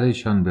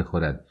سرشان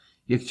بخورد.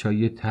 یک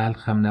چای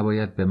تلخ هم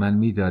نباید به من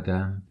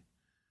میدادند.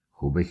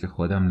 خوبه که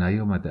خودم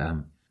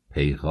نیامدم.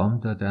 پیغام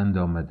دادند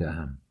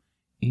آمدم.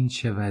 این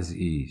چه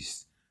وضعی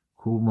است؟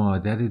 کو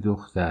مادر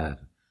دختر؟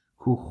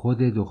 کو خود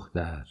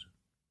دختر؟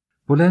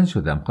 بلند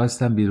شدم،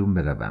 خواستم بیرون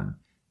بروم.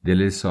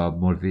 دل صاحب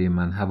مرده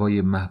من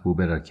هوای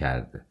محبوبه را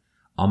کرد.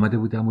 آمده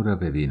بودم او را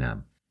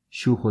ببینم.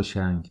 شوخ و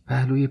شنگ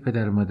پهلوی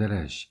پدر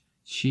مادرش.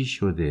 چی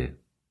شده؟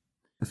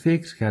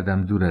 فکر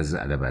کردم دور از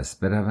ادب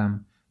است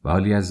بروم و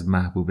حالی از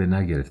محبوبه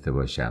نگرفته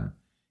باشم.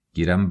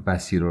 گیرم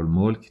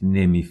بصیرالملک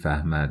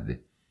نمیفهمد.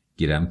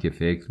 گیرم که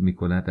فکر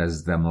میکند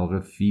از دماغ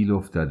فیل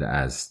افتاده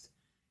است.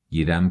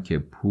 گیرم که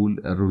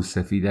پول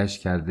روسفیدش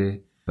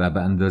کرده و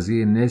به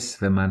اندازه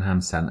نصف من هم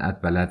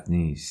صنعت بلد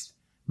نیست.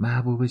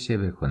 محبوبه چه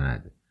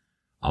بکند؟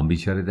 آن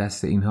بیچاره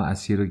دست اینها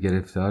اسیر و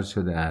گرفتار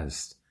شده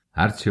است.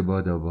 هرچه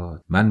باد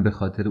آباد، من به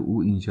خاطر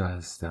او اینجا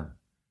هستم.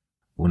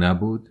 او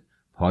نبود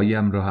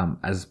پایم را هم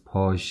از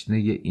پاشنه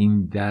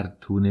این در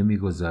تو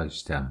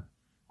نمیگذاشتم.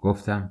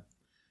 گفتم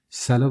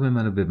سلام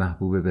منو به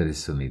محبوبه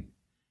برسونید.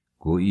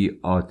 گویی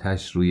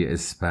آتش روی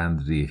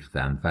اسپند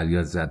ریختند.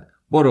 فریاد زد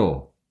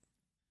برو.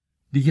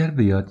 دیگر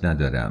به یاد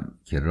ندارم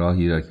که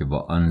راهی را که با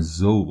آن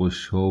ذوق و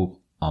شوق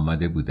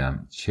آمده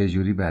بودم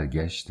چجوری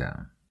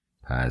برگشتم.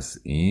 پس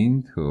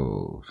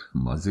اینطور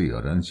ما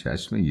یاران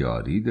چشم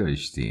یاری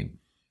داشتیم.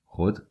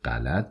 خود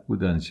غلط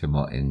بودن چه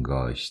ما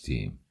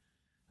انگاشتیم.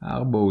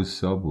 حق با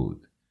اوسا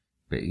بود.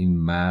 به این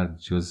مرد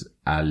جز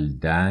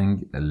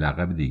الدنگ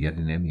لقب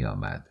دیگری نمی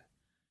آمد.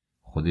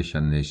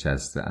 خودشان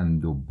نشسته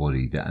اند و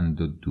بریده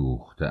اند و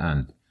دوخته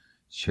اند.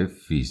 چه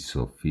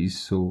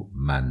فیس و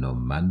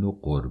من و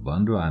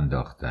قربان رو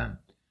انداختند.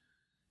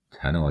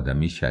 تن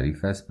آدمی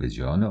شریف است به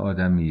جان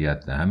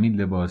آدمیت، نه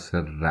همین لباس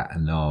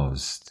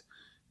رعناست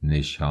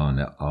نشان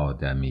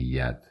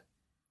آدمیت.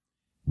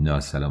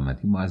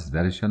 ناسلامتی ما از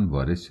درشان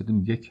وارد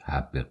شدیم، یک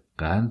حب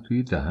قند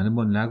توی دهن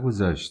ما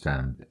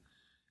نگذاشتند.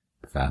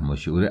 فهم و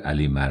شعور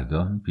علی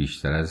مردان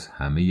بیشتر از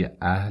همه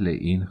اهل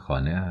این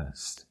خانه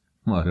است.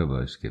 ما رو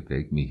باش که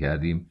فکر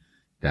میکردیم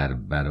در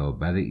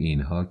برابر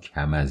اینها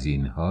کم از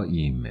اینها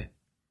ایم.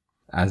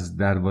 از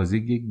دروازه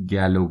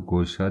گل و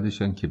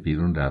گشادشان که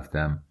بیرون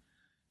رفتم،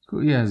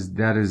 گویی از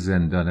در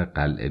زندان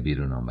قلعه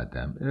بیرون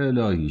آمدم.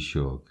 الهی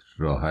شکر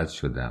راحت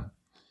شدم.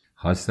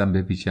 خواستم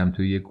بپیچم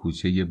توی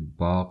کوچه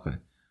باغ،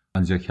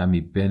 آنجا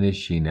کمی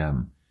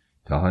بنشینم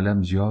تا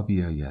حالم جا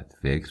بیاید.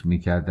 فکر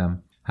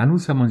میکردم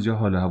هنوز هم آنجا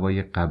حال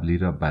هوای قبلی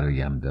را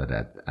برایم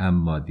دارد،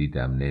 اما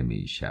دیدم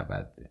نمی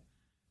شود.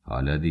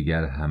 حالا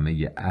دیگر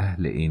همه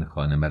اهل این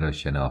خانه مرا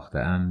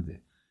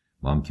شناختند.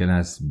 ممکن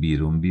است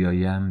بیرون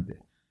بیایند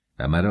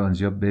و مرا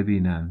آنجا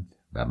ببینند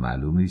و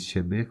معلوم نیست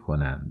چه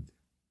بکنند.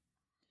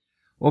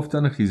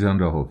 افتان خیزان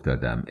راه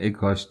افتادم. ای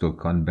کاش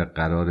دکان به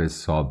قرار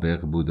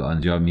سابق بود،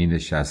 آنجا می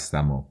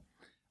نشستم و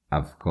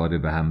افکار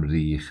به هم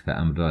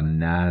ریختم را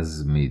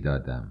نظم می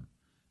دادم.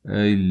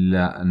 ای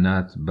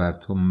لعنت بر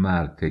تو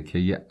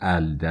مرتکه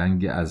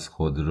الدنگ از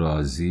خود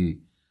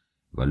راضی.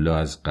 والا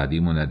از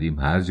قدیم و ندیم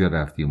هر جا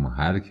رفتیم و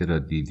هر که را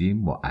دیدیم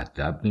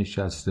مؤدب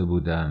نشسته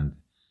بودند.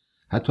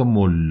 حتی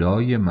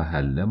ملای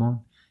محلمان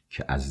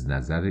که از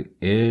نظر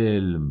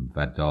علم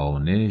و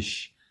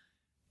دانش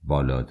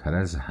بالاتر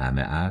از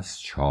همه است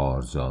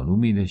 4 زانو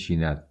می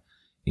نشیند.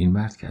 این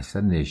مرد که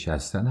اصلا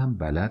نشستن هم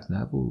بلد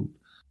نبود.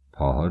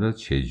 پاها را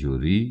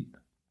چجوری؟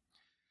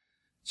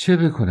 چه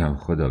بکنم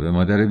خدا، به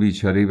مادر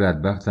بیچاره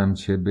بدبختم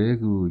چه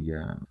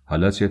بگویم؟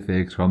 حالا چه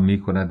فکرها می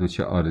کند و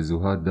چه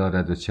آرزوها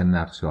دارد و چه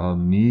نقشه‌ها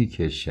می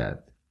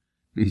کشد.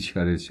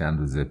 بیچاره چند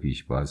روز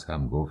پیش باز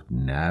هم گفت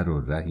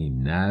نرو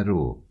رحیم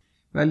نرو،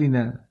 ولی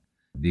نه،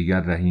 دیگر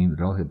رحیم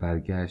راه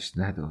برگشت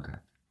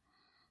ندارد.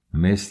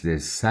 مثل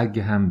سگ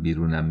هم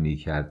بیرونم می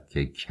کرد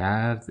که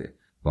کرد.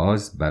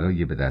 باز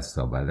برای به دست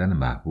آوردن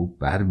محبوب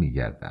بر می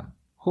گردم.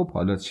 خب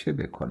حالا چه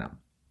بکنم؟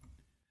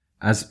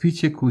 از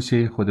پیچ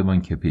کوچه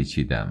خودمان که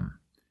پیچیدم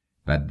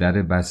و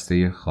در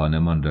بسته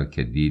خانمان را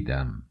که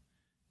دیدم،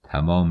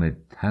 تمام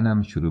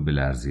تنم شروع به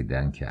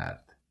لرزیدن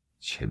کرد.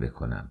 چه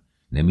بکنم؟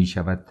 نمی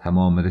شود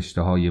تمام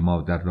رشته های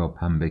مادر را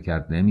پنبه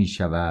کرد، نمی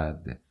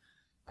شود.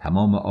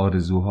 تمام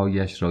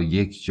آرزوهایش را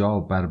یک جا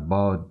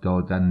برباد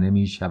دادن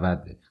نمی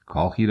شود.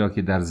 کاخی را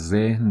که در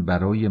ذهن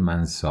برای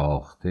من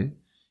ساخته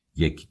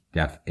یک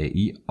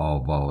دفعه‌ای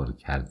آوار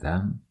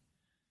کردم.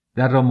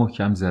 در را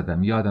محکم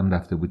زدم. یادم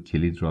رفته بود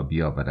کلید را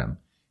بیاورم.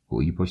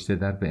 گویی پشت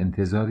در به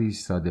انتظار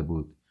ایستاده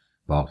بود.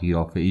 با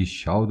قیافه‌ای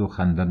شاد و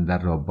خندان در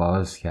را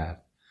باز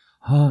کرد.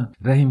 ها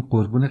رحیم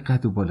قربون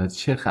قد و بالات،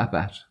 چه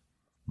خبر؟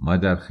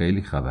 مادر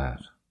خیلی خبر.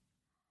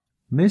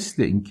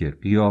 مثل اینکه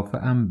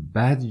قیافه‌ام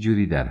بد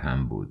جوری در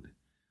هم بود.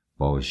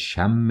 با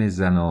شم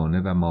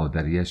زنانه و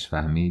مادریش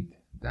فهمید،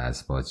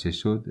 دست باچه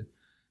شد.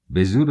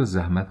 به زور و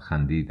زحمت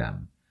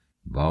خندیدم.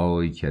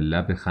 وای که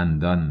لب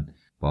خندان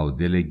با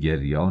دل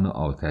گریان و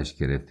آتش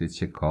گرفته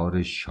چه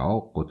کار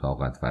شاق و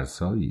طاقت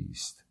فرسایی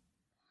است.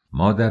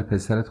 مادر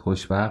پسرت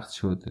خوشبخت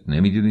شد.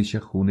 نمیدونی چه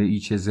خونه ای،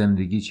 چه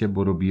زندگی، چه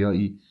برو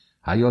بیایی.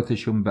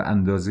 حیاتشون به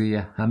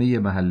اندازه همه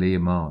محله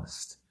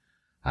ماست.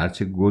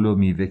 هرچه گل و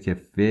میوه که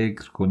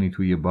فکر کنی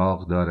توی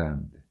باغ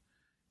دارند.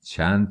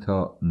 چند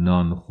تا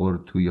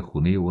نانخور توی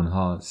خونه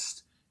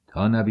اونهاست.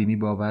 تا نبینی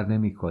باور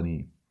نمی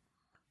کنی.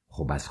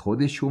 خب از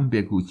خودشون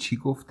بگو چی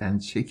گفتن،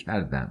 چه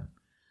کردن.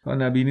 تا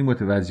نبینی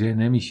متوجه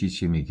نمیشی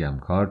چی میگم.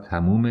 کار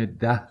تموم،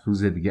 10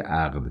 روز دیگه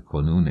عقد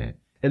کنونه.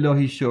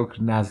 الهی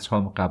شکر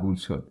نذرام قبول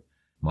شد.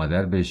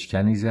 مادر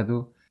بشکنی زد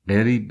و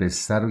قری به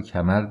سر و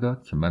کمر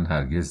داد که من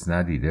هرگز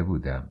ندیده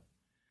بودم.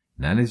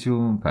 ننه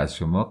جون، پس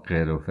شما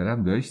قر و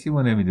فرم داشتیم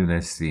و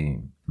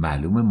نمیدونستیم.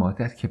 معلومه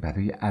مادر که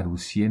برای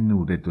عروسی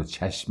نور دو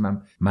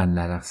چشمم من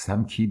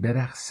نرقصم کی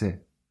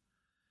برقصه؟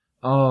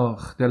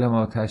 آخ دلم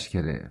آتش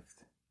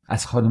گرفت.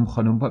 از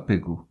خانم با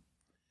بگو.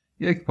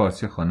 یک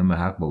پارچه خانم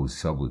حق با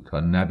اوسا بود. تا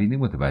نبینی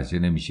متوجه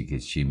نمیشه که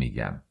چی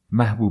میگم.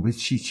 محبوبه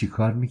چی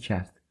کار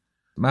میکرد؟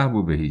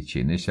 محبوبه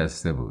هیچی،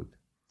 نشسته بود.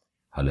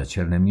 حالا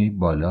چرا نمیای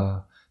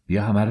بالا؟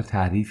 بیا همه رو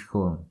تعریف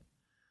کن.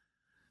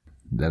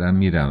 دارم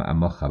میرم،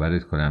 اما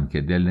خبرت کنم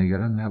که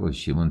دلنگران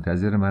نباشی.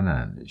 منتظر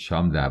منن.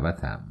 شام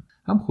دعوتم.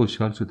 هم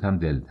خوشحال شد هم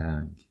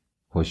دلتنگ.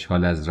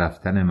 خوشحال از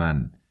رفتن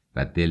من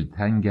و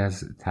دلتنگ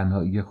از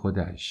تنهایی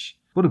خودش.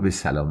 برو به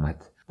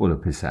سلامت. برو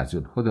پسر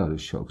جون، خدا رو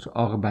شکر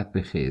عاقبت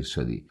به خیر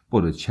شدی.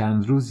 برو،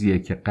 چند روزیه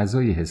که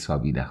غذای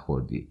حسابی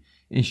نخوردی.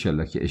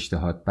 انشالله که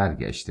اشتهات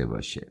برگشته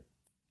باشه.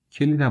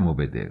 کلیدمو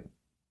بده.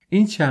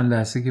 این چند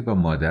لحظه که با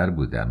مادر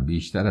بودم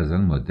بیشتر از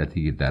آن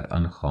مدتی که در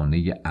آن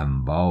خانه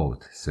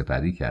اموات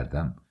سپری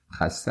کردم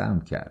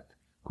خسته‌ام کرد.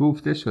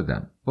 کوفته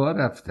شدم.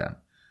 رفتم.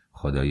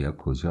 خدایا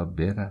کجا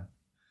برم؟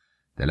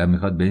 دلم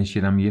میخواد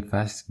بنشینم یه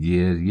فصل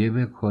گریه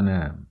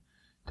بکنم.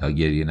 تا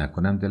گریه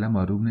نکنم دلم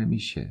آروم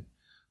نمیشه.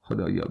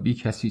 خدایا بی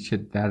کسی چه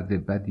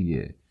درد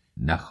بدیه.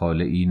 نه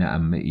خاله ای، نه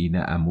عمه ای، نه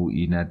عمو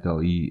ای، نه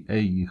دایی.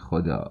 ای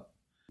خدا،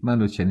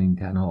 منو چنین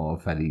تنها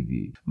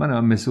آفریدی.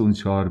 منم مثل اون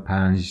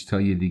 4-5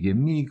 تای دیگه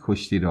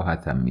میکشتی،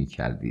 راحتم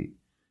میکردی.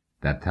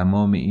 در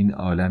تمام این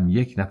عالم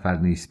یک نفر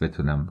نیست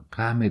بتونم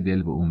غم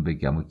دل به اون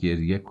بگم و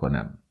گریه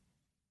کنم.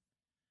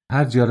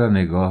 هر جا را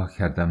نگاه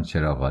کردم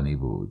چراغانی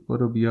بود.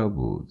 برو بیا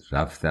بود.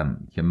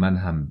 رفتم که من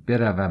هم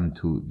بروم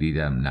تو.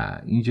 دیدم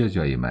نه، اینجا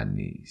جای من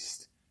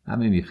نیست.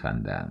 همه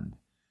میخندند.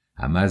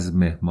 هم از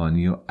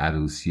مهمانی و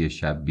عروسی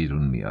شب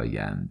بیرون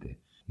میآیند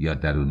یا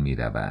درون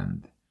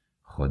میروند.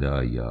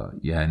 خدایا،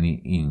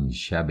 یعنی این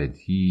شبت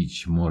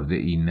هیچ مرده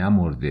ای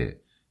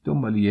نمرده.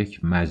 دنبال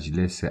یک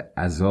مجلس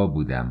عزا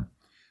بودم.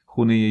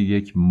 خونه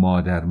یک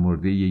مادر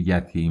مرده،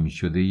 یتیم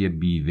شده،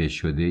 بیوه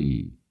شده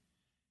ای.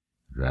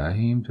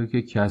 رحیم، تو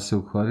که کس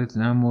و کارت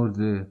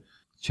نمرده،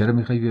 چرا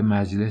میخوای به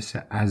مجلس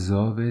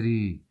عزا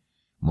بری؟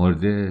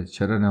 مرده؟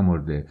 چرا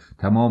نمرده؟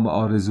 تمام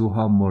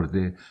آرزوها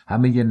مرده.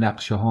 همه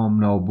نقشه هام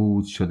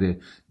نابود شده.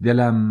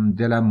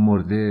 دلم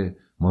مرده.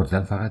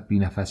 مردن فقط بی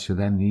نفس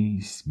شدن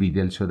نیست. بی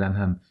دل شدن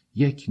هم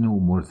یک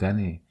نوع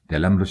مردنه.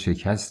 دلم رو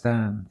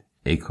شکستند.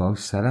 ای کاش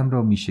سرم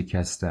را می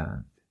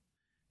شکستند.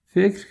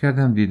 فکر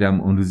کردم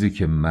دیدم اون روزی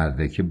که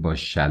مرده که با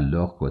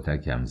شلاق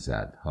کتکم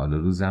زد. حال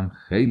روزم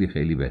خیلی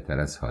خیلی بهتر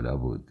از حالا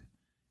بود.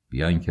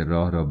 بیان که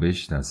راه را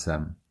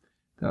بشناسم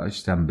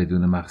داشتم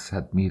بدون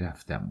مقصد می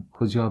رفتم.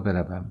 کجا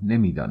بروم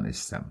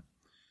نمیدانستم.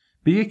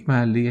 به یک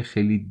محله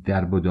خیلی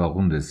درب و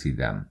داغون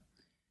رسیدم.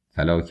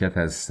 فلاکت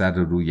از سر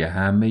روی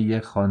همه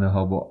خانه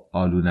ها و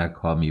آلونک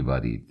ها می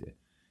بارید.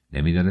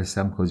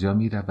 نمیدانستم کجا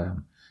می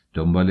روم.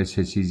 دنبال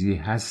چه چیزی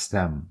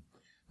هستم.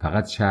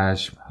 فقط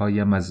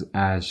چشمهایم از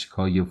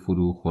اشکهای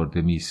فرو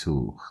خورده می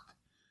سوخت.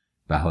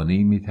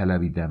 بهانه‌ای می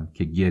طلبیدم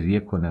که گریه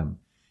کنم.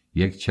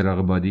 یک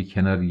چراغ بادی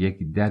کنار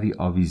یک دری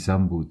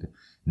آویزان بود.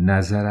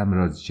 نظرم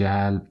را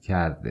جلب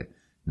کرد.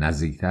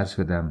 نزدیکتر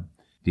شدم.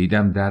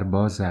 دیدم در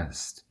باز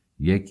است.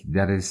 یک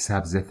در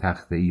سبز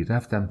تخته‌ای.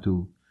 رفتم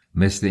تو.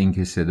 مثل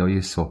اینکه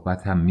صدای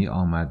صحبت هم می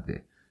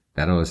آمد.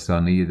 در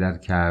آستانه در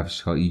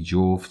کفش‌هایی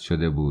جفت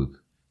شده بود.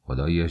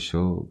 خدایا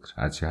شکر،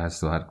 هرچه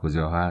هست و هر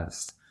کجا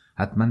هست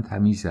حتما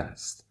تمیز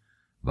است.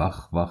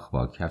 واخ واخ،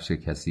 با کفش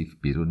کثیف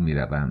بیرون می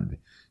روند.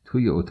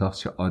 توی اتاق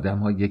چه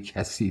آدم‌های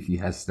کثیفی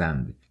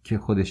هستند که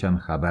خودشان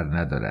خبر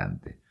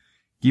ندارند.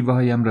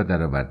 گیوه‌هایم را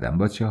درآوردم.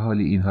 با چه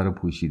حالی اینها را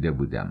پوشیده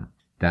بودم.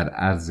 در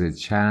عرض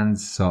چند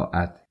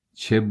ساعت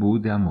چه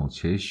بودم و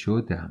چه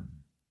شدم.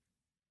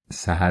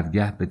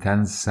 سحرگه به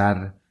تن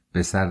سر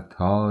به سر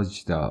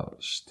تاج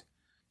داشت.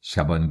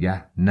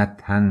 شبانگه نه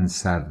تن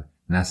سر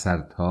نه سر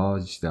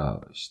تاج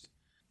داشت.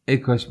 ای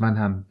کاش من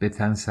هم به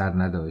تن سر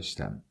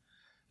نداشتم.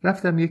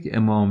 رفتم یک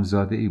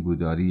امامزاده ای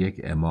بوداری.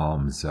 یک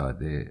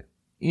امامزاده.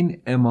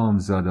 این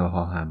امامزاده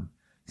ها هم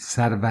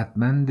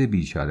ثروتمند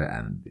بیچاره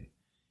اند.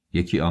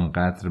 یکی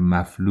آنقدر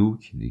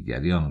مفلوک،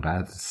 دیگری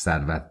آنقدر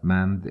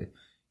ثروتمند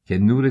که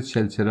نور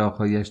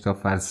چلچراغ‌هایش تا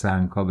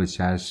فرسنگ‌ها به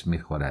چشم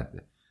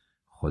می‌خورد.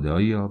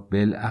 خدایا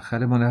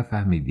بالاخره ما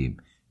نفهمیدیم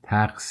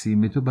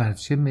تقسیم تو بر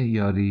چه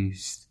معیاری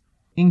است؟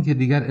 این که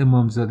دیگر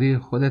امامزاده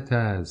خودت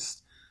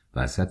است.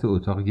 وسط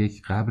اتاق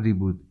یک قبری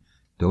بود،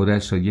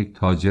 دورش را یک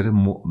تاجر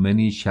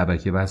مؤمنی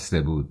شبکه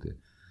بسته بود.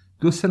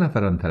 2-3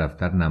 نفر آن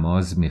طرفتر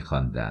نماز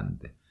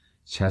می‌خواندند.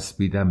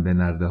 چسبیدم به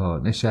نرده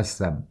ها،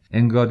 نشستم،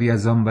 انگاری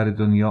از آن ور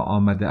دنیا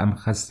آمدم.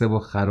 خسته و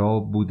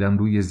خراب بودم،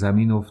 روی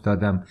زمین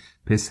افتادم.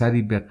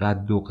 پسری به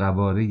قد و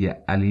قواره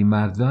علی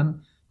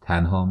مردان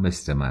تنها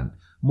مثل من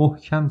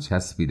محکم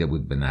چسبیده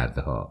بود به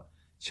نرده ها.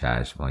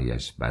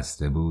 چشمهایش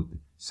بسته بود،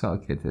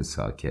 ساکت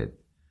ساکت.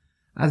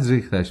 از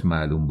ریختش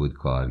معلوم بود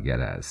کارگر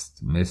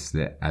است، مثل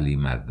علی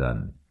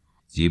مردان.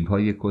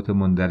 جیب‌های کت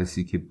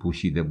مندرسی که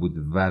پوشیده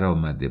بود ور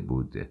آمده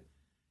بود.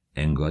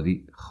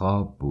 انگاری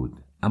خواب بود،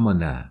 اما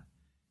نه،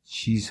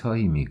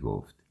 چیزهایی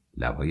میگفت.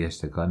 لبهایش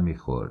تکان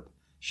میخورد،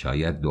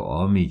 شاید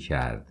دعا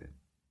میکرد.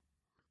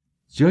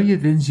 جای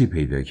دنجی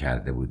پیدا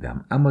کرده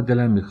بودم، اما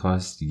دلم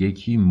میخواست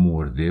یکی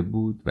مرده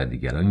بود و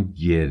دیگران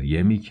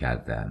گریه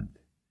میکردند.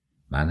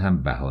 من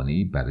هم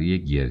بهانه‌ای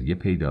برای گریه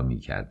پیدا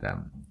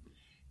میکردم.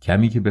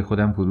 کمی که به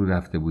خودم فرو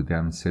رفته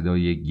بودم،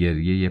 صدای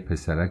گریه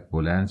پسرک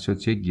بلند شد.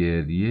 چه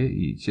گریه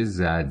ای، چه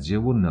زجه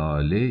و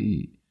ناله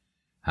ای.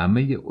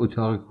 همه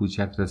اتاق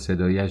کوچک را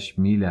صدایش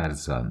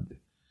میلرزاند.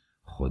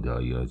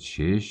 خدایا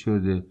چه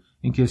شده؟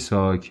 اینکه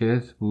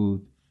ساکت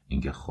بود،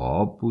 اینکه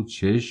خواب بود،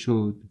 چه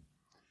شد؟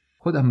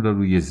 خودم را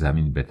روی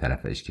زمین به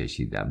طرفش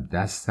کشیدم،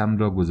 دستم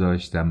را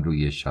گذاشتم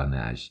روی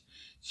شانه‌اش.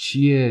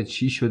 چیه؟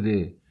 چی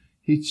شده؟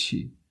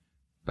 هیچی.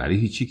 برای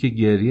هیچی که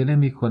گریه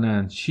نمی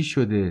کنن. چی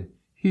شده؟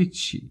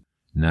 هیچی.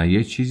 نه،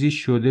 یه چیزی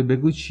شده،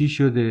 بگو چی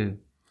شده؟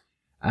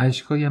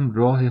 اشکایم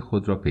راه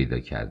خود را پیدا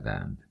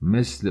کردند.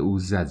 مثل او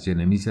زجه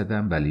نمی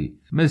زدم، ولی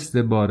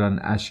مثل باران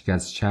اشک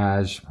از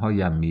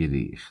چشمهایم می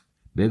ریخت.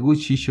 بگو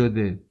چی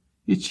شده؟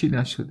 هیچی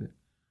نشده.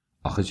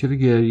 آخه چرا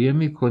گریه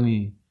می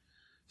کنی؟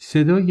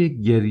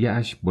 صدای گریه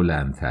اش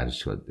بلندتر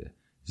شد،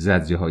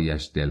 زجه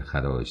هایش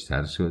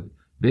دلخراشتر شد.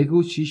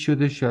 بگو چی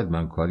شده، شاید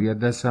من کاری از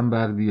دستم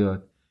بر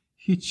بیاد.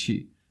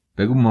 هیچی.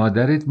 بگو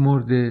مادرت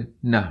مرده؟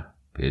 نه.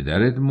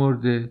 پدرت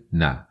مرده؟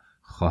 نه.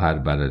 خواهر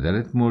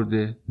برادرت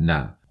مرده؟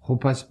 نه. خب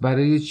پس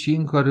برای چی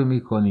این کارو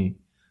میکنی؟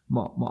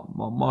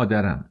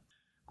 مادرم.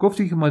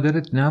 گفتی که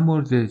مادرت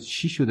نمرده،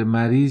 چی شده،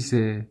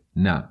 مریضه؟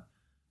 نه.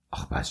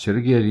 آخ پس چرا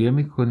گریه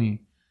میکنی؟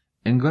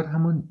 انگار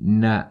همون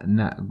نه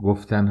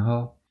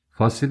گفتنها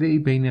فاصله ای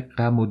بین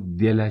غم و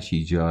دلش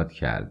ایجاد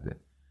کرده.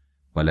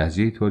 با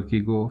لهجه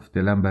ترکی گفت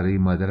دلم برای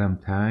مادرم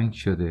تنگ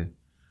شده.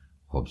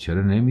 خب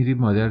چرا نمیری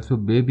مادرتو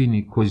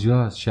ببینی؟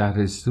 کجاست؟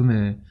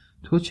 شهرستونه؟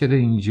 تو چرا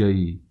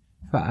اینجایی؟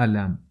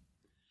 فعلم.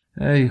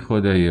 ای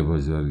خدای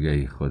بزرگ،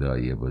 ای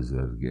خدای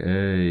بزرگ،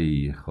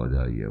 ای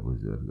خدای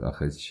بزرگ.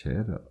 آخه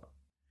چرا؟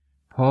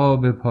 پا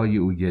به پای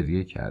او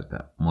گریه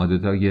کردم. ما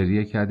دوتا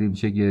گریه کردیم.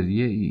 چه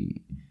گریه ای؟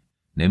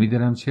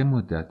 نمیدونم چه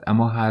مدت،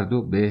 اما هر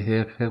دو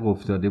به حق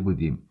افتاده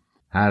بودیم.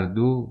 هر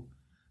دو.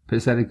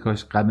 پسر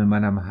کاش غم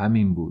منم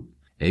همین بود.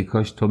 ای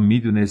کاش تو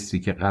میدونستی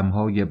که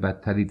غمهای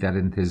بدتری در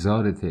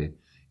انتظارته،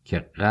 که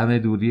غم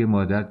دوری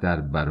مادر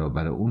در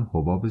برابر اون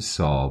حباب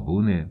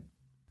صابونه.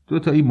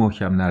 دوتایی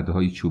محکم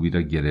نرده‌های چوبی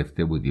را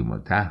گرفته بودیم و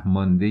ته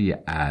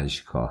مانده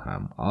اشک‌ها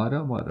هم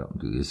آرام آرام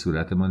توی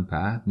صورتمان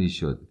پهن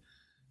میشد.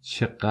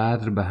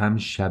 چقدر به هم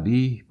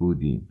شبیه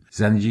بودیم.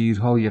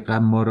 زنجیرهای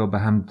غم ما را به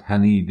هم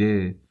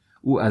تنیده.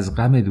 او از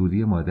غم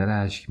دوری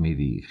مادر اشک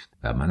میریخت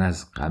و من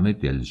از غم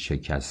دل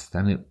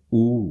شکستن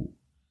او.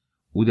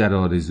 او در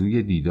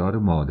آرزوی دیدار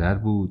مادر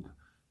بود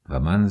و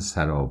من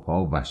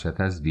سراپا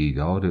وحشت از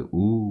دیدار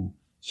او.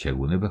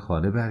 چگونه به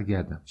خانه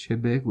برگردم؟ چه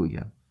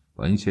بگویم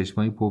با این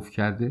چشمای پف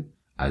کرده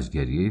از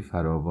گریه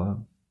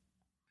فراوان؟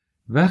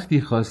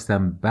 وقتی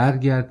خواستم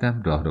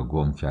برگردم راه را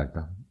گم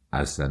کردم.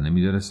 اصلا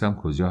نمیدونستم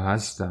کجا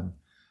هستم.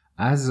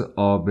 از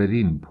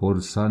آبرین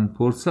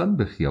پرسان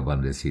به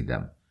خیابان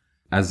رسیدم.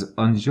 از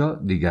آنجا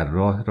دیگر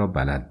راه را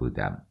بلد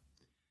بودم.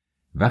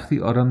 وقتی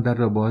آرام در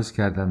را باز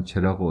کردم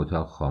چراغ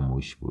اتاق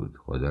خاموش بود.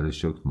 خدا را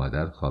شکر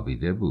مادر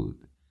خوابیده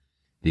بود.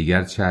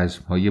 دیگر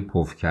چشمهای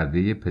پف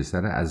کرده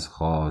پسر از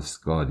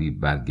خواستگاری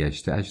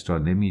برگشته اش را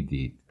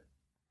نمیدید.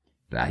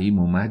 رحیم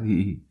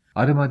اومدی؟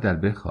 آره مادر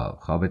بخواب،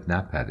 خوابت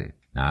نپره.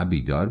 نه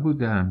بیدار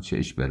بودم،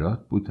 چشم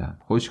برات بودم.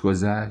 خوش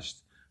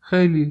گذشت؟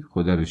 خیلی،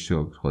 خدا را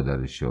شکر، خدا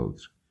را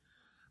شکر.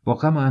 با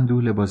غم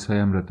اندوه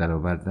لباسهایم را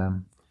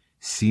درآوردم.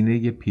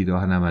 سینه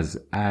پیراهنم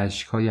از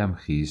اشکهایم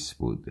خیس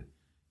بود.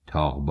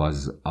 تاق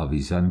باز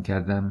آویزان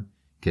کردم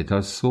که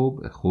تا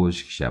صبح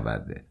خشک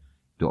شود.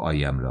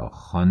 دعایم را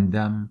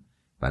خواندم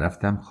و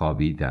رفتم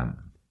خوابیدم.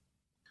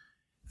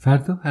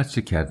 فردا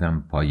هرچه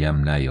کردم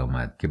پایم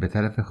نیامد که به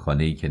طرف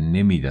خانه‌ای که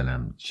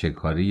نمیدانم چه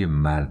کاری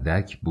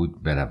مردک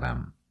بود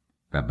بروم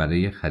و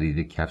برای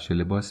خرید کفش و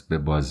لباس به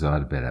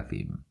بازار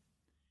برویم.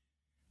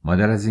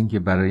 مادر از اینکه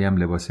برایم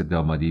لباس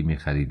دامادی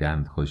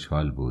می‌خریدند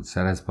خوشحال بود،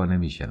 سر از پا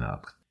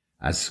نمی‌شناخت.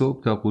 از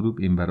صبح تا غروب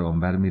این ور آن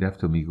ور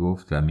می‌رفت و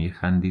می‌گفت و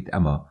می‌خندید،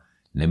 اما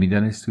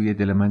نمی‌دانست توی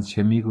دل من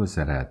چه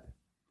می‌گذرد.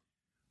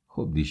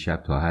 خب دیشب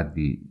تا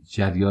حدی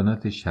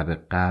جریانات شب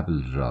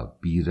قبل را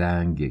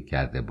بیرنگ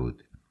کرده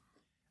بود،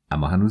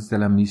 اما هنوز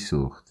دلم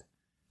میسوخت.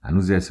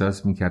 هنوز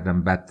احساس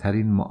میکردم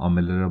بدترین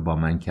معامله را با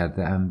من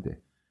کرده اند.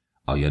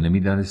 آیا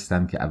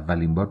نمیدانستم که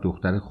اولین بار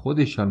دختر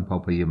خودشان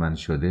پاپای من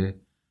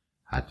شده؟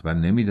 حتما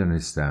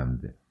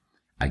نمیدانستند.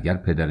 اگر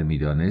پدر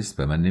میدانست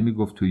به من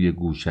نمیگفت توی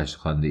گوشش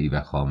خوانده ای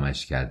و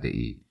خامش کرده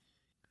ای.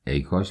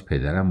 ای کاش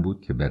پدرم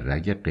بود که به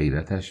رگ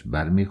غیرتش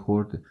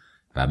برمیخورد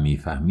و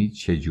میفهمید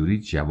چجوری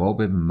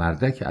جواب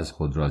مردک از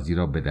خود راضی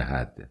را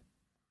بدهد.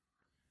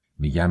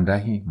 میگم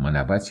رهی، ما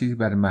نباید چیزی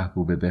برای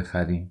محبوبه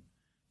بخریم.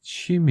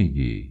 چی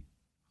میگی؟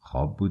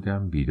 خواب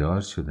بودم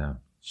بیدار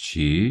شدم.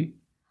 چی؟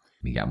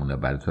 میگم اونا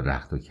برای تو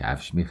رخت و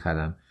کفش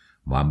میخرن،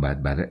 ما هم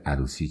باید برای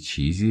عروسی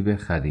چیزی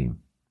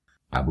بخریم.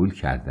 قبول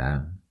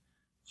کردن؟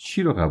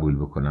 چی رو قبول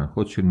بکنن؟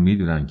 خودشون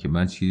میدونن که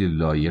من چیزی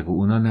لایق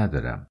اونا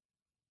ندارم.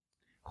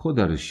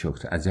 خدا رو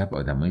شکر عجب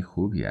آدمای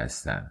خوبی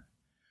هستن.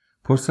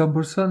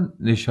 پرسان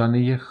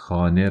نشانه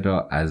خانه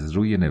را از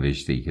روی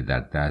نوشته‌ای که در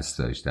دست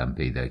داشتم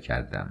پیدا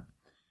کردم.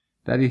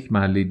 در یک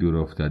محله دور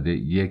افتاده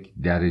یک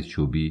در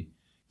چوبی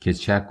که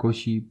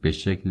چکشی به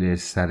شکل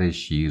سر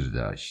شیر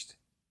داشت.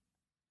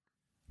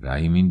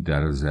 رحیم این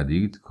در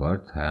زدید کار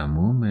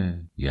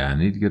تمومه،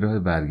 یعنی دیگه راه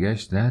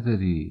برگشت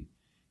نداری،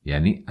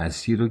 یعنی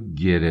اسیر و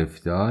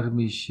گرفتار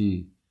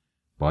میشی.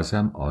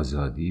 بازم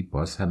آزادی،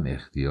 بازم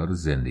اختیار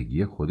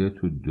زندگی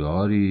خودتو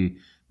داری،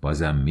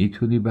 بازم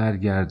میتونی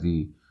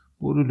برگردی.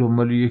 برو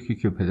دنبال یکی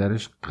که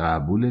پدرش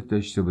قبولت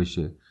داشته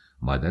باشه،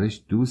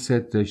 مادرش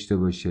دوستت داشته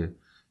باشه،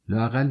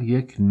 لااقل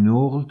یک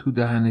نقل تو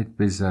دهنت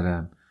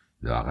بذارم،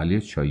 لااقل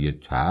یک چای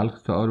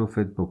تلخ تعارفت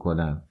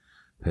بکنم.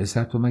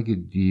 پسر تو مگه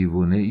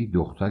دیوونه ای؟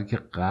 دختر که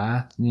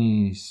قحط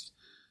نیست،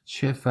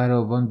 چه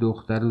فراوان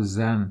دختر و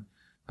زن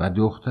و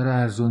دختر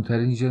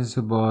ارزونترین جنس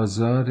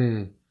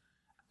بازاره.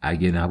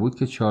 اگه نبود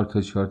که 4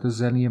 تا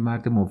زن یه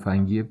مرد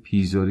مفنگی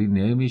پیزوری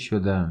نمی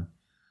شدن.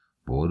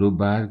 برو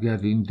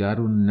برگرد، این در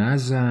رو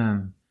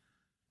نزن.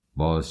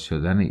 باز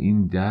شدن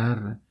این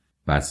در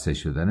بسته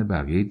شدن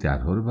بقیه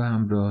درها رو به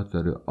همراه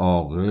داره.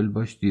 عاقل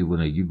باش،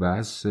 دیوونگی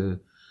بسه.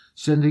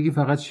 زندگی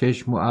فقط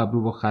چشم و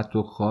ابرو و خط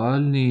و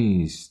خال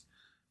نیست.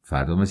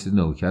 فردا مثل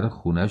نوکر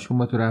خونه‌شون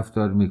با تو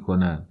رفتار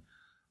میکنن.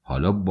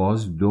 حالا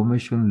باز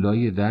دمشون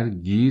لای در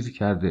گیر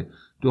کرده،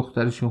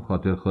 دخترشون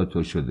خاطرخواه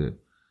تو شده.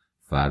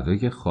 فردا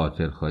که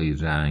خاطرخواهی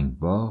رنگ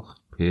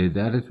باخت،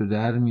 پدرتو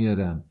در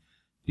میارم.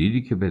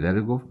 دیدی که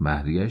پدر گفت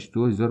مهریه‌اش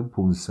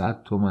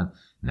 2500 تومن،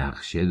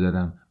 نقشه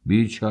دارم،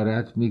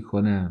 بیچارت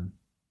میکنم.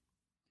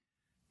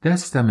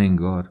 دستم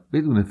انگار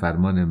بدون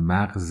فرمان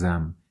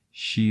مغزم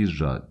شیر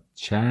را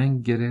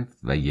چنگ گرفت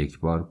و یک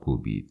بار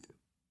کوبید.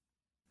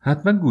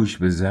 حتما گوش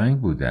به زنگ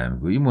بودم،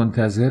 گویی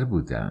منتظر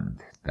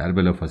بودند. در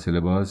بلافاصله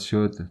باز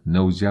شد.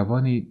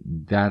 نوجوانی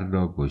در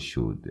را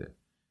گشود.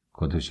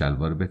 کت و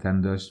شلوار به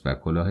تن داشت و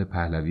کلاه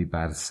پهلوی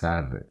بر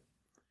سر.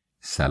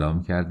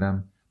 سلام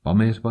کردم. با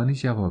مهربانی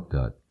جواب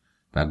داد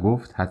و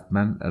گفت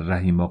حتما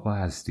رحیم آقا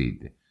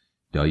هستید.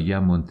 داییم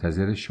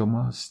منتظر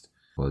شماست.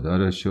 خدا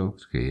را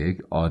شکر که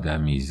یک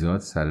آدمیزاد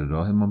سر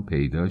راهمان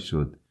پیدا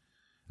شد.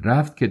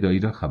 رفت که دایی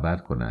را خبر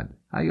کند.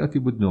 حیاتی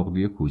بود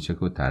نقلی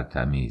کوچک و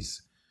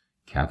ترتمیز.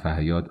 کف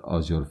حیاط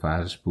آجر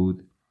فرش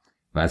بود.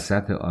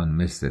 وسط آن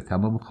مثل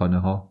تمام خانه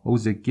ها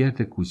حوض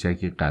گرد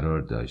کوچکی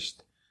قرار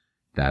داشت.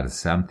 در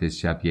سمت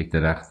چپ یک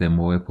درخت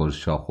مو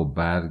پرشاخ و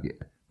برگ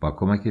با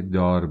کمک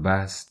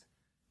داربست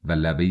و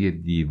لبه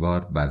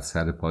دیوار بر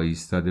سر پای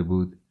ایستاده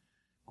بود.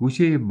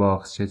 گوشه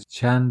باغچه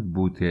چند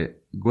بوته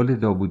گل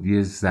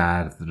داوودی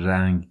زرد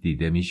رنگ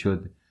دیده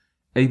میشد.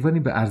 ایوانی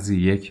به عرض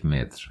 1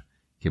 متر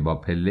که با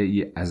پله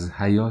ای از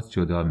حیاط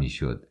جدا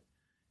میشد.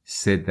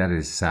 3 در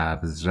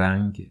سبز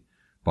رنگ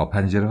با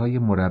پنجره‌های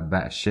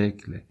مربع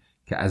شکل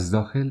که از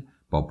داخل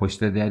با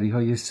پشت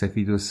دری‌های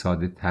سفید و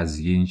ساده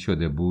تزیین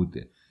شده بود،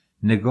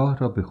 نگاه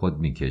را به خود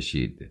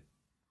می‌کشید.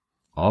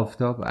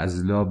 آفتاب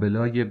از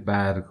لابلای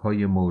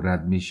برگ‌های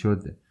مورد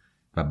می‌شد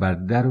و بر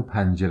در و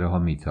پنجره‌ها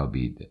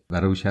می‌تابید و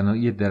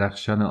روشنایی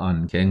درخشان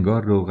آن که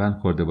انگار روغن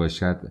خورده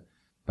باشد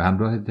به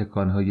همراه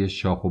تکان‌های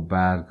شاخ و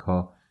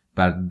برگ‌ها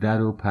بر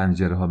در و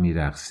پنجره‌ها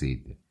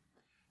می‌رقصید.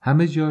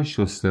 همه جا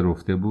شسته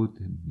رفته بود.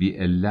 بی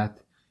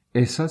علت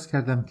احساس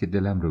کردم که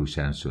دلم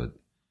روشن شد.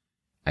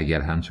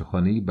 اگر همچه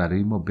خانه‌ای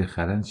برای ما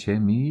بخرن چه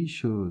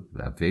میشد؟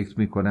 و فکر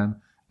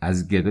میکنم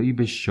از گدایی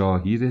به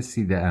شاهی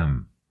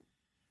رسیدم.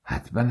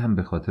 حتما هم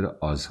به خاطر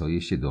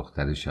آسایش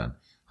دخترشان.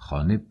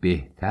 خانه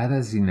بهتر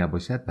از این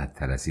نباشد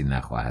بدتر از این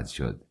نخواهد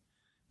شد.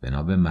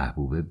 بنا به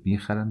محبوبه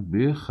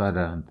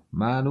بخرند.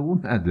 من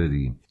اون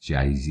نداریم،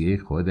 جایزیه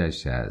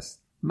خودش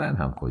است. من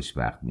هم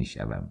خوشبخت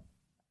میشوم.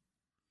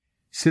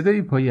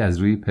 صدای پایی از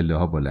روی پله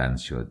ها بلند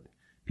شد.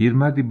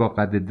 پیرمردی با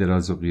قد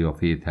دراز و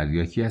قیافه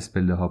تریاکی از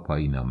پله ها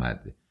پایین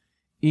آمد.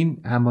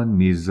 این همان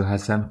میرزا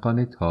حسن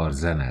خان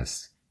تارزن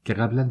است که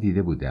قبلا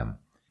دیده بودم.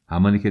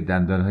 همانی که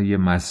دندانهای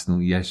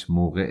مصنوعیش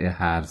موقع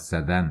حرف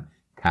زدن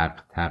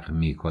تق تق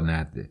می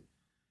کند.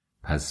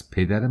 پس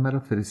پدر مرا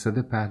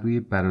فرستاده پهلوی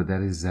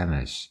برادر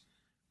زنش.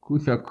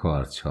 گویا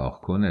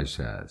کارچاق کنش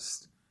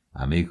است.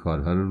 همه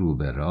کارها رو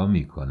به راه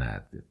می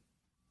کند.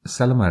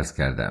 سلام عرض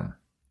کردم.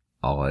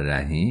 آقا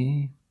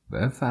رحیم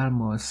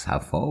بفرما،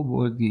 صفا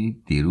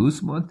بردی؟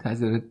 دیروز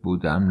منتظرت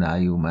بودم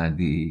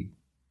نیومدی.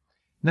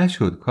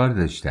 نشد، کار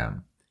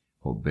داشتم.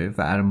 خب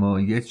بفرما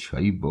یه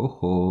چایی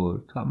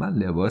بخور تا من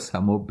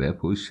لباسمو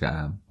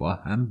بپوشم با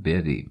هم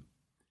بریم.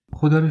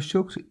 خدا رو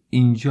شکر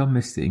اینجا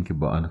مثل اینکه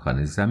با آن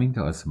خانه زمین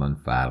تا آسمان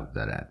فرق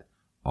دارد.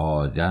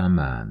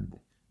 آدمند،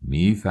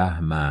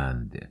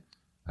 میفهمند.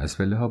 از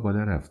پله ها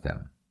بالا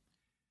رفتم.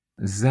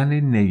 زن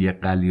نی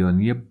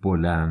قلیانی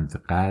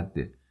بلند قد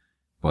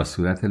با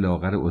صورت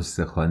لاغر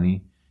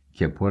استخوانی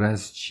که پر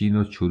از چین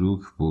و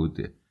چروک بود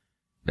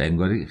و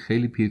انگاری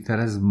خیلی پیرتر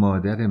از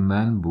مادر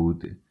من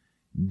بود،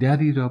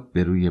 دری را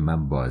به روی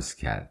من باز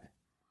کرد.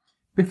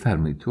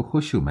 بفرمایید تو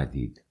خوش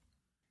اومدید.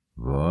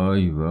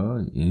 وای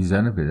وای، این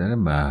زن پدر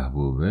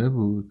محبوبه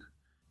بود.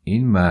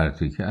 این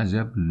مرد که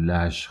عجب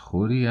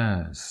لشخوری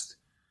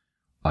است.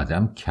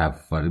 آدم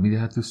کفاره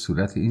میدهد تو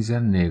صورت این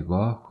زن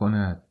نگاه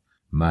کند.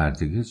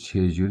 مردگه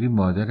چجوری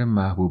مادر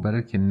محبوبه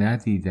را که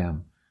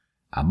ندیدم،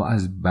 اما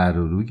از بر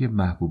و روی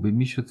محبوبه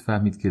میشد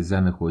فهمید که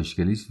زن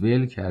خوشگلیش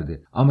ول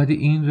کرده آمده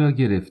این را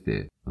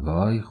گرفته.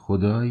 وای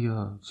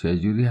خدایا،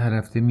 چجوری هر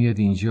هفته میاد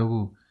اینجا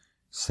و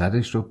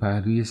سرش رو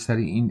پهلوی سر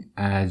این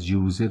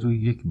عجوزه رو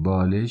یک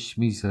بالش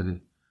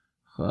میذاره.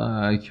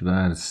 خاک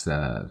بر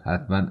سر،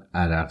 حتما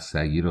عرق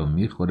سگی رو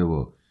میخوره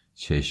و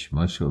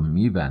چشماشو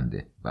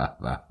میبنده. واه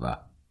واه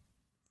واه.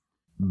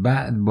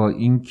 بعد با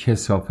این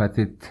کثافت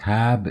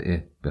طبع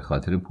به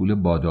خاطر پول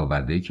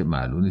بادآورده‌ای که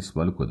معلوم نیست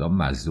بال کدام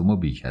مظلوم و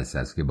بیکس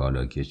است که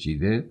بالا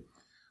کشیده،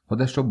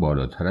 خودش رو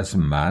بالاتر از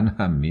من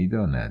هم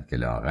میداند که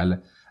لااقل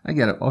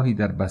اگر آهی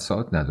در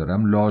بساط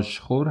ندارم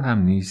لاشخور هم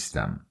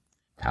نیستم.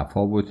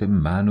 تفاوت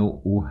من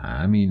و او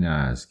همین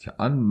است که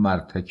آن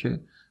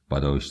مرتکه با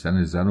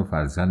داشتن زن و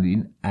فرزند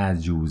این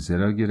عجوزه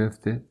را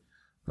گرفته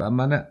و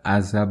من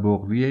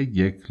عزبغری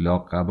یک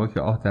لاقبا که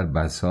آه در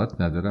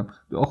بساط ندارم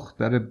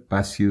دختر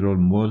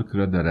بصیرالملک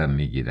را دارم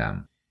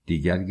میگیرم.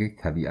 دیگر یک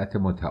طبیعت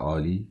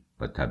متعالی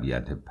با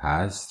طبیعت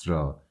پست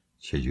را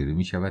چجوری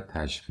می شود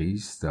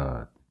تشخیص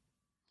داد؟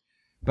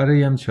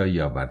 برایم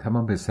چای آورد.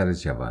 همان پسر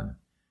جوان.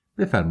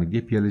 بفرمایید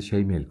یه پیاله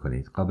چای میل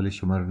کنید. قابل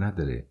شما رو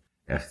نداره.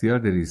 اختیار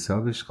دارید،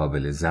 صاحبش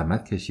قابل،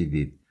 زحمت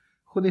کشیدید،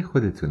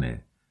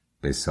 خودتونه.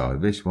 به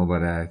صاحبش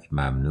مبارک.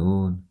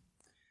 ممنون.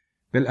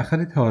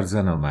 بالاخره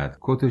تارزن آمد.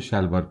 کت و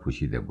شلوار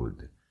پوشیده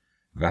بود.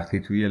 وقتی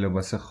توی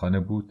لباس خانه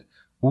بود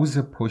قوز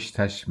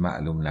پشتش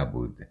معلوم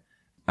نبود،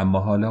 اما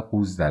حالا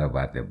قوز در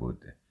آورده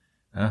بود.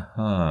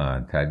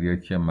 آها،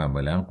 تریاکی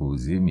معمولا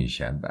قوزی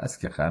میشن، بس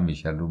که خم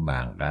میشن رو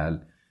منقل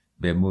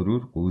به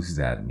مرور قوز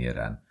در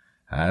میارن.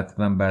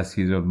 حتما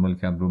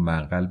بصیرالملکم رو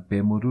منقل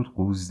به مرور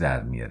قوز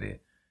در میاره.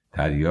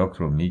 تریاک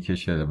رو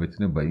میکشه و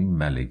بتونه با این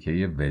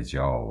ملکه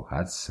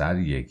وجاهت سر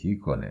یکی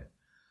کنه.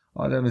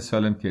 آدم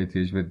سالم که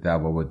احتیاج به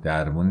دوا و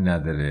درمون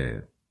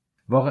نداره.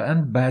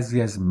 واقعا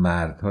بعضی از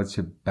مردها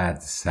چه بد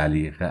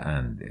سلیقه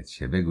انده،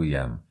 چه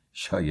بگویم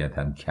شاید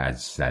هم کج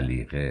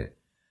سلیقه.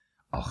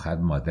 آخر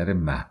مادر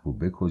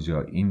محبوبه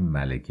کجا؟ این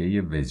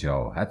ملکه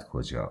وجاهت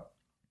کجا؟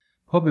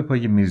 پا به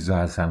پای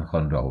میرزا حسن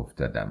خان راه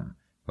افتادم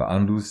و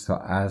آن روز تا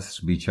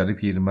عصر بیچاره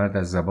پیرمرد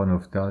از زبان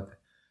افتاد،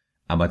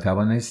 اما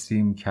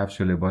توانستیم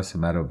کفش و لباس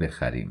مرا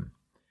بخریم.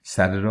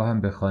 سر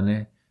راهم به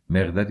خانه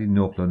مقداری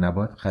نقل و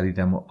نبات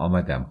خریدم و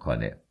آمدم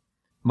خانه.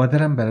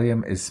 مادرم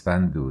برایم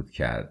اسفند دود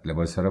کرد.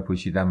 لباسها را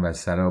پوشیدم و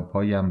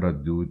سراپایم را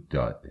دود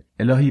داد.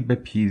 الهی به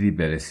پیری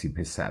برسی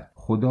پسر.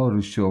 خدا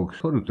رو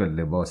شکر تو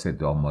لباس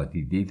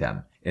دامادی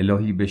دیدم.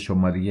 الهی به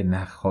شماره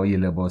نخهای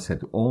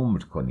لباست عمر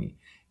کنی.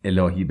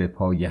 الهی به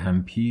پای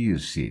هم پیر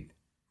شید.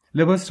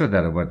 لباس را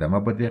در آوردم و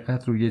با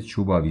دقت روی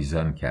چوب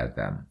آویزان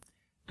کردم.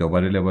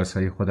 دوباره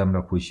لباسهای خودم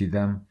را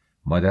پوشیدم.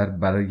 مادر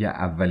برای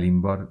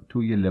اولین بار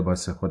توی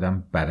لباس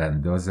خودم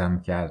براندازم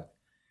کرد.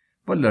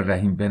 والا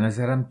رحیم، به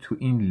نظرم تو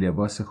این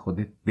لباس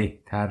خودت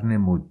بهتر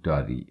نمود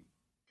داری.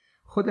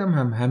 خودم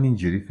هم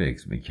همینجوری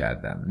فکر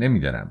میکردم.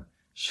 نمیدانم،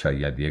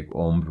 شاید یک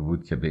عمر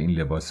بود که به این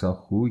لباسا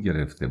خو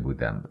گرفته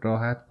بودم.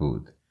 راحت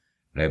بود،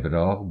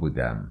 قبراق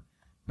بودم،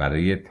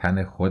 برای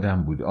تن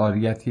خودم بود،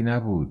 عاریتی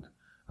نبود،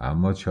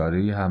 اما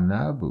چاره‌ای هم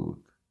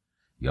نبود.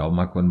 یا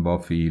مکن با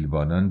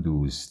فیلبانان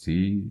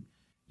دوستی،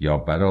 یا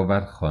برآور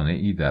خانه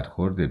ای در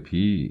خورد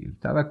پیل.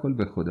 توکل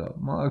به خدا،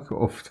 ما که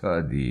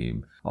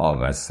افتادیم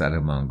آب از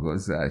سرمان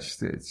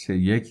گذشته، چه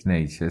یک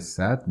نی چه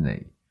 100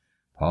 نی.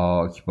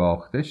 پاک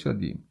باخته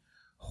شدیم،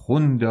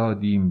 خون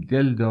دادیم،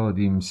 دل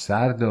دادیم،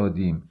 سر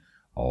دادیم،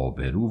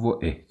 آبرو و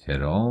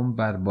احترام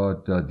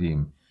برباد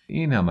دادیم.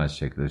 این هم از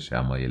شکل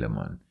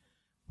شمایلمان.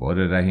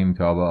 بار رحیم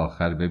تا به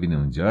آخر ببین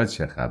اونجا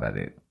چه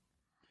خبره.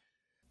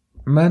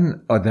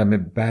 من آدم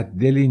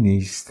بددلی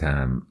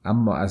نیستم،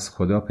 اما از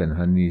خدا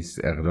پنهان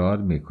نیست اقرار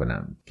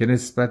میکنم که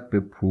نسبت به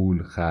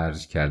پول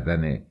خرج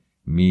کردن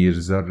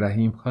میرزا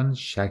رحیم خان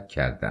شک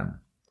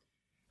کردم.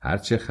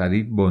 هرچه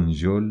خرید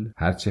بنجل،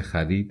 هرچه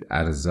خرید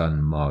ارزان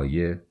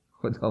مایه،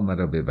 خدا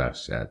مرا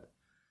ببخشد،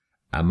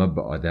 اما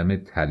به آدم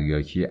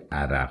تریاکی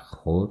عرق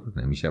خور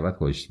نمیشود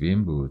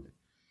خوشبین بود.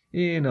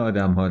 این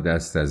آدم ها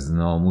دست از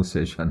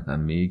ناموسشان هم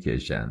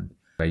میکشند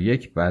و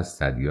یک بس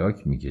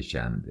تریاک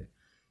میکشند.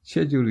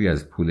 چه جوری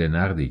از پول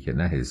نقدی که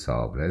نه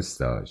حسابرس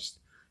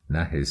داشت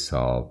نه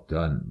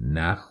حسابدان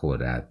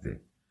نخورد؟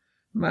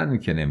 من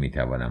که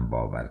نمیتوانم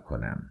باور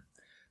کنم.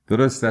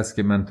 درست است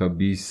که من تا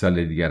 20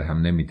 سال دیگر هم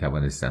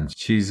نمیتوانستم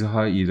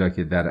چیزهایی را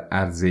که در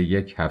عرض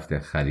یک هفته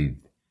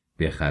خرید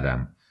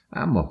بخرم،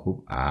 اما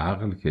خوب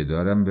عقل که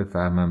دارم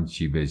بفهمم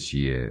چی به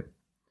چیه.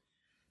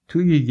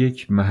 توی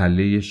یک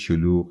محله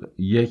شلوغ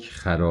یک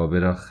خرابه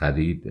را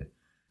خرید.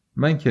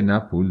 من که نه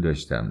پول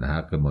داشتم نه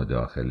حق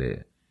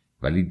مداخله،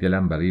 ولی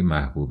دلم برای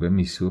محبوبه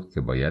میسوخت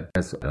که باید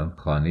از آن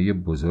خانه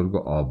بزرگ و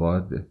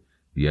آباد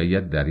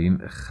بیاید در این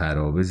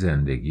خرابه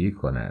زندگی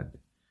کند.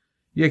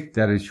 یک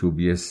در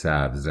چوبی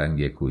سبز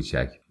رنگ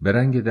کوچک به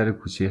رنگ در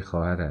کوچه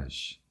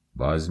خواهرش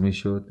باز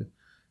میشد.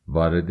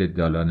 وارد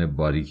دالان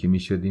باریکی می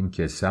شدیم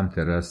که سمت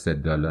راست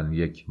دالان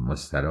یک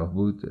مستراح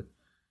بود.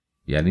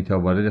 یعنی تا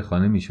وارد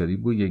خانه می شدی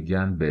بوی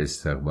گند به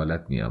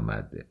استقبالت می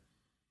آمد.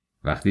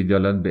 وقتی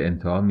دالان به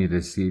انتها می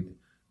رسید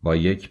با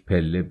یک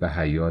پله به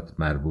حیاط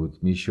مربوط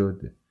می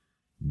شد.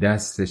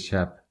 دست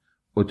چپ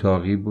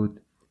اتاقی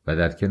بود و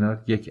در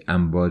کنار یک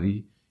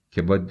انباری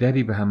که با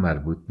دری به هم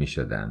مربوط می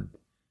شدند.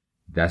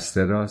 دست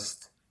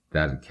راست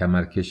در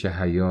کمرکش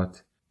حیاط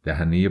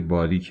دهنه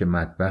باریک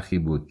مطبخی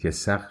بود که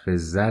سقف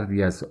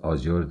زردی از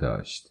آجر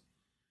داشت.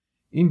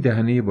 این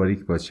دهنه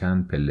باریک با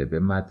چند پله به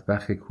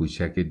مطبخ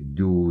کوچک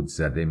دود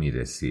زده می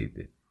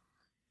رسید.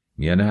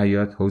 میان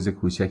حیاط حوض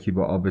کوچکی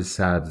با آب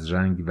سبز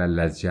رنگ و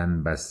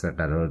لجن بسته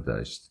قرار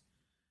داشت.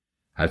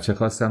 هرچه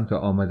خواستم تا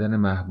آمدن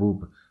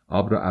محبوب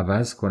آب را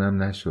عوض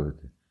کنم نشد،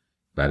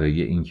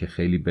 برای اینکه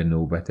خیلی به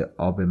نوبت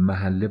آب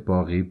محله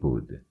باقی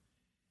بود.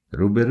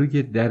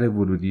 روبروی در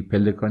ورودی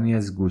پلکانی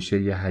از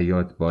گوشه ی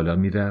حیاط بالا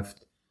می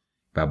رفت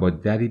و با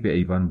دری به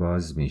ایوان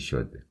باز می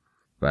شد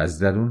و از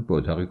درون به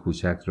اتاق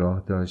کوچک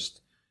راه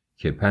داشت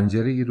که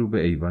پنجره‌ای رو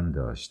به ایوان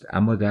داشت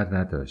اما در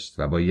نداشت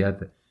و باید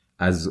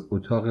از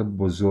اتاق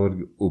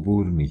بزرگ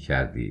عبور می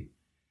کردی.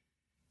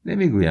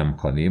 نمیگویم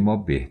خانه ما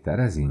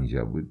بهتر از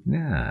اینجا بود،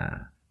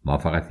 نه، ما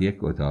فقط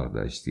یک اتاق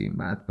داشتیم،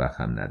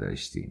 مطبخ هم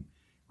نداشتیم.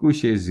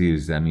 گوشه زیر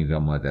زمین را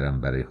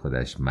مادرم برای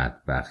خودش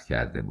مطبخ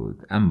کرده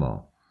بود،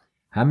 اما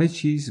همه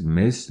چیز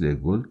مثل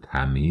گل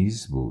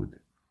تمیز بود.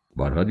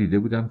 بارها دیده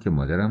بودم که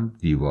مادرم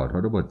دیوارها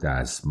رو با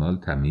دستمال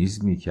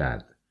تمیز می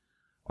کرد.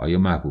 آیا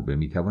محبوبه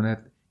می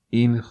تواند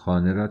این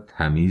خانه را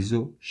تمیز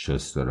و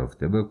شست و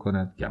رفته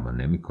بکند؟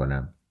 گمان نمی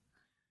کنم.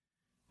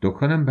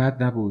 دکانم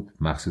بد نبود،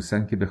 مخصوصاً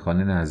که به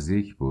خانه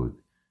نزدیک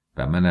بود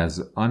و من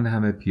از آن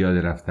همه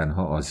پیاده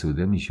رفتنها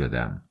آسوده می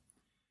شدم.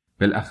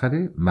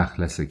 بالاخره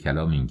مخلص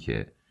کلام این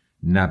که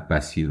نه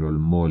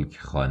بصیرالملک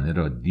خانه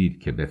را دید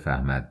که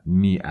بفهمد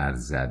می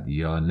ارزد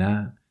یا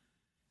نه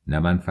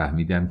من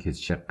فهمیدم که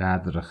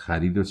چقدر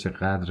خرید و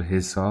چقدر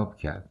حساب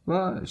کرد.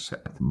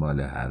 باشد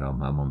مال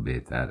حرام همون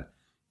بهتر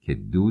که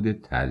دود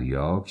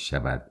تریاک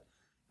شود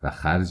و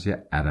خرج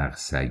عرق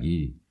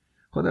سگی.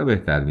 خدا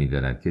بهتر می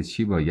داند که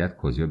چی باید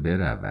کجا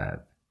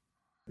برود.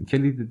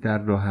 کلید در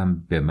را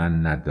هم به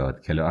من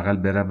نداد که لااقل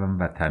بروم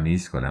و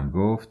تمیز کنم.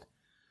 گفت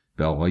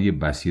به آقای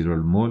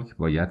بصیرالملک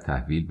باید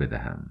تحویل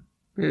بدهم.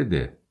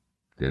 بده،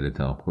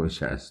 دلتان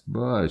خوش است.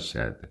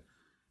 باشد،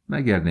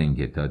 مگر نه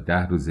اینکه تا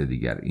 10 روز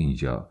دیگر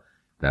اینجا،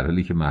 در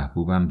حالی که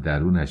محبوبم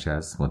درونش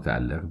است،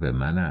 متعلق به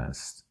من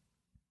است.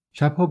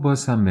 شبها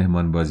باز هم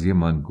مهمانبازی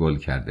من گل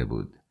کرده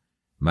بود.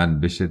 من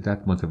به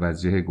شدت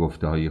متوجه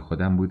گفته های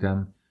خودم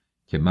بودم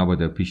که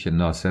مبادا پیش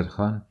ناصر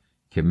خان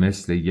که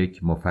مثل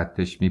یک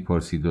مفتش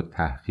میپرسید و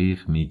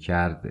تحقیق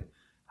میکرد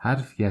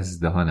حرفی از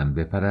دهانم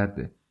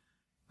بپرد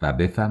و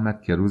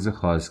بفهمد که روز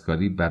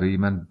خواستگاری برای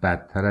من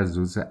بدتر از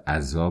روز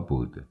عزا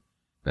بود.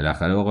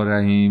 بالاخره آقا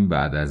رحیم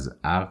بعد از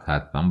عقد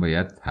حتما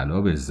باید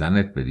طلا به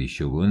زنت بدی،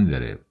 شگون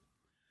داره.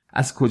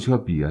 از کجا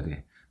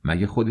بیاره؟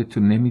 مگه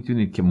خودتون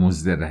نمیدونید که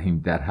مزد رحیم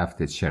در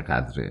هفته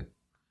چقدره؟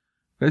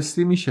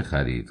 قسطی میشه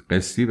خرید،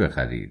 قسطی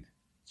بخرید.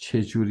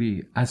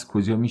 چجوری؟ از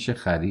کجا میشه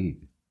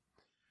خرید؟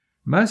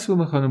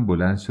 معصومه خانم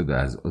بلند شد و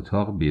از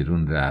اتاق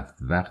بیرون رفت.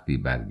 وقتی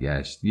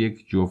برگشت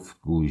یک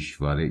جفت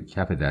گوشواره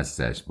کف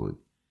دستش بود.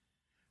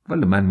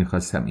 والا من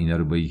میخواستم اینا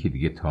رو با یکی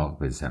دیگه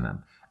تاق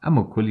بزنم،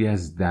 اما کلی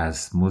از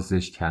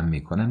دستمزدش کم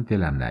میکنم،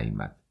 دلم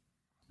نیامد.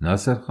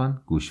 ناصر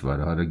خان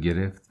گوشواره ها رو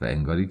گرفت و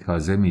انگاری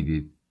تازه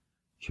میدید.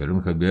 چرا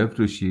میخوای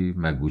بفروشی؟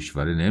 من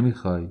گوشواره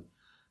نمیخوای؟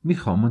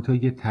 میخوام، من تا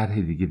یه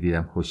طرح دیگه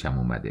دیدم خوشم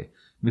اومده،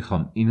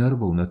 میخوام اینا رو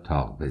با اونا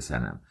تاق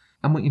بزنم،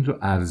 اما این رو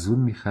ارزون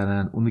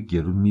میخرن، اونو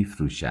گرون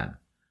میفروشن.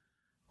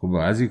 خب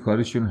بعضی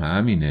کارشون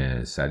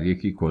همینه، سر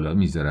یکی کلا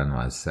میذارن و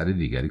از سر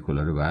دیگری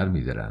کلا رو بر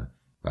میدارن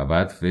و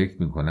بعد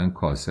فکر میکنن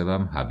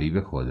کاسبم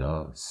حبیب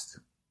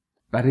خداست.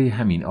 برای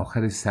همین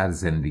آخر سر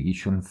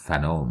زندگیشون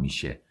فنا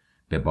میشه،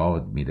 به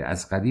باد میره.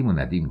 از قدیم و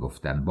ندیم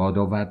گفتن باد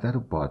آورده رو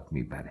باد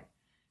میبره.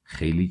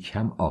 خیلی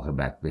کم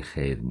عاقبت به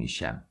خیر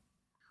میشن.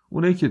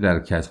 اونایی که در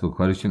کسب و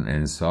کارشون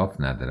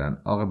انصاف ندارن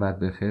عاقبت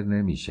به خیر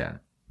نمیشن.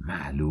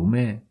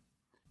 معلومه.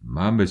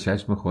 من به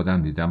چشم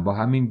خودم دیدم، با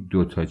همین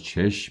 2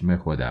 چشم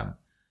خودم.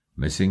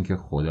 مثل این که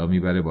خدا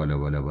میبره بالا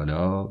بالا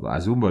بالا و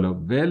از اون بالا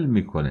ول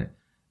میکنه.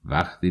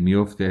 وقتی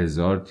میفته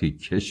 1000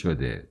 تیکه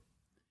شده.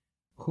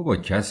 خب با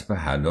کسب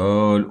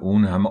حلال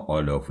اون هم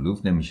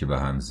آلافلوف نمیشه به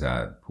هم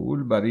زد.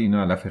 پول برای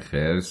اینا علف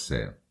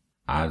خرسه.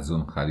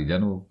 ارزون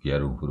خریدن و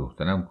گرون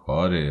فروختن هم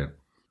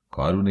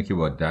کارونه که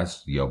با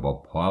دست یا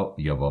با پا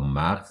یا با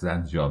مغز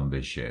انجام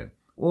بشه.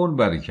 اون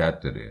برکت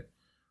داره.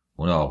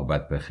 اون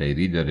عاقبت به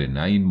خیری داره،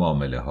 نه این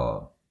معامله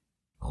ها.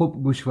 خب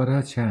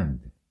گوشواره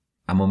چند؟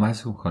 اما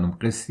معصوم خانم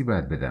قسطی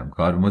باید بدم.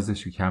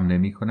 کارمزدشو کم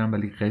نمی کنم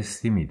ولی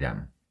قسطی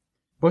میدم.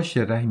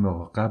 باشه رحیم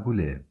آقا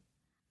قبوله.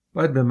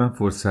 باید به من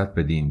فرصت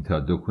بدین تا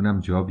دکونم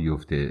جا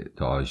بیفته،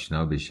 تا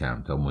آشنا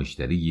بشم، تا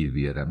مشتری گیر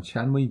بیارم.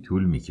 چند ماهی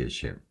طول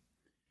میکشه.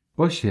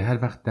 باشه هر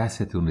وقت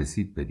دستتون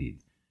رسید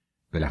بدید.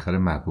 بالاخره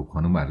محبوب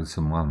خانم عروس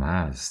ما هم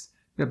هست.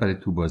 ببرید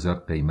تو بازار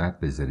قیمت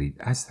بذارید.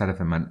 از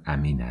طرف من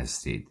امین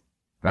هستید.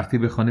 وقتی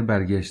به خانه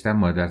برگشتم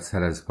مادر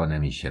سر از پا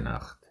نمی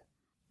شناخت.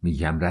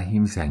 میگم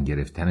رحیم زن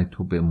گرفتن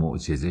تو به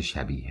معجزه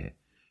شبیه.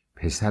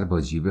 پسر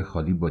با جیب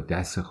خالی با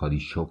دست خالی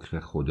شکر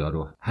خدا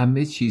رو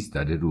همه چیز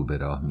داره رو به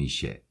راه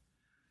میشه.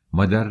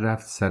 مادر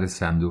رفت سر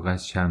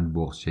صندوقش چند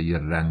بخچه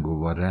رنگ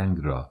و رنگ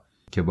را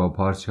که با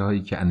پارچه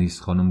هایی که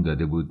انیس خانم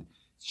داده بود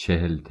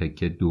 40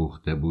 تکه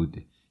دوخته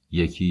بود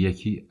یکی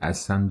یکی از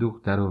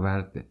صندوق در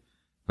آورد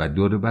و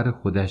دور بر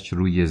خودش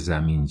روی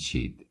زمین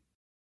چید.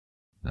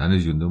 نانه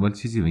جون دنبال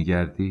چیزی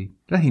میگردی؟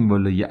 رحیم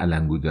والا یه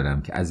علنگو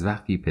دارم که از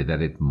وقتی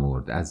پدرت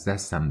مرد از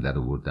دستم در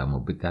آوردم و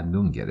به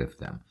دندون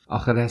گرفتم.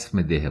 آخر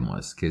رسم ده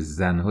ماست که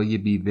زنهای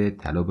بیوه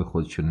طلا به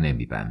خودشون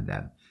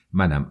نمیبندن.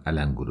 منم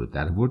علنگو رو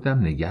در آوردم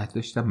نگه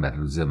داشتم بر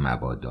روز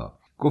مبادا.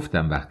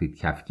 گفتم وقتی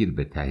کفگیر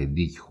به ته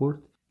دیگ خورد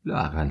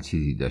لااقل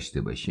چیزی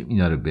داشته باشیم،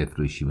 اینا رو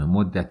بفروشیم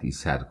مدتی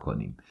سر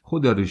کنیم.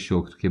 خدا رو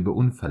شکر که به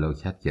اون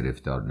فلاکت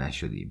گرفتار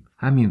نشدیم.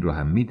 همین رو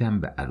هم میدم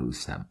به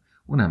عروسم.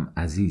 اونم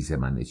عزیز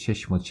منه،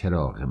 چشم و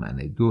چراغ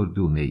منه،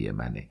 دردونه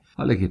منه.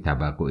 حالا که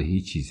توقع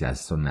هیچ چیز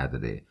از تو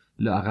نداره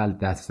لااقل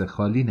دست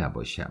خالی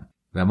نباشم.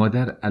 و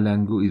مادر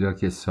علنگویی را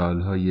که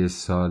سالهای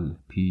سال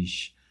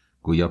پیش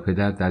گویا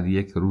پدر در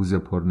یک روز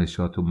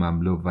پرنشاط و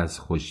مملو از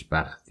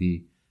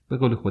خوشبختی به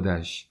قول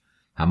خودش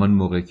همان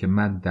موقع که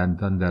من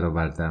دندان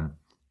درآوردم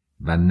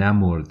و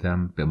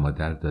نمردم به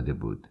مادر داده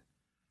بود.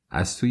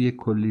 از توی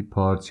کلی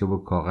پارچه و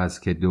کاغذ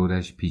که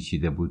دورش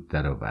پیچیده بود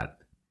درآورد.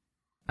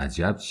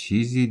 عجب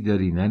چیزی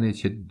داری ننه،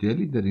 چه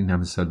دلی داری این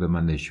همه سال به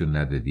من نشون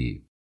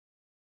ندادی.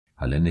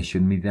 حالا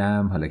نشون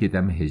میدم، حالا که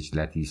دم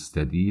هجلت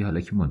ایستادی،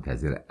 حالا که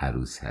منتظر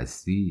عروس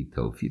هستی.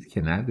 توفیق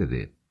که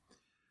نداره.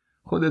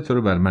 خدا تو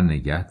رو بر من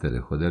نگه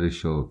داره، خدا رو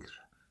شکر.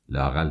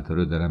 لااقل تو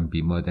رو دارم،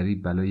 بی مادری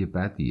بلای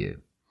بدیه.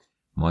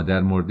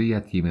 مادر مرده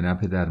یتیم نه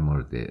پدر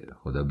مرده.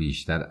 خدا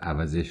بیشتر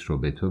عوضش رو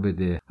به تو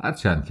بده،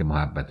 هرچند که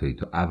محبتای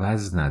تو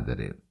عوض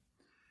نداره.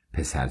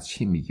 پسر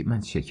چی میگی؟ من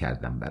چه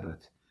کردم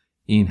برات؟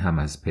 این هم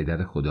از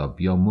پدر خدا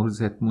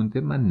بیامرزت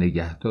مونده، من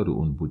نگهدار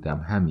اون بودم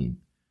همین.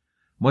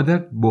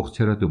 مادر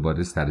بخچه را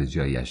دوباره سر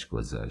جایش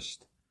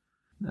گذاشت.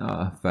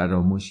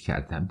 فراموش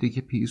کردم،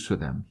 دیگه پیر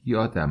شدم،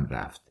 یادم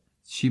رفت.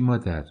 چی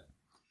مادر؟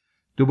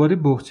 دوباره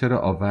بخچه را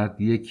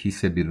آورد، یک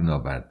کیسه بیرون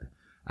آورد.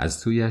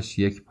 از تویش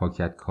یک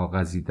پاکت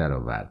کاغذی در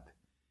آورد.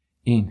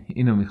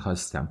 اینو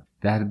میخواستم،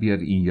 در بیار،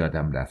 این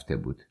یادم رفته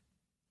بود.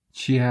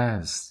 چی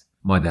هست؟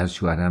 مادر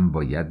شوهرم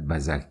باید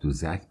وزک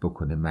دوزک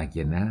بکنه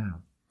مگه نه؟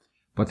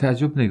 با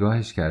تعجب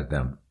نگاهش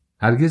کردم.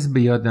 هرگز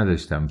به یاد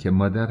نداشتم که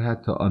مادر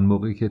حتی آن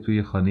موقعی که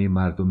توی خانه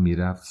مردم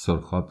میرفت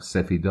سرخاب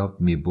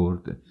سفیداب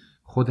میبرد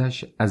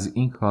خودش از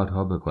این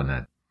کارها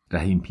بکند.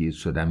 رحیم پیر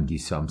شدم،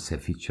 گیسام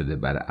سفید شده،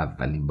 بر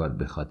اولین بار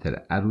به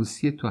خاطر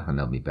عروسی تو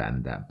حنا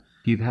میبندم.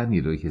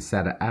 پیرهنی رو که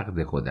سر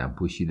عقد خودم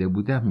پوشیده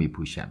بودم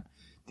میپوشم.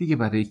 دیگه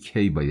برای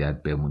کی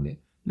باید بمونه؟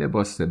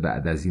 لباس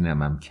بعد از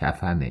اینم هم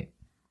کفنه.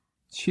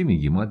 چی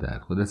میگی مادر؟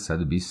 خودت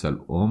 120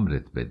 سال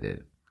عمرت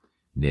بده.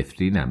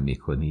 نفرینم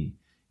میکنی؟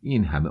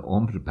 این همه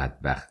عمر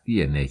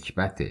بدبختی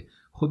نکبته.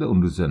 خدا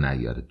اون روزا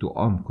نیاره.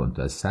 دعام کن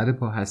تا سر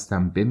پا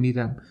هستم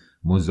بمیرم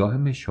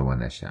مزاحم شما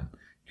نشم،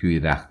 توی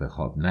رخت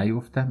خواب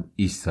نیفتم،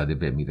 ایستاده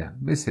بمیرم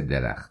مثل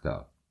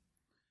درختا.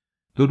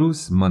 2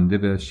 روز مانده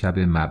به شب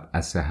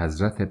مبعث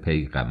حضرت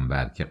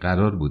پیغمبر که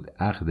قرار بود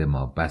عقد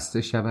ما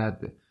بسته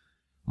شود،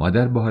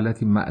 مادر با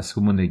حالتی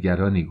معصوم و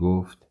نگرانی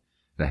گفت: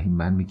 رحیم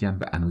من میگم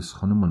به انوس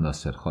خانم و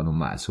ناصر خانم و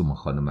معصوم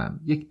خانمم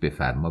یک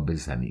بفرما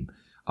بزنیم.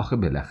 آخه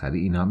بالاخره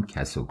اینا هم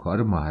کس و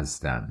کار ما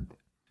هستند.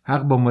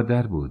 حق با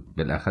مادر بود،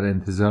 بالاخره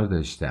انتظار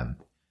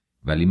داشتند.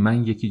 ولی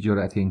من یکی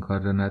جرأت این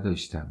کار را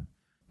نداشتم.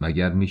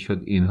 مگر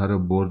میشد اینها را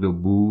برد و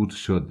بور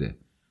شده.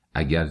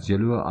 اگر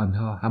جلو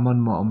آنها همان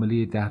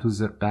معامله 10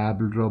 روز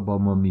قبل را با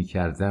ما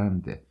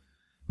میکردند،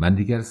 من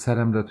دیگر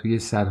سرم را توی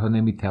سرها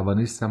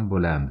نمیتوانستم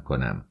بلند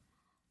کنم.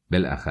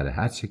 بالاخره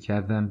هر چه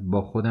کردند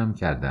با خودم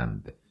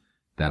کردند،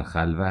 در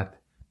خلوت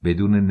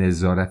بدون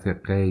نظارت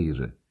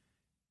غیر.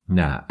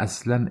 نه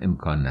اصلا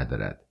امکان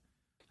ندارد.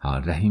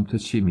 رحیم تو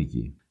چی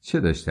میگی؟ چه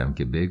داشتم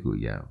که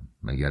بگویم؟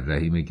 مگر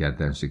رحیم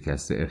گردن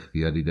شکسته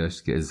اختیاری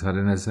داشت که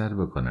اظهار نظر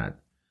بکند؟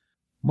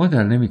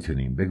 مادر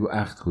نمیتونیم، بگو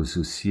عقد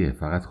خصوصیه،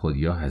 فقط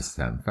خودیا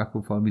هستن، فک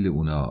و فامیل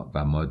اونا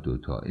و ما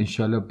دوتا.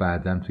 انشالله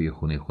بعدم توی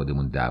خونه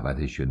خودمون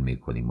دعوتشون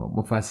میکنیم و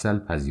مفصل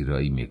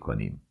پذیرایی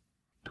میکنیم.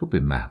 تو به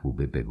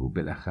محبوبه بگو،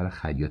 بالاخره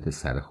خیاط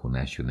سر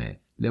خونه‌شونه،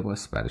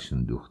 لباس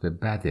برشون دوخته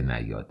بده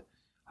نیاد.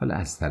 حالا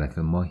از طرف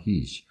ما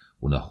هیچ،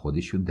 اونا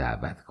خودشون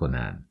دعوت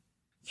کنن.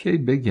 کی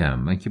بگم؟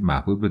 من که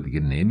محبوب رو دیگه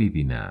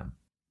نمیبینم.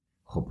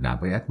 خب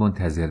نباید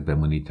منتظر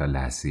بمونی تا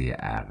لحظه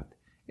عقد.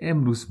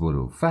 امروز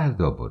برو،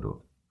 فردا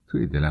برو.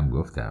 توی دلم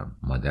گفتم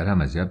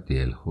مادرم عجب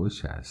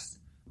دلخوش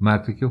است.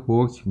 مردی که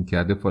حکم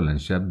کرده فلان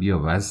شب بیا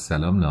و از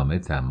سلام نامه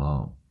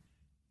تمام.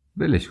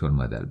 ولش کن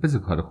مادر،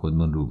 بذار کار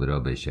خودمون رو برا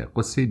بشه،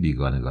 قصه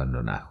بیگانگان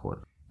رو نخور.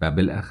 و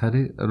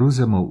بالاخره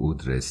روز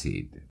موعود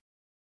رسید.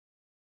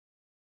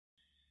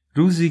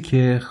 روزی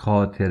که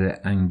خاطر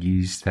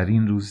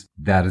انگیزترین روز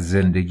در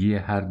زندگی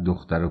هر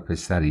دختر و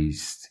پسری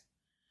است.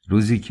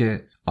 روزی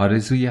که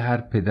آرزوی هر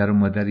پدر و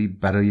مادری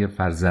برای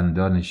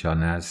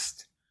فرزندانشان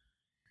است.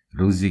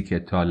 روزی که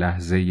تا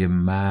لحظه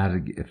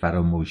مرگ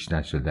فراموش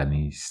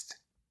نشدنی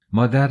است.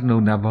 مادر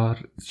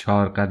نونوار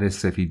 4 قد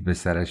سفید به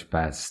سرش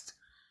بست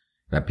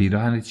و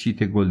پیراهن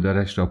چیت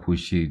گلدارش را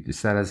پوشید،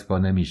 سر از پا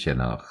نمی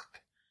شناخت.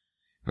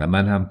 و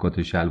من هم کت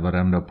و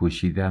شلوارم را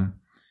پوشیدم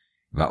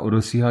و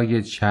عروسی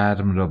های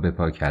چرم را به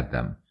پا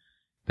کردم.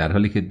 در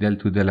حالی که دل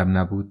تو دلم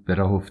نبود به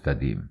راه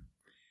افتادیم.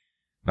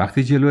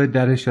 وقتی جلوی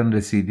درشان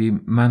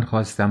رسیدیم من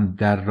خواستم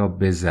در را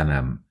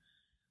بزنم.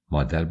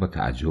 مادر با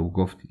تعجب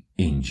گفت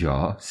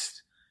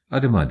اینجاست؟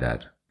 آره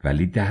مادر،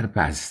 ولی در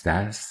بسته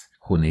است.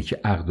 خونه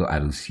که عقد و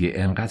عروسی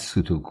انقدر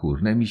سوت و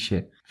کور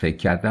نمیشه. فکر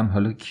کردم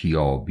حالا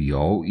کیا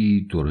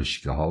بیایی،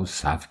 درشکه ها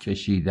صف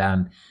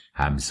کشیدن،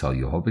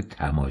 همسایه ها به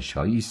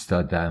تماشا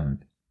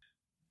ایستادند.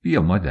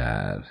 بیا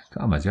مادر،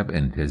 تو هم عجب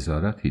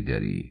انتظاراتی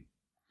داری.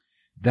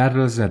 در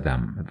را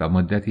زدم و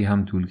مدتی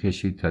هم طول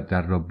کشید تا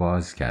در را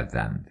باز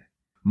کردند.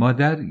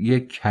 مادر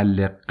یک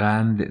کله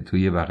قند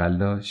توی بغل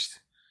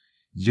داشت.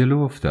 جلو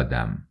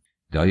افتادم.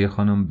 دای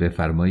خانم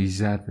بفرمایی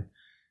زد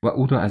و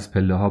او را از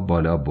پله ها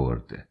بالا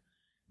برد.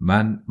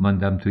 من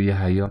ماندم توی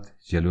حیاط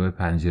جلو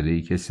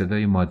پنجره‌ای که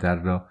صدای مادر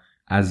را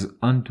از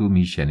آن تو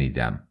می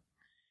شنیدم.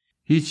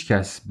 هیچ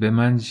کس به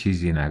من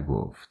چیزی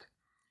نگفت.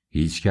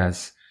 هیچ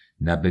کس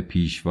نه به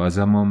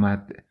پیشوازم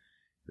آمد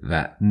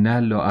و نه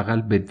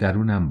لااقل به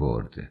درونم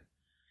برد.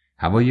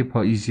 هوای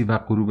پاییزی و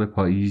غروب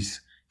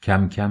پاییز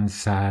کم کم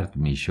سرد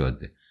می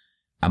شد،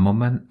 اما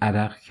من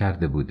عرق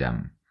کرده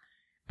بودم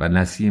و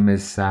نسیم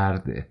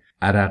سرد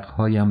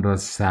عرقهایم را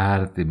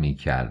سرد می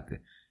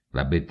کرد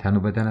و به تن و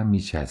بدنم می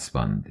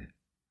چسباند.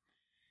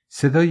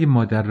 صدای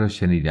مادر را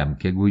شنیدم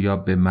که گویا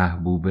به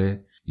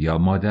محبوبه یا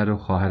مادر و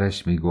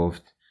خواهرش می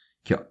گفت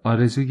که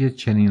آرزوی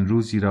چنین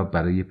روزی را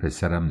برای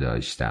پسرم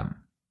داشتم.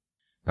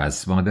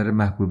 پس مادر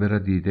محبوبه را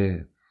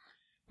دیده.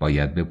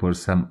 باید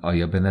بپرسم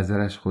آیا به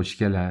نظرش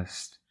خوشگل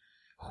است؟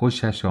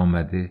 خوشش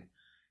آمده؟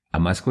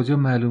 اما از کجا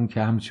معلوم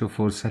که همچو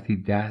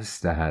فرصتی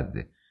دست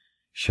دهد؟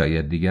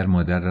 شاید دیگر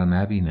مادر را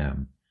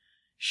نبینم.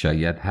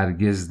 شاید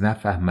هرگز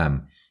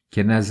نفهمم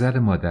که نظر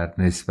مادر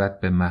نسبت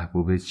به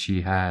محبوبه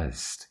چی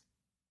هست.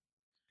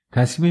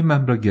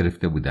 تصمیمم را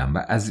گرفته بودم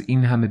و از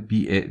این همه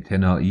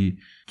بی‌اعتنایی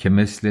که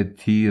مثل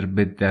تیر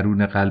به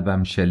درون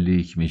قلبم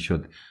شلیک می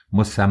شد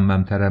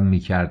مصممترم می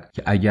کرد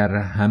که اگر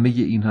همه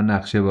اینها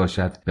نقشه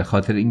باشد به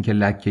خاطر اینکه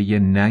لکه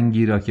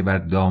ننگی را که بر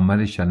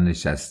دامنشان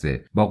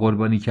نشسته با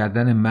قربانی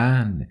کردن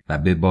من و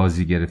به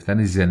بازی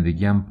گرفتن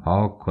زندگیم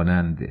پاک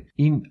کنند،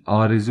 این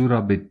آرزو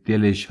را به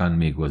دلشان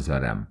می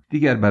گذارم.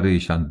 دیگر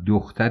برایشان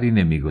دختری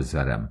نمی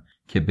گذارم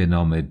که به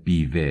نام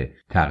بیوه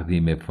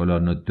تقدیم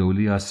فلان و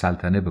دولی یا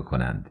سلطنه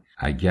بکنند.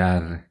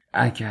 اگر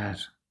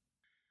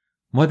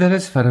مادر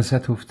از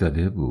فراست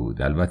افتاده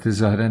بود. البته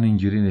ظاهرا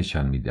اینجوری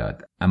نشان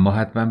میداد، اما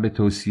حتما به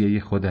توصیه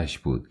خودش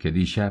بود که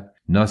دیشب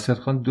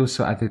ناصرخان 2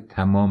 ساعت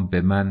تمام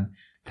به من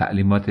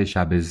تعلیمات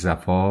شب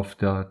زفاف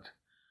داد.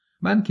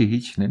 من که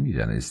هیچ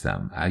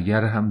نمیدانستم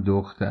اگر هم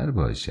دختر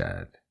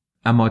باشد.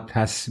 اما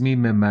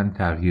تصمیم من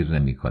تغییر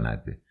نمی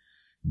کند.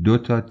 2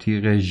 تا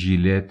تیغ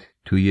ژیلت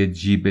توی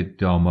جیب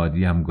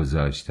دامادیم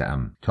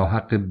گذاشتم تا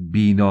حق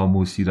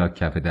بی‌ناموسی را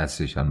کف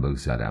دستشان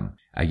بگذارم.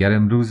 اگر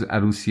امروز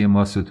عروسی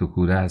ما سوت و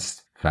کور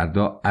است،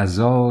 فردا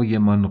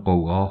عزایمان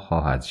غوغا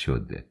خواهد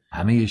شد.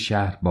 همه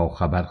شهر با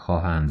خبر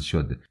خواهند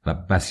شد و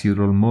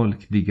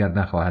بصیرالملک دیگر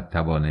نخواهد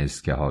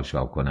توانست که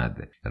حاشا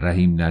کند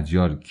رحیم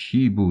نجار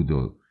کی بود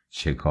و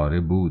چه کاره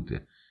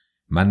بود.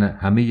 من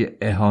همه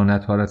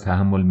اهانت ها را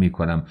تحمل می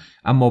کنم،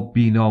 اما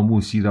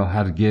بی‌ناموسی را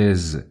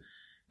هرگز.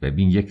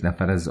 ببین 1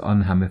 نفر از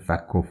آن همه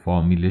فک و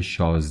فامیل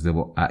شازده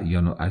و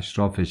اعیان و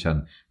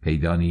اشرافشان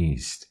پیدا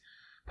نیست.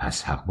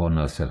 پس حق با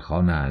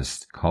ناصرخان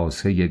است.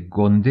 کاسه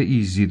گنده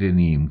ای زیر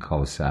نیم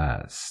کاسه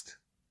است.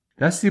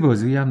 دستی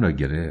بازویم را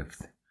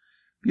گرفت.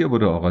 بیا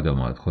برو آقا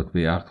داماد،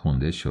 خطبه عقد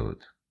خونده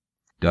شد.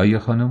 دایی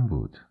خانم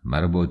بود.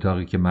 مرا به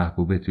اتاقی که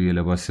محبوبه توی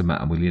لباس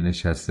معمولی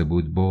نشسته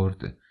بود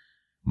برد.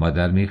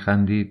 مادر می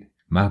خندید.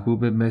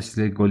 محبوبه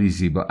مثل گلی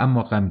زیبا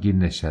اما غمگین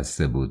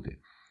نشسته بود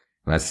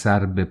و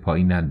سر به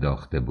پایین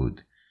انداخته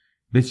بود.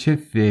 به چه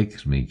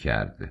فکر می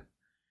کرد؟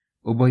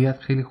 او باید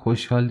خیلی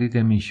خوشحال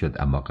دیده می شد،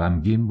 اما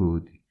غمگین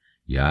بود.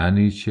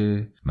 یعنی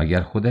چه؟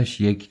 مگر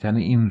خودش یک تن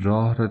این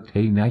راه را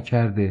طی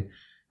نکرده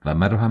و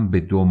مرا هم به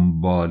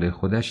دنبال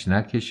خودش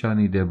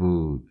نکشانیده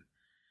بود؟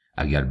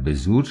 اگر به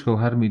زور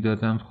شوهر می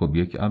دادند خب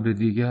یک امر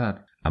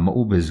دیگر، اما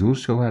او به زور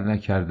شوهر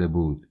نکرده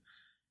بود.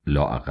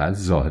 لااقل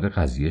ظاهر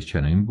قضیه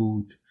چنین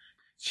بود.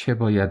 چه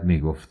باید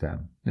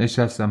میگفتم؟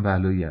 نشستم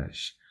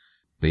پهلویش.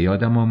 به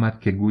یادم آمد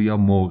که گویا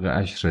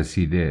موقعش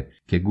رسیده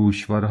که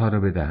گوشوارها را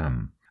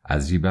بدهم.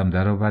 از جیبم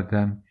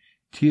درآوردم.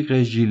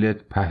 تیغ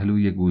ژیلت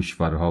پهلوی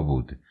گوشوارها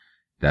بود.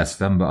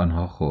 دستم به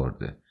آنها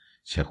خورد.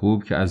 چه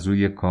خوب که از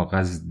روی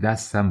کاغذ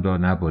دستم را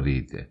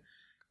نبرید.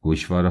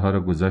 گوشوارها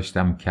را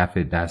گذاشتم کف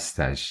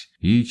دستش.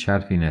 هیچ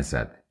حرفی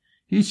نزد.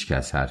 هیچ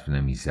کس حرف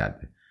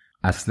نمیزد.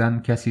 اصلاً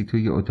کسی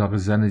توی اتاق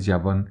زن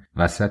جوان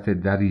وسط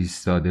در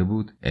ایستاده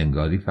بود.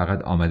 انگاری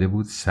فقط آمده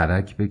بود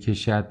سرک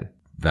بکشد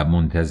و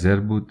منتظر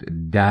بود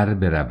در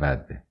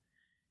برود.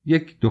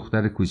 یک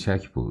دختر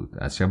کوچک بود.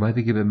 از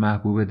شباهتی که به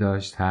محبوبه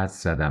داشت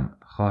حدس زدم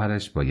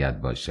خواهرش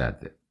باید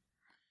باشد.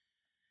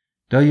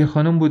 دایی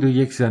خانم بود و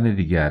یک زن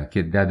دیگر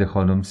که دد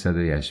خانم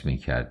صدایش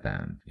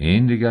می‌کردند.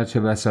 این دیگر چه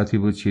بساطی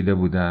بود چیده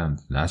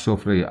بودند. نه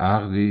سفره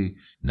عقدی،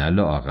 نه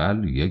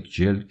لااقل یک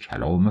جلد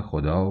کلام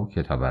خدا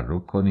که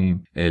تبرک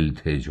کنیم،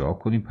 التجا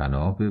کنیم،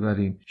 پناه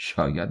ببریم،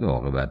 شاید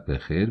عاقبت به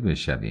خیر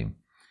بشویم.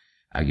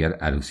 اگر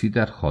عروسی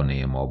در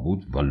خانه ما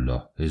بود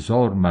والله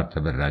 1000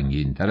 مرتبه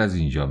رنگین تر از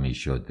اینجا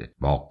میشد.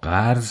 با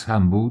قرض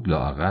هم بود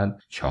لااقل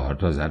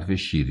 4 ظرف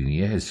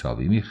شیرینی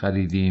حسابی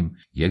میخریدیم،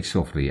 یک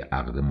سفره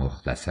عقد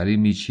مختصری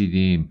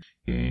میچیدیم.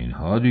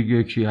 اینها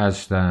دیگه کی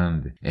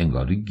هستند؟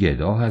 انگاری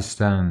گدا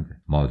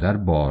هستند. مادر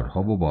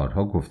بارها و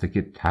بارها گفته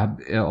که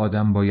طبع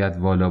آدم باید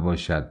والا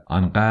باشد.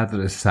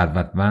 آنقدر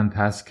ثروتمند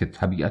هست که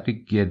طبیعت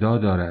گدا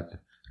دارد.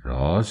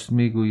 راست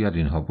میگوید.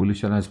 اینها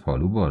پولشان از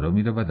پالو بارا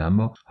میرود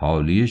اما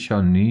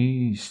حالیشان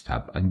نیست.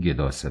 طبعا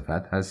گدا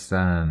صفت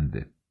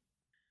هستند.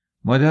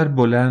 مادر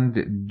بلند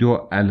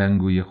 2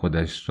 علنگوی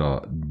خودش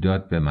را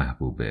داد به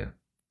محبوبه.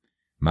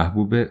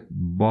 محبوبه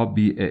با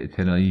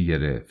بی‌اعتنایی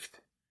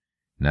گرفت.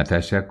 نه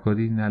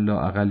تشکری، نه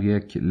لااقل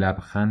یک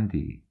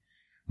لبخندی.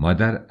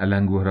 مادر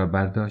علنگوه را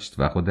برداشت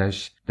و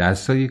خودش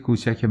دستای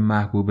کوچک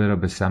محبوبه را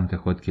به سمت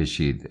خود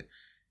کشید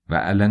و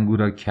علنگو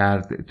را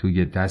کرد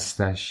توی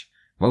دستش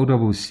و او را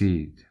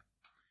بوسید.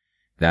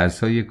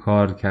 دستهای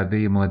کار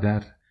کرده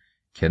مادر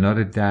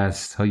کنار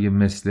دستهای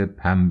مثل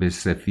پنبه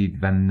سفید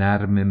و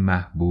نرم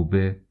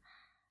محبوبه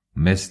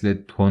مثل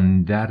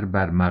تندر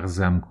بر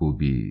مغزم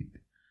کوبید.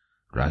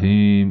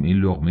 رحیم، این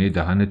لقمه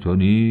دهن تو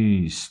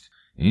نیست.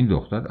 این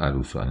دختر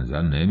عروسان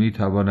زن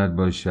نمیتواند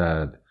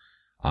باشد.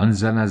 آن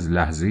زن از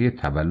لحظه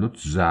تولد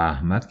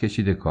زحمت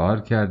کشیده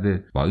کار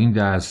کرده. با این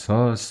دست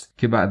هاست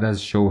که بعد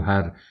از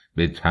شوهر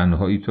به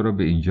تنهایی تو رو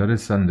به اینجا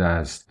رسانده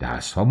است.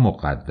 دست ها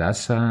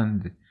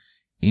مقدسند.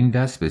 این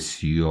دست به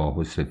سیاه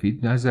و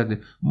سفید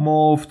نزده،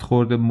 مفت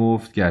خورده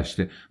مفت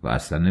گشته و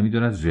اصلا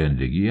نمیدوند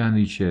زندگی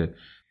یعنی چه.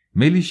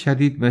 میلی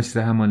شدید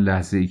مثل همان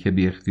لحظه ای که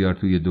بی اختیار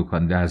توی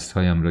دکان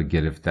دستهایم را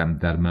گرفتم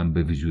در من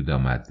به وجود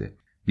آمد.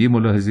 بی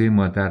ملاحظه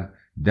مادر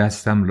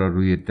دستم را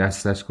روی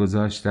دستش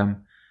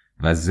گذاشتم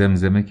و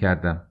زمزمه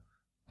کردم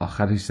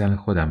آخرش زن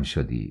خودم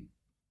شدی.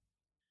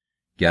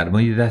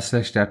 گرمای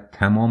دستش در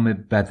تمام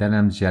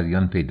بدنم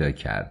جریان پیدا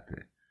کرد.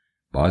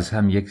 باز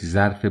هم یک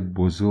ظرف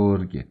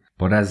بزرگ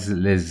پر از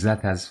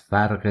لذت از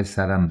فرق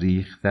سرم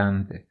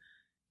ریختند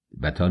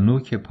و تا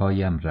نوک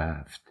پایم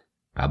رفت.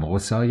 غم و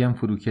غصه هایم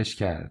فروکش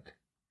کرد.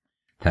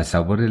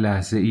 تصور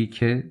لحظه ای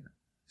که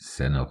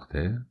 3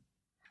 نقطه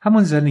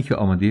همون زنی که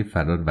آماده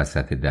فرار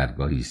وسط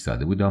درگاه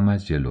ایستاده بود آمد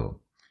جلو.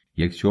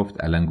 یک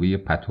جفت علنگوی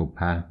پت و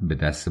پهن به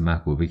دست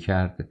محبوبه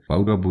کرد و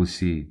او را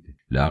بوسید.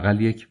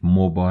 لااقل یک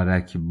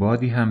مبارک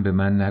بادی هم به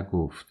من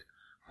نگفت.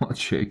 ما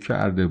چه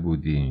کرده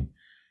بودیم؟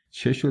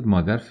 چه شد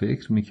مادر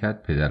فکر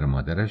میکرد پدر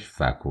مادرش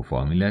فک و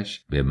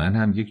فامیلش به من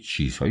هم یک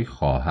چیزهایی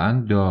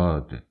خواهند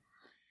داد.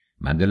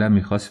 من دلم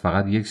میخواست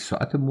فقط 1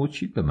 ساعت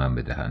مچید به من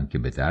بدهند که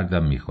به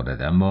دردم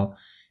میخورد، اما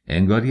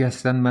انگاری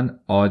اصلا من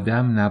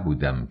آدم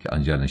نبودم که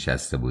آنجا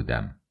نشسته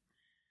بودم.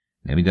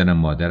 نمیدانم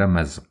مادرم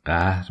از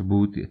قهر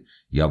بود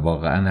یا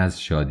واقعا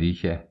از شادی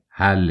که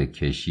حل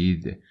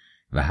کشید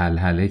و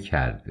حلحله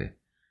کرده.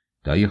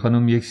 دایی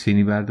خانم یک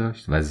سینی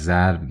برداشت و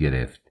ضرب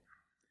گرفت.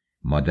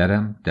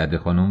 مادرم، دد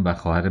خانم و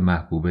خواهر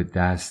محبوب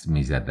دست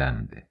می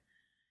زدند.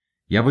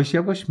 یواش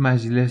یواش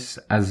مجلس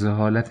از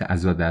حالت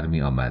عزا در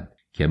می آمد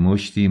که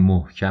مشتی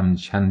محکم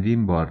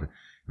چندین بار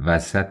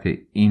وسط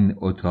این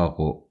اتاق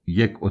و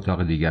یک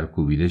اتاق دیگر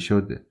کوبیده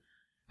شد.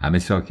 همه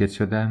ساکت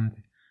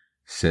شدند.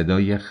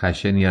 صدای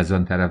خشنی از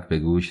آن طرف به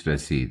گوش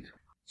رسید.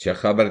 چه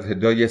خبرت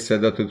دایی؟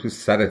 صدا تو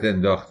سرت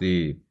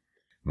انداختی؟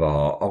 و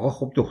آقا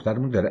خب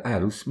دخترمون داره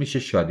عروس میشه،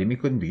 شادی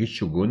میکنیم دیگه،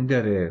 شگون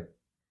داره.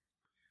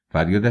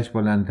 فریادش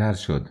بلندتر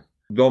شد.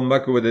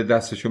 دنبکو بده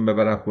دستشون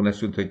ببرن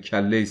خونشون تا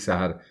کله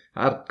سحر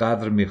هر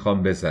قدر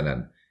میخوام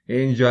بزنن.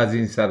 اینجا از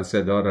این سر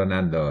صدا را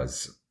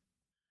ننداز.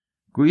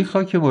 گویی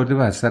خاک مرده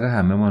بر سر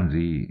همه من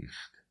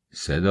ریخت.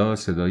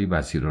 صدای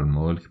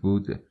بصیرالملک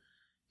بود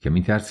که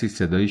میترسید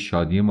صدای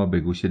شادی ما به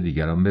گوش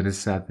دیگران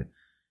برسد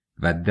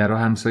و در و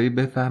همسایه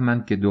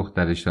بفهمند که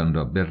دخترشان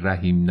را به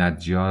رحیم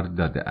نجار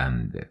داده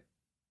اند.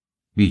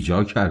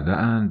 بیجا کرده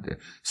اند.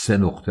 3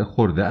 نقطه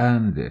خورده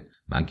اند.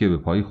 من که به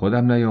پای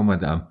خودم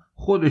نیامدم،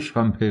 خودش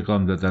هم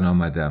پیغام دادن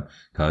آمدم.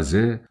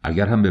 تازه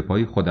اگر هم به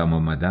پای خودم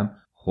آمدم،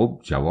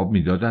 خب جواب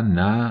میدادن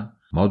نه،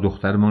 ما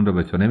دخترمان رو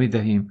به تو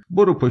نمیدهیم،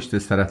 برو پشت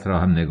سرت را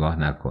هم نگاه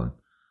نکن.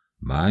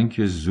 من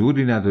که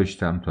زوری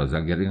نداشتم، تازه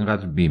اگر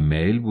اینقدر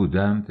بیمیل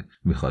بودند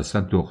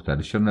میخواستن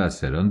دخترشون را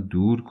از تهران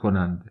دور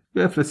کنند،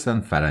 بفرستن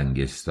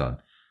فرنگستان.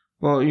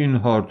 با این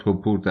هارت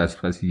و پورت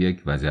از پس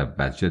یک وجب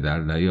بچه در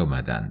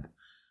نیامدند.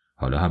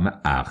 حالا همه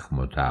اخم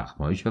و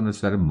تخمایشان را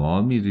سر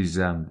ما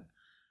میریزند.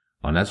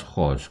 آن از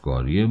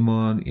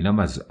خواستگاریمان، اینم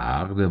از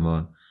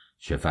عقدمان.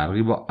 چه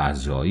فرقی با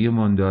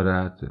عزایمان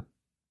دارد؟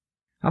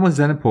 اما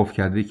زن پف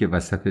کرده که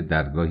وسط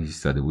درگاه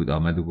ایستاده بود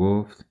آمد و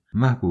گفت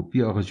محبوب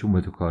بیا آقا جون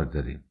با تو کار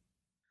داریم.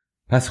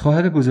 پس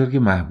خواهر بزرگ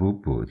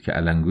محبوب بود که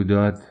علنگو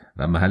داد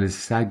و محل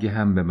سگ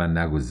هم به من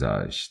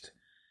نگذاشت.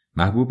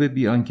 محبوب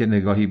بیان که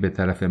نگاهی به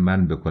طرف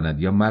من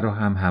بکند یا مرا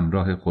هم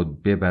همراه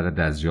خود ببرد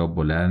از جا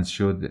بلند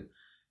شد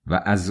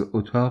و از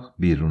اتاق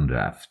بیرون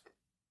رفت.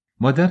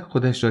 مادر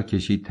خودش را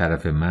کشید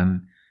طرف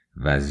من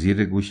و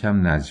زیر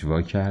گوشم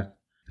نجوا کرد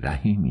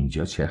رحیم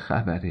اینجا چه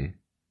خبره؟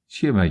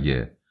 چیه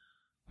مگه؟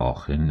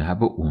 آخه نه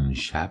به اون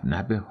شب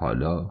نه به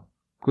حالا.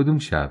 کدوم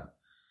شب؟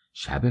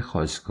 شب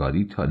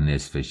خواستگاری تا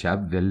نصف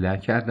شب ول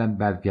نکردن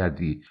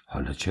برگردی،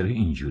 حالا چرا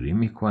اینجوری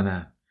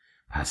میکنن؟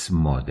 پس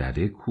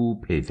مادره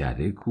کو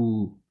پدره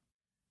کو؟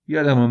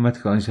 یادم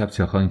آمد که آن شب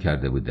چخان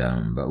کرده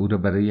بودم و او را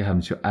برای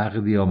همچو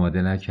عقدی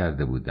آماده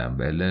نکرده بودم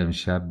و الا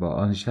امشب با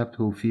آن شب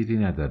توفیری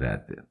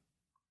ندارد.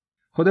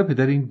 خدا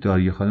پدر این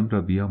داریه خانم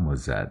را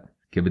بیامرزد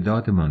که به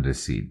دادمان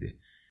رسید.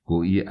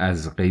 گویی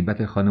از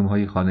غیبت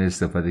خانم‌های خانه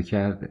استفاده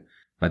کرد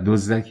و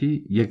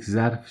دزدکی یک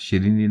ظرف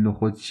شیرینی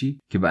نخودچی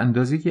که به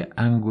اندازه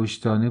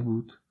انگشتانه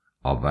بود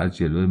آورد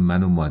جلوی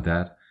من و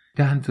مادر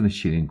دهنتون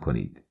شیرین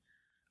کنید.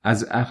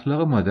 از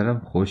اخلاق مادرم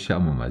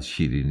خوشم اومد،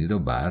 شیرینی رو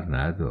بر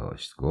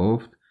نداشت،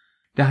 گفت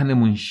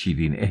دهنمون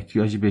شیرین،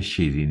 احتیاج به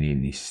شیرینی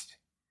نیست.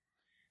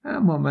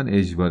 اما من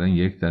اجباراً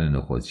یک دانه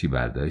نخودچی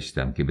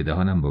برداشتم که به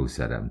دهانم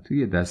بگذارم،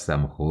 توی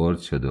دستم خورد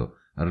شد و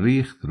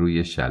ریخت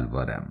روی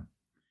شلوارم.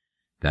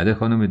 دده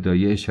خانم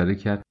دایه اشاره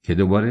کرد که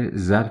دوباره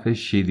ظرف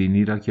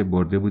شیرینی را که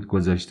برده بود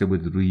گذاشته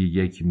بود روی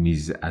یک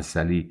میز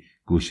عسلی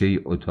گوشه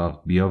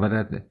اتاق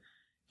بیاورد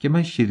که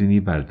من شیرینی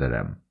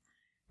بردارم،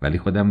 ولی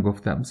خودم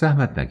گفتم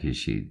زحمت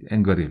نکشید،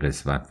 انگاری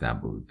قسمت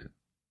نبود.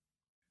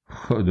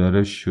 خدا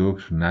را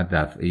شکر نه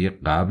دفعه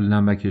قبل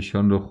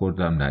نمکشان رو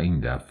خوردم نه این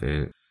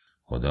دفعه.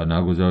 خدا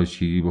نگذاشت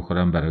چیزی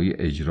بخورم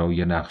برای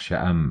اجرای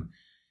نقشه‌ام.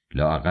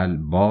 لااقل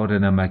بار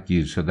نمک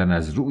گیر شدن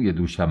از روی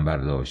دوشم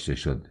برداشته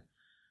شد.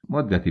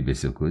 مدتی به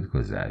سکوت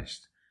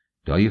گذشت.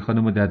 دایی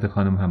خانم و دده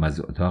خانم هم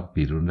از اتاق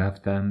بیرون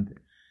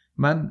رفتند.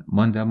 من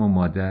ماندم و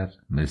مادر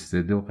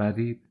مثل دو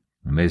غریب،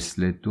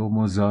 مثل دو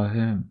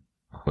مزاحم.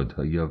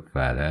 خدایا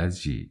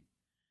فرجی.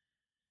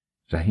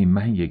 رحیم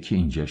من یکی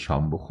اینجا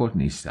شام بخور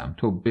نیستم،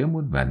 تو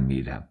بمون من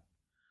میرم.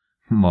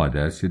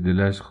 مادر چه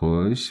دلش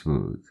خوش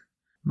بود.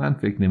 من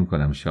فکر نمی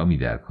کنم شامی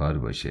در کار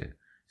باشه.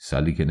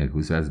 سالی که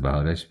نکوس از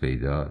بهارش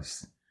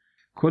پیداست.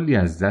 کلی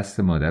از دست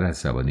مادر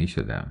عصبانی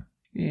شدم.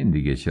 این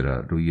دیگه چرا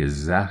روی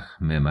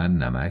زخم من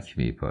نمک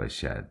می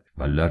پاشد؟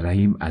 والا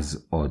رحیم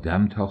از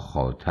آدم تا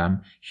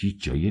خاتم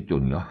هیچ جای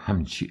دنیا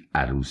همچی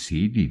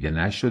عروسی دیده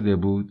نشده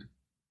بود.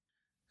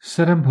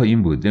 سرم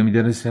پایین بود،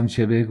 نمیدانستم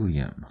چه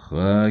بگویم.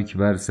 خاک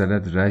بر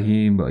سرت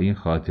رحیم با این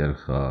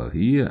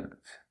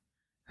خاطرخواهیت.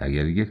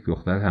 اگر یک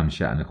دختر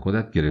همشأن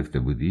خودت گرفته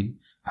بودی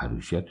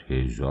عروسیت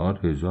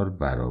هزار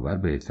برابر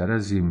بهتر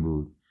از این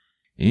بود.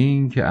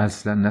 این که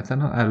اصلا نه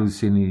تنها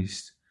عروسی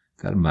نیست،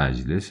 در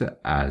مجلس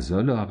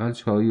اعضا لااقل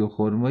چای و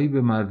خرمایی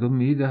به مردم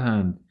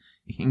میدهند.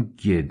 این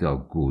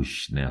گدا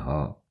گشنه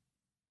ها.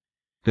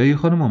 دایی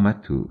خانم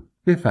اومد تو.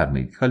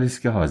 بفرمایید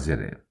کالسکه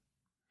حاضره.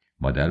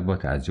 مادر با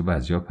تعجب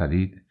از جا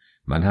پرید.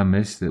 من هم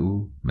مثل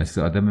او،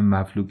 مثل آدم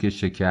مفلوک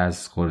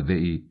شکست خورده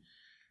ای،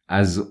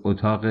 از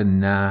اتاق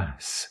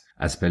نحس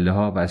از پله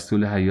ها و از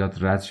طول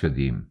حیاط رد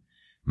شدیم.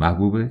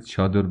 محبوب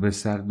چادر به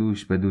سر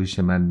دوش به دوش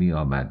من می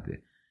آمد.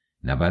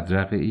 نه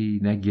بدرقه ای،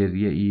 نه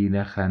گریه ای،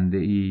 نه خنده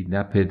ای،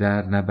 نه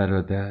پدر، نه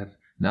برادر،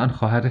 نه آن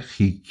خواهر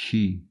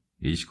خیکی.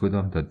 هیچ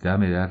کدام تا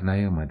دم در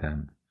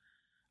نیامدند.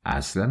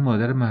 اصلا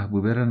مادر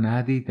محبوبه را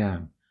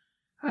ندیدم،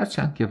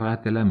 هرچند که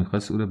فقط دلم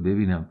میخواست او را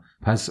ببینم.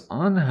 پس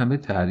آن همه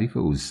تعریف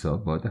اوستا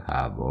باد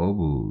هوا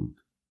بود.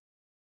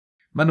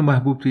 من و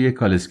محبوب توی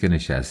کالسکه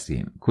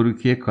نشستیم.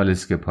 کروکی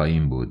کالسکه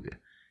پایین بود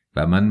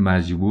و من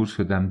مجبور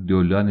شدم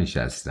دولا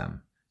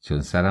نشستم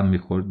چون سرم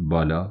میخورد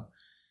بالا.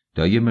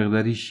 دایی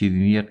مقداری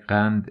شیرینی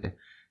قند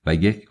و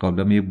یک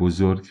قابلمه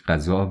بزرگ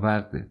غذا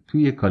آورد.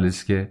 توی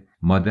کالسکه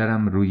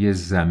مادرم روی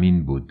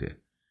زمین بود.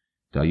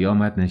 دایی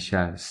آمد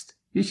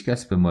نشست. هیچ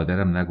کس به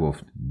مادرم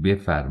نگفت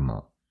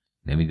بفرما.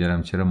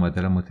 نمیدارم چرا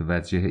مادرم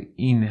متوجه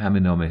این همه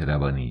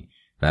نامهربانی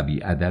و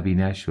بی‌ادبی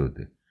نشد.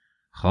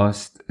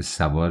 خواست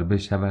سوار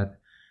بشود.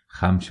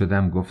 خم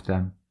شدم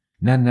گفتم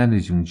نه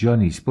جون جا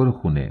نیست، برو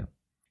خونه.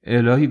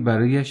 الهی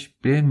برایش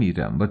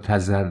بمیرم. با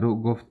تضرع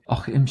گفت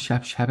آخه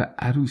امشب شب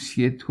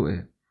عروسی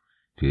توه.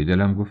 توی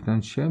دلم گفتم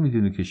چه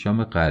میدونی که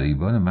شام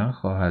غریبان من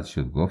خواهد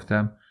شد.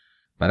 گفتم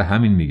برای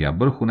همین میگم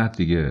برو خونت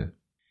دیگه.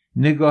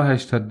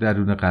 نگاهش تا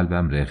درون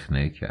قلبم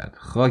رخنه کرد.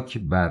 خاک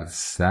بر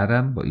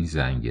سرم با این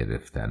زنگ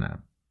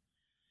گرفتنم.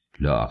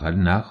 لااقل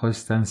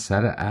نخواستن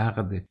سر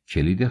عقد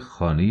کلید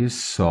خانه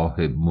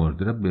صاحب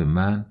مرده را به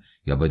من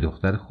یا به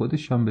دختر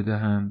خودشان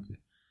بدهند.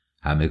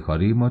 همه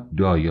کاری ما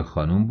دایه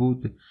خانم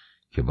بود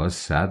که با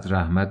 100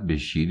 رحمت به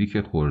شیری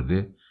که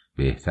خورده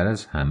بهتر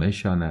از همه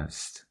شان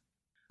است.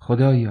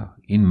 خدایا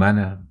این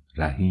منم،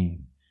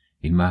 رحیم،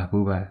 این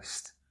محبوب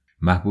است،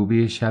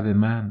 محبوبی شب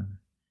من،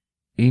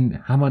 این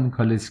همان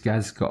کالسکه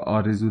است که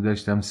آرزو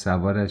داشتم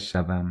سوارش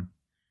شوم.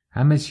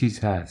 همه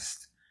چیز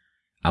هست،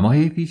 اما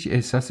هیچ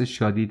احساس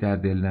شادی در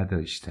دل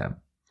نداشتم.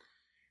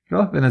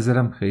 راه به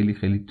نظرم خیلی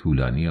خیلی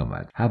طولانی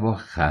آمد. هوا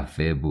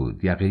خفه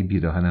بود، یقه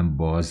پیراهنم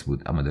باز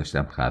بود، اما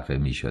داشتم خفه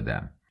می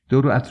شدم.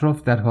 دور و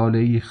اطراف در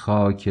حاله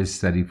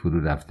خاکستری فرو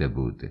رفته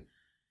بود.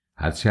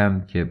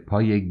 هرچند که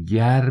پای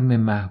گرم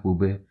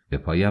محبوبه به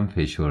پایم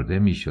فشرده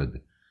می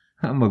شد،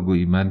 اما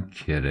گویی من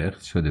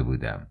کرخت شده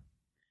بودم.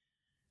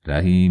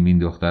 رحیم، این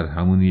دختر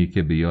همونیه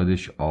که به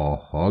یادش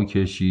آها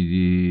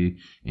کشیدی،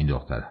 این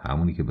دختر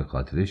همونی که به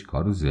خاطرش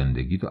کار و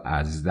زندگی تو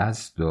از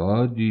دست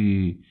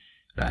دادی.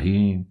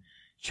 رحیم،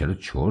 چرا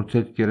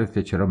چرتت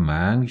گرفته؟ چرا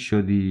منگ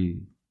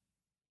شدی؟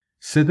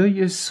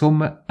 صدای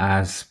سم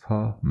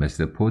اسب‌ها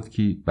مثل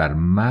پتکی بر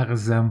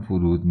مغزم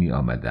فرود می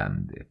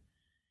آمدند.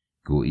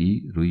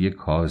 گویی روی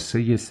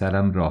کاسه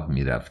سرم راه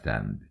می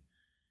رفتند.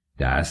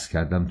 دست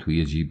کردم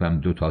توی جیبم،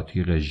 2 تا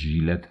تیغ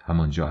ژیلت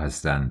همانجا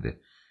هستند.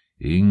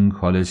 این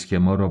کالسکه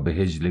ما را به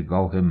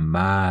هجلگاه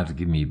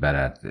مرگ می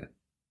برد.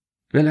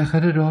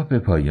 بالاخره راه به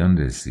پایان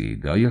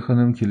رسید. دایه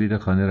خانم کلید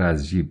خانه را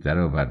از جیب در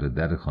آورد و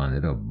در خانه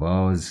را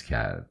باز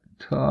کرد.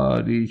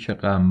 تاریک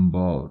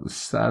غمبار،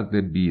 سرد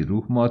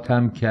بیروح،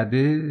 ماتم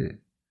کده.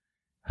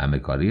 همه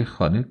کاری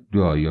خانه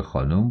دایه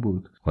خانم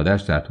بود.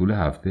 خودش در طول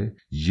هفته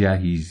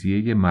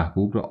جهیزیه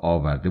محبوب را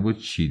آورده بود،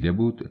 چیده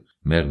بود.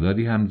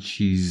 مقداری هم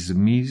چیز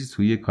میز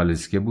توی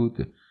کالسکه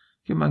بود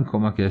که من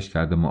کمکش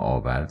کردم و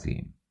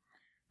آوردیم.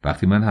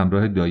 وقتی من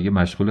همراه دایه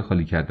مشغول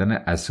خالی کردن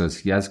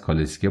اساسی از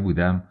کالسکه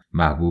بودم،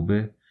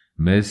 محبوبه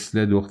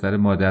مثل دختر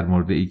مادر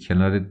مرده ای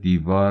کنار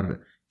دیوار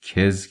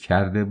کز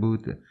کرده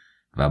بود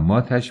و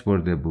ماتش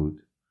برده بود.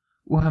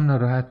 او هم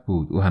ناراحت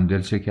بود، او هم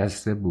دل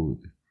شکسته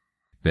بود.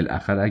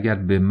 بالاخره اگر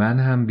به من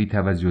هم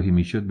بی‌توجهی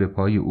میشد به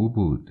پای او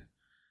بود.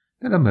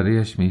 دلم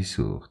برایش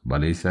میسوخت.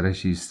 بالای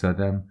سرش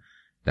ایستادم،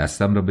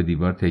 دستم را به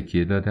دیوار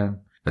تکیه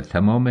دادم و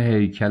تمام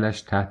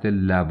هیکلش تحت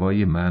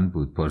لوای من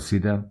بود.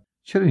 پرسیدم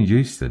چرا اینجا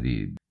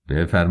ایستادید؟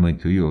 بفرمایید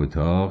توی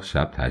اتاق،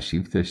 شب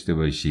تشریف داشته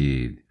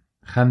باشید.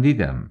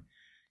 خندیدم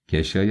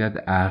که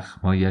شاید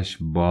اخمایش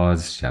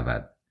باز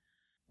شود.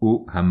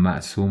 او هم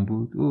معصوم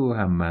بود، او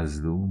هم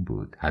مظلوم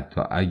بود،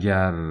 حتی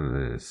اگر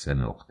 3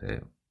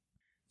 نقطه.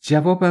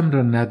 جوابم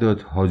را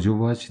نداد. هاج و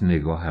واج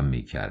نگاهم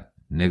میکرد.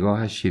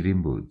 نگاهش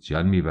شیرین بود،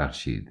 جان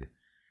میبخشید.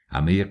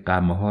 همه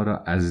غمها را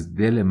از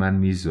دل من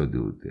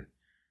میزدود.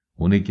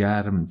 خون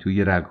گرم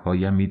توی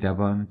رگهایم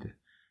میدواند.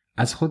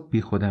 از خود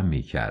بی خودم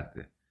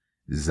میکرد.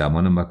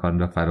 زمان و مکان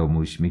را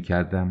فراموش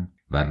میکردم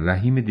و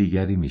رحیم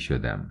دیگری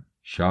میشدم.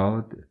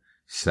 شاد،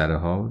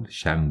 سرحال،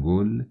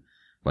 شنگول،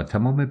 با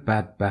تمام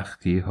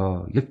بدبختی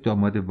ها یک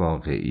داماد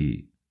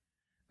واقعی.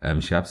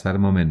 امشب سر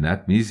ما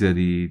منت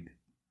میذارید؟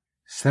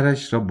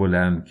 سرش را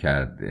بلند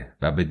کرده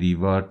و به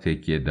دیوار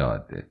تکیه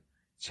داد.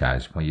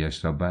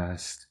 چشمهایش را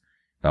بست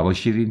و با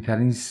شیرین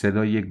ترین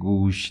صدای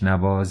گوش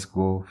نواز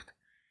گفت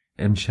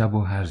امشب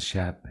و هر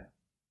شب.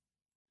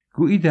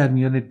 گویی در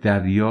میان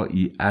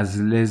دریایی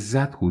از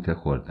لذت غوطه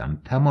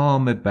خوردم.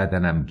 تمام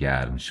بدنم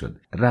گرم شد،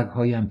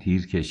 رگهایم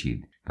تیر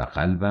کشید و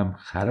قلبم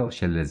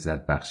خراش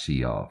لذت بخشی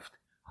یافت.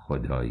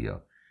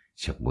 خدایا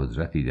چه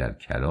قدرتی در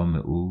کلام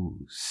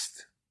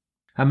اوست.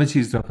 همه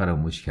چیز را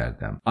فراموش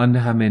کردم. آن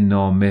همه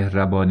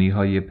نامهربانی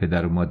های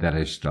پدر و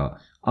مادرش را،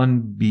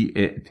 آن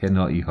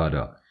بی‌اعتنایی ها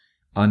را،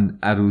 آن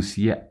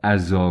عروسی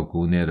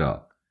عزاگونه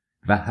را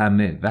و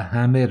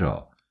همه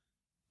را.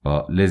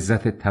 با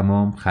لذت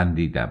تمام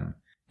خندیدم.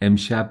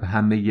 امشب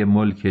همه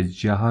ملک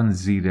جهان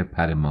زیر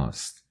پر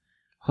ماست.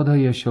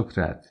 خدایا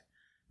شکرت.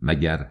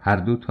 مگر هر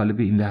دو طالب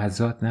این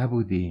لحظات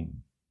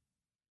نبودیم؟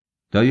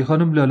 دایی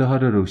خانم لاله ها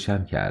را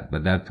روشن کرد و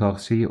در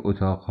طاقچه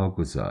اتاقها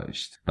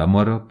گذاشت و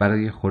ما را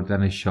برای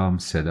خوردن شام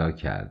صدا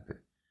کرد.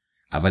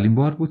 اولین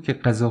بار بود که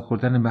غذا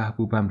خوردن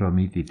محبوبم را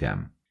می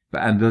دیدم.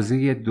 به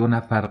اندازه 2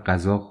 نفر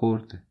غذا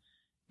خورد.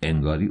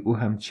 انگاری او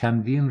هم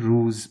چندین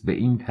روز به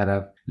این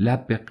طرف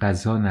لب به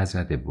غذا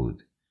نزده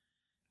بود.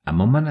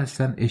 اما من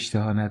اصلا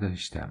اشتها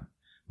نداشتم.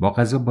 با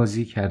غذا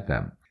بازی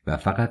کردم و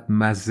فقط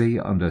مزه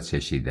آن را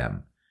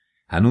چشیدم.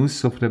 هنوز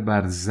سفره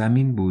بر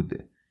زمین بود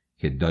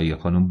که دایی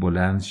خانم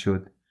بلند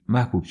شد.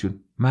 محبوب جون،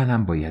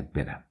 منم باید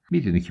برم.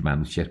 میدونی که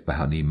منوچهر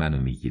بهانه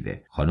منو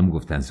میگیره. خانم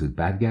گفتن زود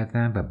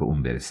برگردم و به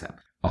اون برسم.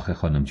 آخه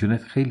خانم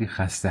جونت خیلی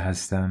خسته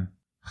هستن.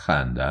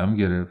 خندم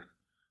گرفت.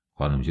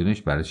 خانم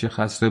جونش برای چه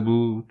خسته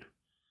بود؟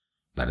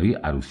 برای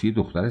عروسی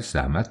دخترش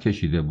زحمت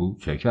کشیده بود،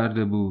 چه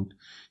کرده بود،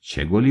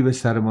 چه گلی به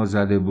سر ما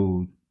زده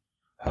بود.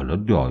 حالا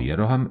دایه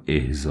رو هم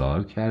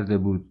احضار کرده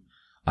بود،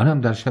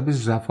 آنم در شب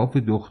زفاف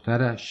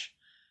دخترش،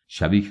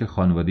 شبی که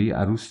خانواده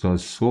عروس تا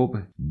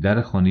صبح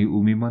در خانه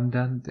او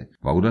می‌ماندند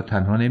و او را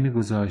تنها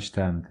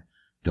نمی‌گذاشتند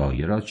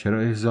دایه را چرا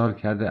احضار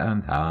کرده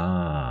اند؟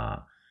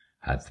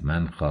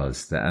 حتما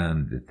خواسته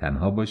اند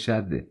تنها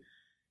باشد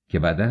که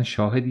بعداً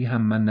شاهدی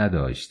هم من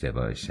نداشته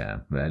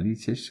باشم. ولی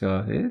چه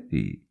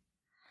شاهدی؟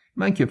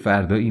 من که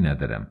فردایی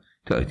ندارم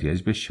تا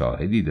احتیاج به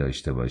شاهدی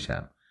داشته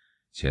باشم.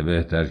 چه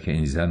بهتر که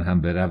این زن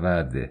هم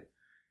برود.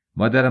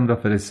 مادرم را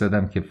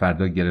فرستادم که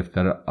فردا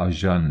گرفتار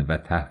آژان و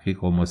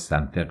تحقیق و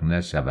مستنطق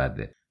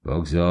نشود.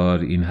 بگذار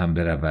این هم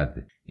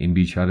برود. این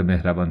بیچاره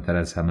مهربانتر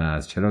از همه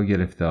است، چرا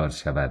گرفتار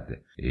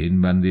شود؟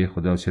 این بنده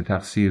خدا چه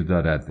تقصیر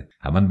دارد؟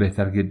 همان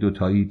بهتر که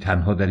دوتایی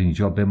تنها در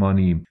اینجا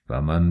بمانیم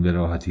و من به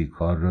راحتی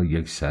کار را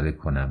یکسره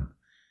کنم.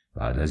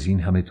 بعد از این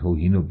همه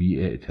توهین و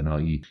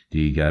بی‌اعتنایی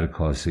دیگر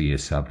کاسه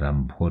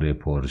صبرم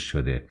پر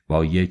شده،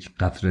 با یک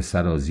قطره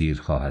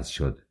سرازیر خواهد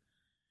شد.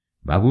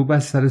 محبوب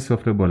از سر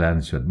سفره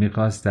بلند شد،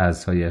 می‌خواست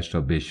دستهایش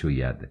را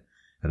بشوید.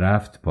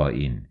 رفت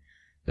پایین.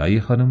 دایی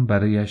خانم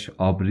برایش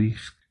آب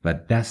ریخت و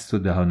دست و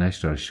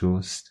دهانش را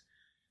شست.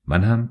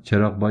 من هم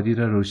چراغ بادی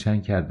را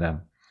روشن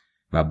کردم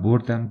و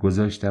بردم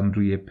گذاشتم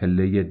روی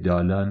پله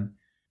دالان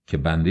که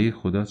بنده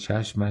خدا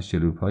چشمش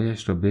جلو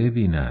پایش را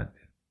ببیند.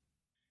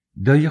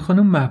 دایی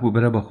خانم محبوبه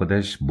را با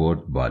خودش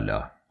برد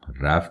بالا.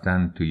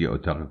 رفتن توی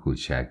اتاق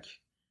کوچک.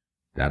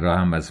 در را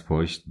هم از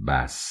پشت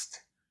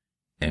بست.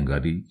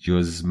 انگاری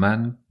جز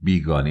من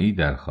بیگانه‌ای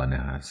در خانه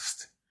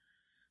هست.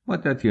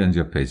 مدتی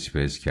آنجا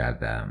پچ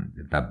کردم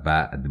و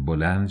بعد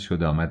بلند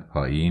شد آمد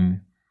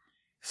پایین.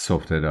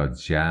 سفره را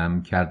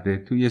جمع کرده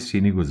توی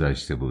سینی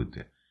گذاشته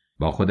بود.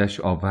 با خودش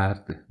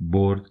آورد،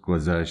 برد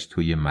گذاشت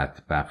توی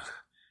مطبخ.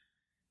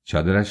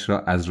 چادرش را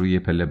از روی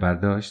پله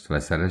برداشت و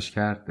سرش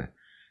کرد.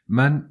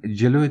 من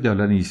جلوی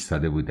دالان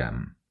ایستاده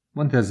بودم.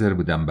 منتظر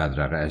بودم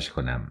بدرقه‌اش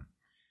کنم.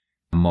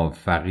 ما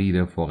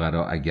فقیر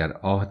فقرا اگر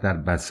آه در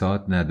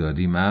بساط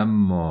نداریم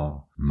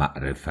اما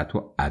معرفت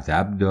و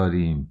ادب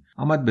داریم.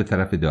 آمد به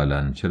طرف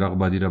دالان. چراغ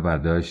بادی را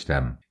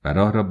برداشتم و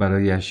راه را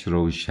برایش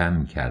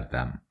روشن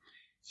کردم.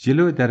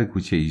 جلو در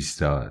کوچه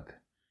ایستاد.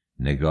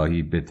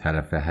 نگاهی به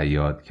طرف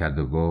حیاط کرد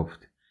و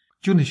گفت: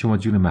 جون شما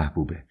جون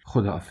محبوبه.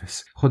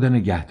 خداحافظ. خدا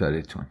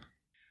نگهدارتون.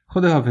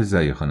 خداحافظ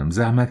دایی خانم،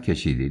 زحمت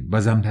کشیدید.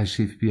 بازم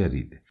تشریف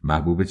بیارید.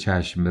 محبوب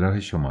چشم به راه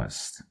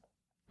شماست.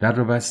 در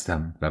رو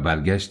بستم و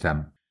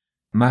برگشتم.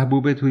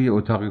 محبوبه توی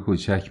اتاق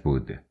کوچک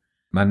بود.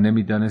 من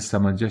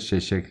نمیدانستم آنجا چه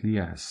شکلی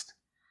است.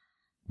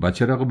 با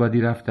چراغ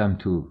بادی رفتم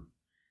تو.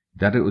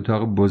 در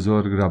اتاق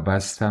بزرگ را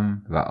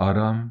بستم و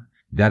آرام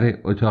در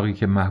اتاقی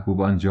که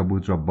محبوب آنجا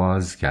بود را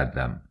باز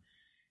کردم.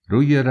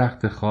 روی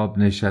رخت خواب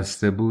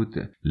نشسته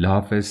بود.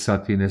 لاف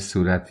ساتین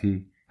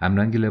صورتی،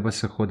 همرنگ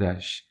لباس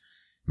خودش.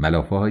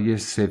 ملافه های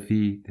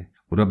سفید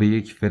او را به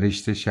یک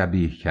فرشته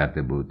شبیه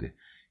کرده بود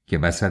که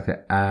وسط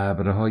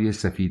ابرهای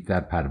سفید در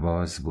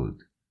پرواز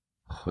بود.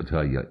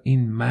 خدایا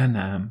این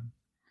منم؟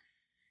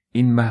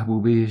 این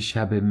محبوبه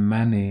شب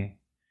منه؟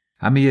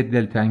 همه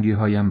دلتنگی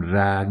هایم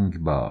رنگ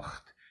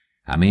باخت.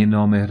 همه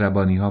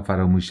نامهربانی ها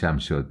فراموشم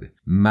شد.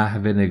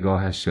 محو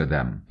نگاهش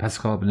شدم. پس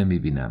خواب نمی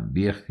بینم.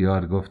 بی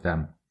اختیار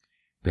گفتم: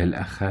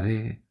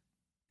 بالاخره.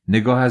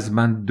 نگاه از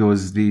من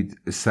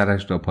دزدید،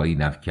 سرش را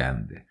پایین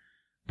افکند.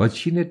 با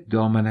چین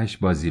دامنش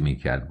بازی می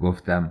کرد.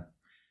 گفتم: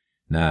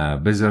 نه،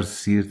 بذار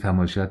سیر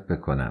تماشات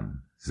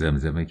بکنم.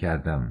 زمزمه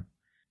کردم: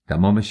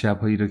 تمام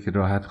شبهایی رو که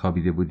راحت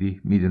خوابیده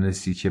بودی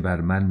میدونستی چه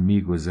بر من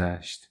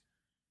میگذشت؟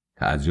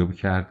 تعجب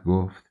کرد.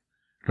 گفت: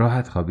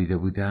 راحت خوابیده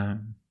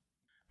بودم؟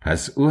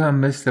 پس او هم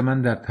مثل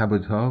من در تب و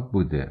تاب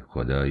بوده.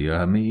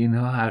 خدایا همه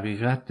اینها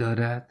حقیقت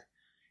دارد؟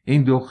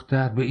 این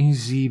دختر به این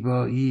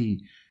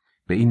زیبایی،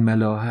 به این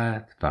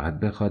ملاحت، فقط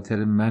به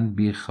خاطر من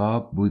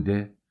بیخواب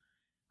بوده؟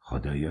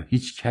 خدایا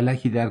هیچ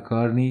کلکی در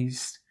کار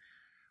نیست؟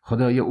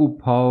 خدایا او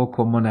پاک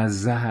و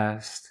منزه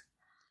است؟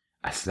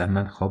 اصلا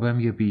من خوابم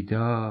یا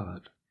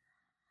بیدار؟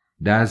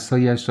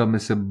 دستهایش را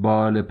مثل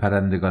بال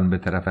پرندگان به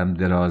طرفم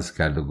دراز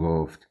کرد و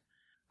گفت: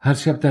 هر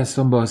شب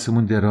دستم با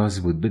آسمون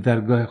دراز بود. به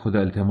درگاه خدا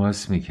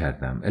التماس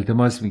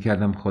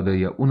میکردم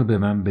خدایا اونو به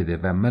من بده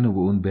و منو به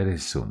اون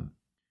برسون.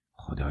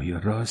 خدایا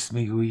راست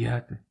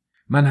میگوید.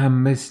 من هم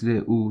مثل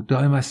او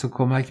دائم از تو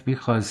کمک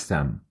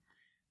میخواستم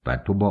و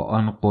تو با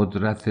آن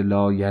قدرت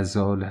لا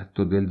یزالت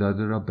و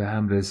دلداده را به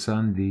هم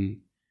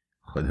رساندی.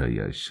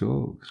 خدایا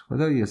شکر،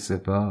 خدایا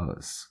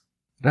سپاس.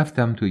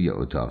 رفتم توی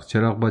اتاق.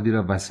 چراغ بادی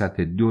را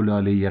وسط دو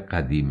لاله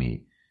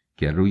قدیمی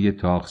که روی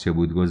تاقچه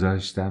بود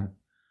گذاشتم.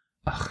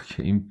 آخ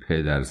که این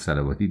پدر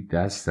سلواتی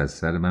دست از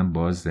سر من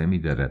باز نمی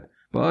دارد.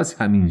 باز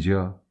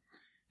همینجا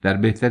در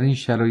بهترین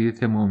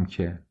شرایط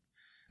ممکن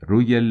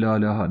روی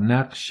لاله ها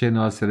نقش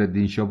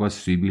ناصرالدین شاه با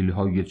سیبیل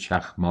های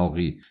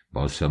چخماقی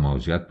با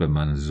سماجت به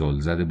من زل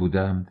زده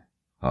بودند.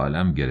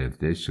 حالم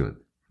گرفته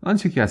شد.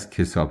 آنچه که از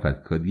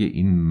کثافتکاری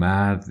این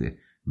مرد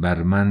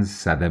بر من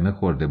صدمه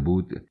خورده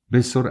بود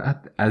به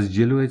سرعت از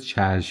جلو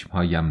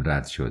چشمهایم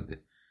رد شد.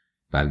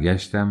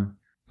 برگشتم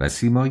و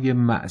سیمای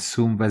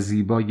معصوم و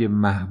زیبای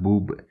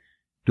محبوب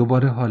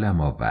دوباره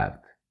حالم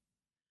آورد.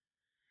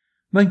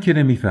 من که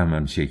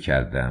نمیفهمم چه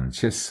کردم،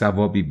 چه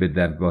ثوابی به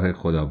درگاه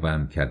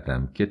خداوند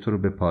کردم که تو رو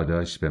به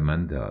پاداش به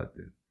من داد.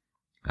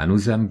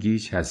 هنوزم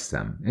گیج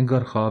هستم.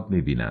 انگار خواب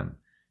میبینم.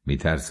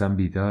 میترسم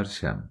بیدار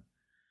شم.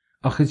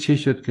 آخه چه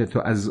شد که تو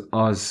از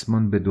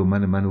آسمان به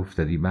دامن من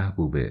افتادی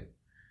محبوبه،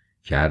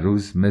 که هر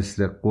روز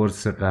مثل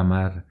قرص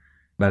قمر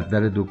بر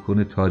در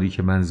دکون تاریک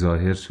من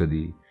ظاهر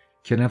شدی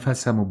که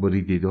نفسمو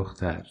بریدی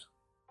دختر.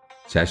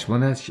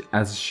 چشمانش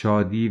از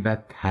شادی و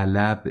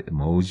طلب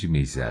موج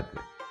میزد،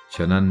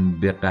 چنان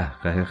به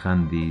قهقه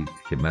خندید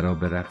که مرا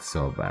به رقص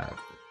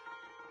آورد.